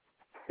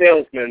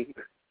salesman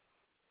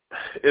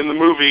in the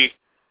movie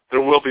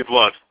There Will Be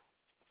Blood.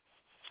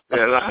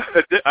 And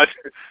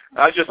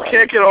I just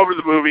can't get over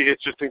the movie.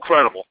 It's just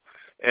incredible.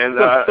 And you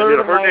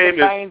know, her name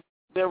is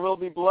There Will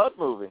Be Blood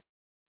movie.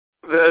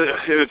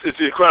 It's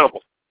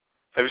incredible.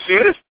 Have you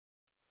seen it?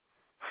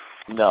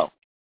 No.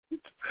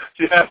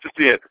 You have to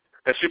see it.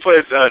 And she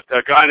plays a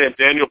guy named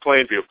Daniel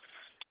Plainview.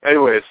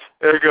 Anyways,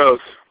 there it goes.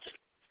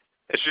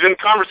 And she's in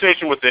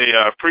conversation with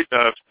a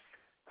preacher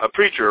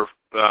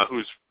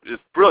who's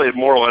really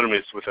moral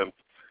enemies with him.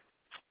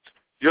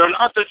 You're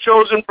not the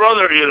chosen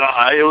brother,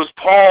 Eli. It was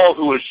Paul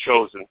who was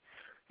chosen.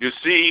 You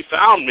see, he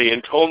found me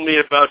and told me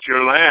about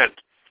your land.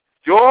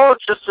 You're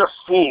just a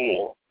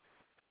fool.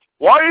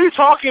 Why are you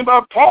talking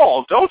about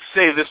Paul? Don't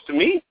say this to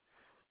me.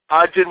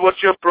 I did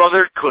what your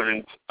brother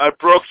couldn't. I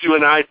broke you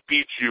and I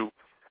beat you.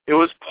 It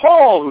was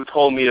Paul who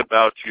told me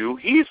about you.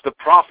 He's the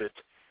prophet.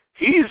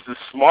 He's the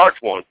smart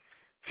one.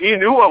 He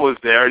knew I was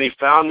there, and he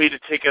found me to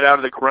take it out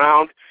of the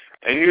ground.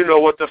 And you know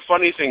what the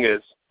funny thing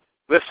is?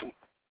 Listen.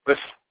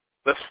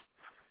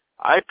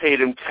 I paid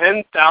him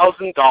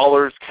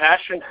 $10,000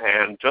 cash in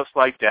hand, just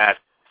like that.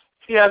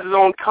 He has his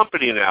own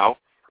company now,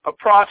 a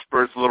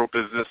prosperous little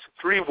business,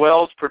 3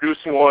 wells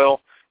producing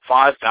oil,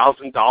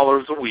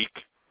 $5,000 a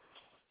week.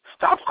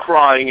 Stop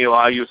crying,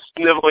 Eli, you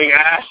sniveling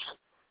ass.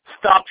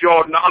 Stop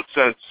your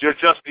nonsense. You're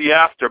just the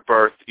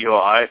afterbirth,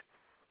 Eli.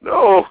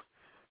 No,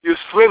 you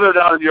slithered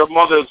out of your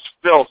mother's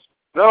filth.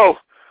 No,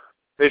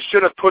 they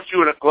should have put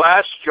you in a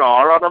glass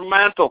jar on a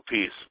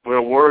mantelpiece.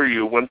 Where were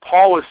you when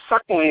Paul was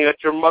suckling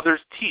at your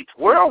mother's teeth?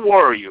 Where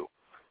were you?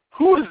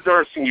 Who is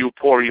nursing you,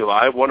 poor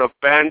Eli? One of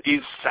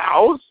Bandy's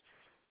sows?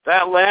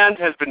 That land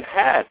has been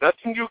had.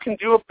 Nothing you can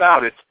do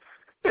about it.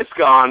 It's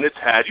gone. It's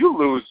had. You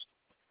lose.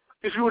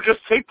 If you would just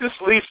take this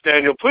leaf,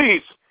 Daniel,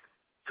 please.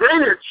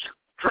 Drainage.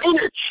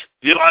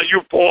 Eli,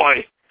 you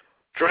boy.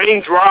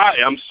 Drain dry.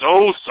 I'm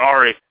so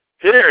sorry.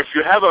 Here, if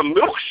you have a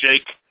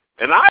milkshake,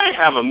 and I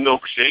have a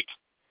milkshake,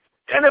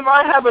 and if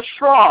I have a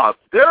straw,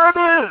 there it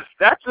is.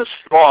 That's a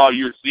straw,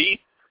 you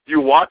see. You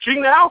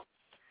watching now?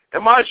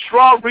 And my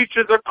straw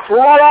reaches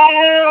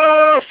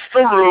across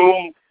the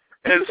room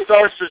and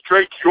starts to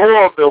drink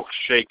your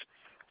milkshake.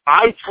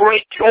 I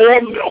drink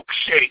your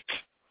milkshake.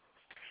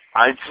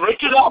 I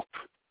drink it up.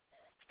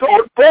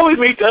 Don't bully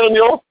me,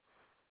 Daniel.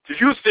 Did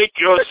you think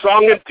your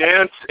song and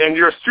dance and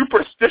your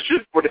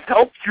superstition would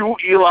help you,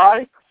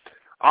 Eli?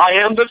 I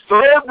am the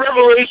third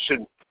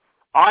revelation.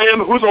 I am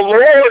who the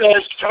Lord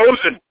has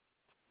chosen.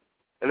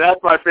 And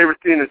that's my favorite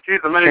scene is she's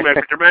the money man,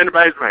 Mr. Man,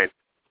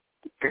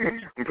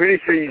 I'm pretty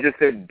sure you just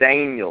said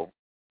Daniel.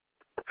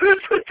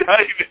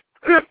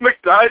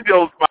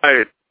 McDaniel's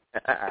mine.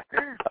 I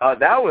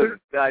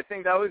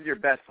think that was your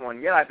best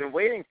one. Yeah, I've been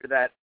waiting for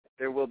that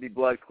There Will Be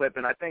Blood clip,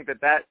 and I think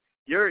that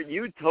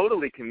you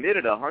totally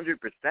committed 100%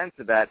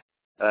 to that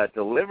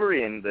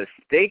delivery, and the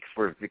stakes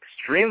were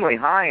extremely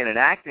high in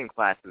acting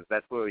classes.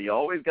 That's where you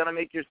always got to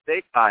make your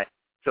stakes high.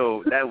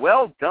 So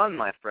well done,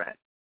 my friend.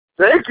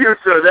 Thank you,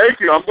 sir. Thank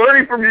you. I'm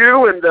learning from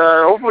you and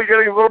hopefully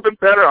getting a little bit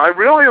better. I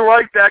really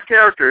like that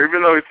character,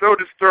 even though he's so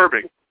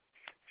disturbing.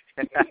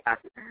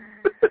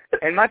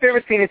 And my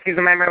favorite scene is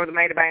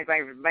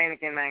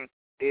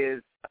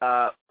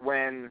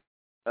when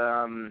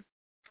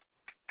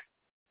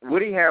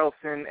Woody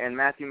Harrelson and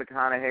Matthew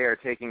McConaughey are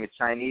taking a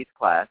Chinese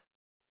class,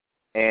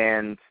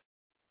 and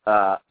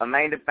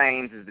Amanda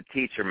Baines is the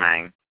teacher,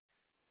 man,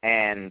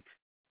 and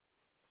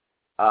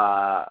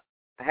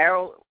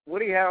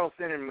Woody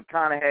Harrelson and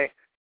McConaughey,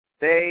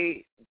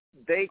 they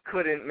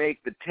couldn't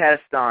make the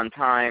test on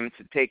time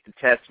to take the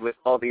test with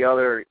all the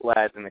other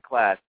lads in the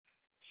class,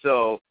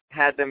 so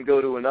had them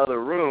go to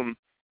another room,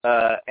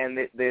 and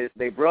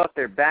they brought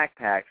their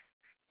backpacks,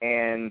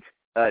 and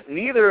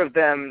neither of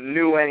them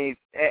knew any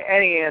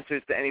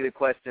answers to any of the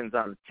questions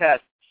on the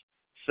test.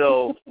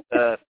 So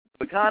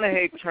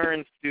McConaughey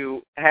turns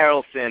to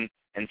Harrelson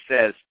and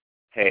says,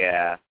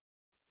 "Hey,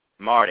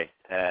 Marty,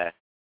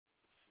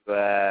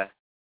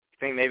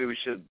 think maybe we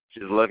should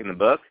look in the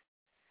book?"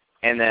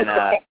 And then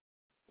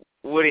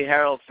Woody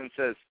Harrelson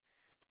says,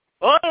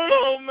 "I don't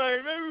know,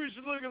 man. Maybe we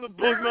should look in the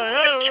book, man.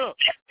 I don't know."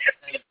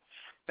 And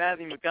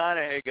Matthew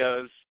McConaughey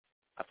goes,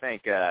 "I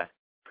think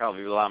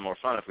probably be a lot more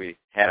fun if we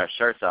had our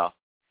shirts off."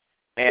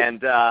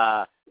 And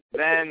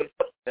then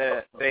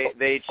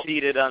they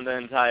cheated on the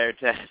entire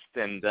test,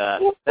 and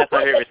that's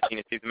my favorite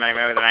scene.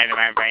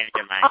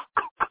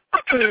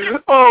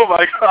 Oh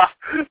my God,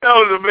 that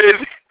was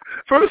amazing.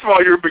 First of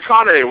all, your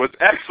McConaughey was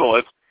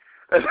excellent.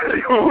 And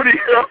then Woody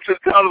Harrelson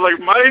sounded like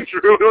Mind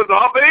Drew. It was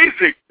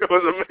amazing. It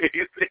was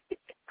amazing.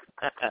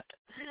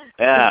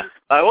 Yeah,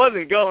 I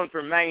wasn't going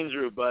for Mind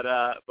Drew, but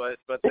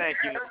thank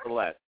you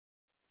nonetheless.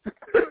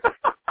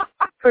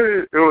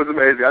 It was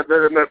amazing.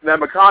 That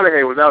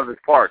McConaughey was out of this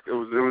park. It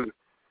was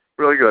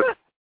really good.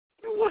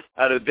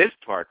 Out of this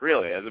park,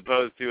 really, as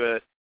opposed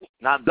to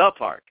not the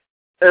park.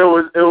 It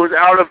was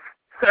out of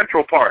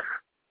Central Park.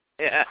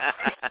 Yeah,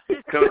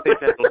 don't say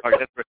Central Park.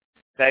 That's where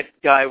that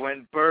guy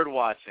went bird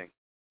watching.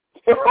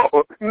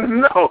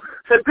 No.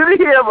 Didn't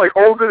he have like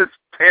holes in his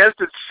pants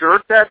and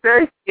shirt that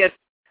day? He had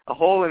a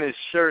hole in his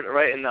shirt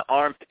right in the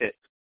armpit.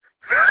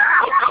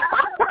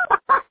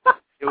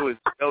 It was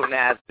so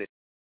nasty.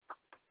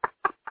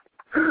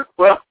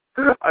 Well,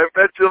 I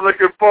bet you're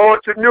looking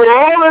forward to New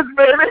Orleans,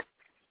 baby.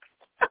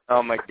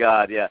 Oh my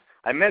God, yeah.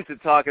 I meant to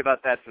talk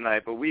about that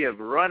tonight, but we have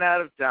run out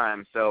of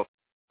time, so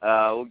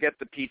we'll get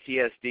the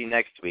PTSD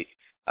next week.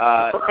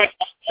 I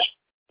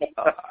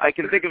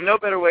can think of no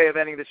better way of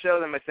ending the show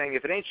than by saying,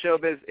 if it ain't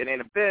showbiz, it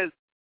ain't a biz.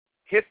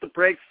 Hit the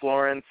brakes,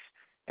 Florence.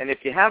 And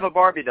if you have a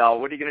Barbie doll,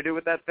 what are you going to do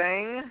with that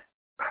thing?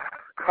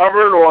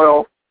 Cover in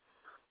oil,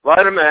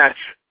 light a match,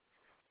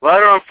 light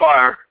her on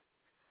fire,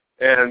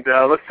 and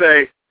let's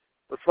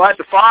light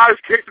the fires,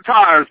 kick the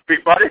tires,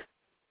 big buddy.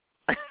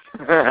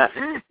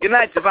 Good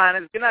night,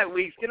 Javanas. Good night,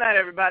 Weeks. Good night,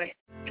 everybody.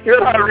 Good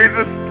night,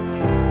 Reeses.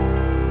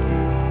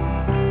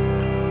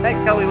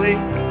 Thanks, Kelly Lee.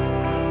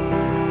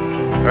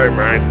 All right,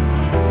 Ryan.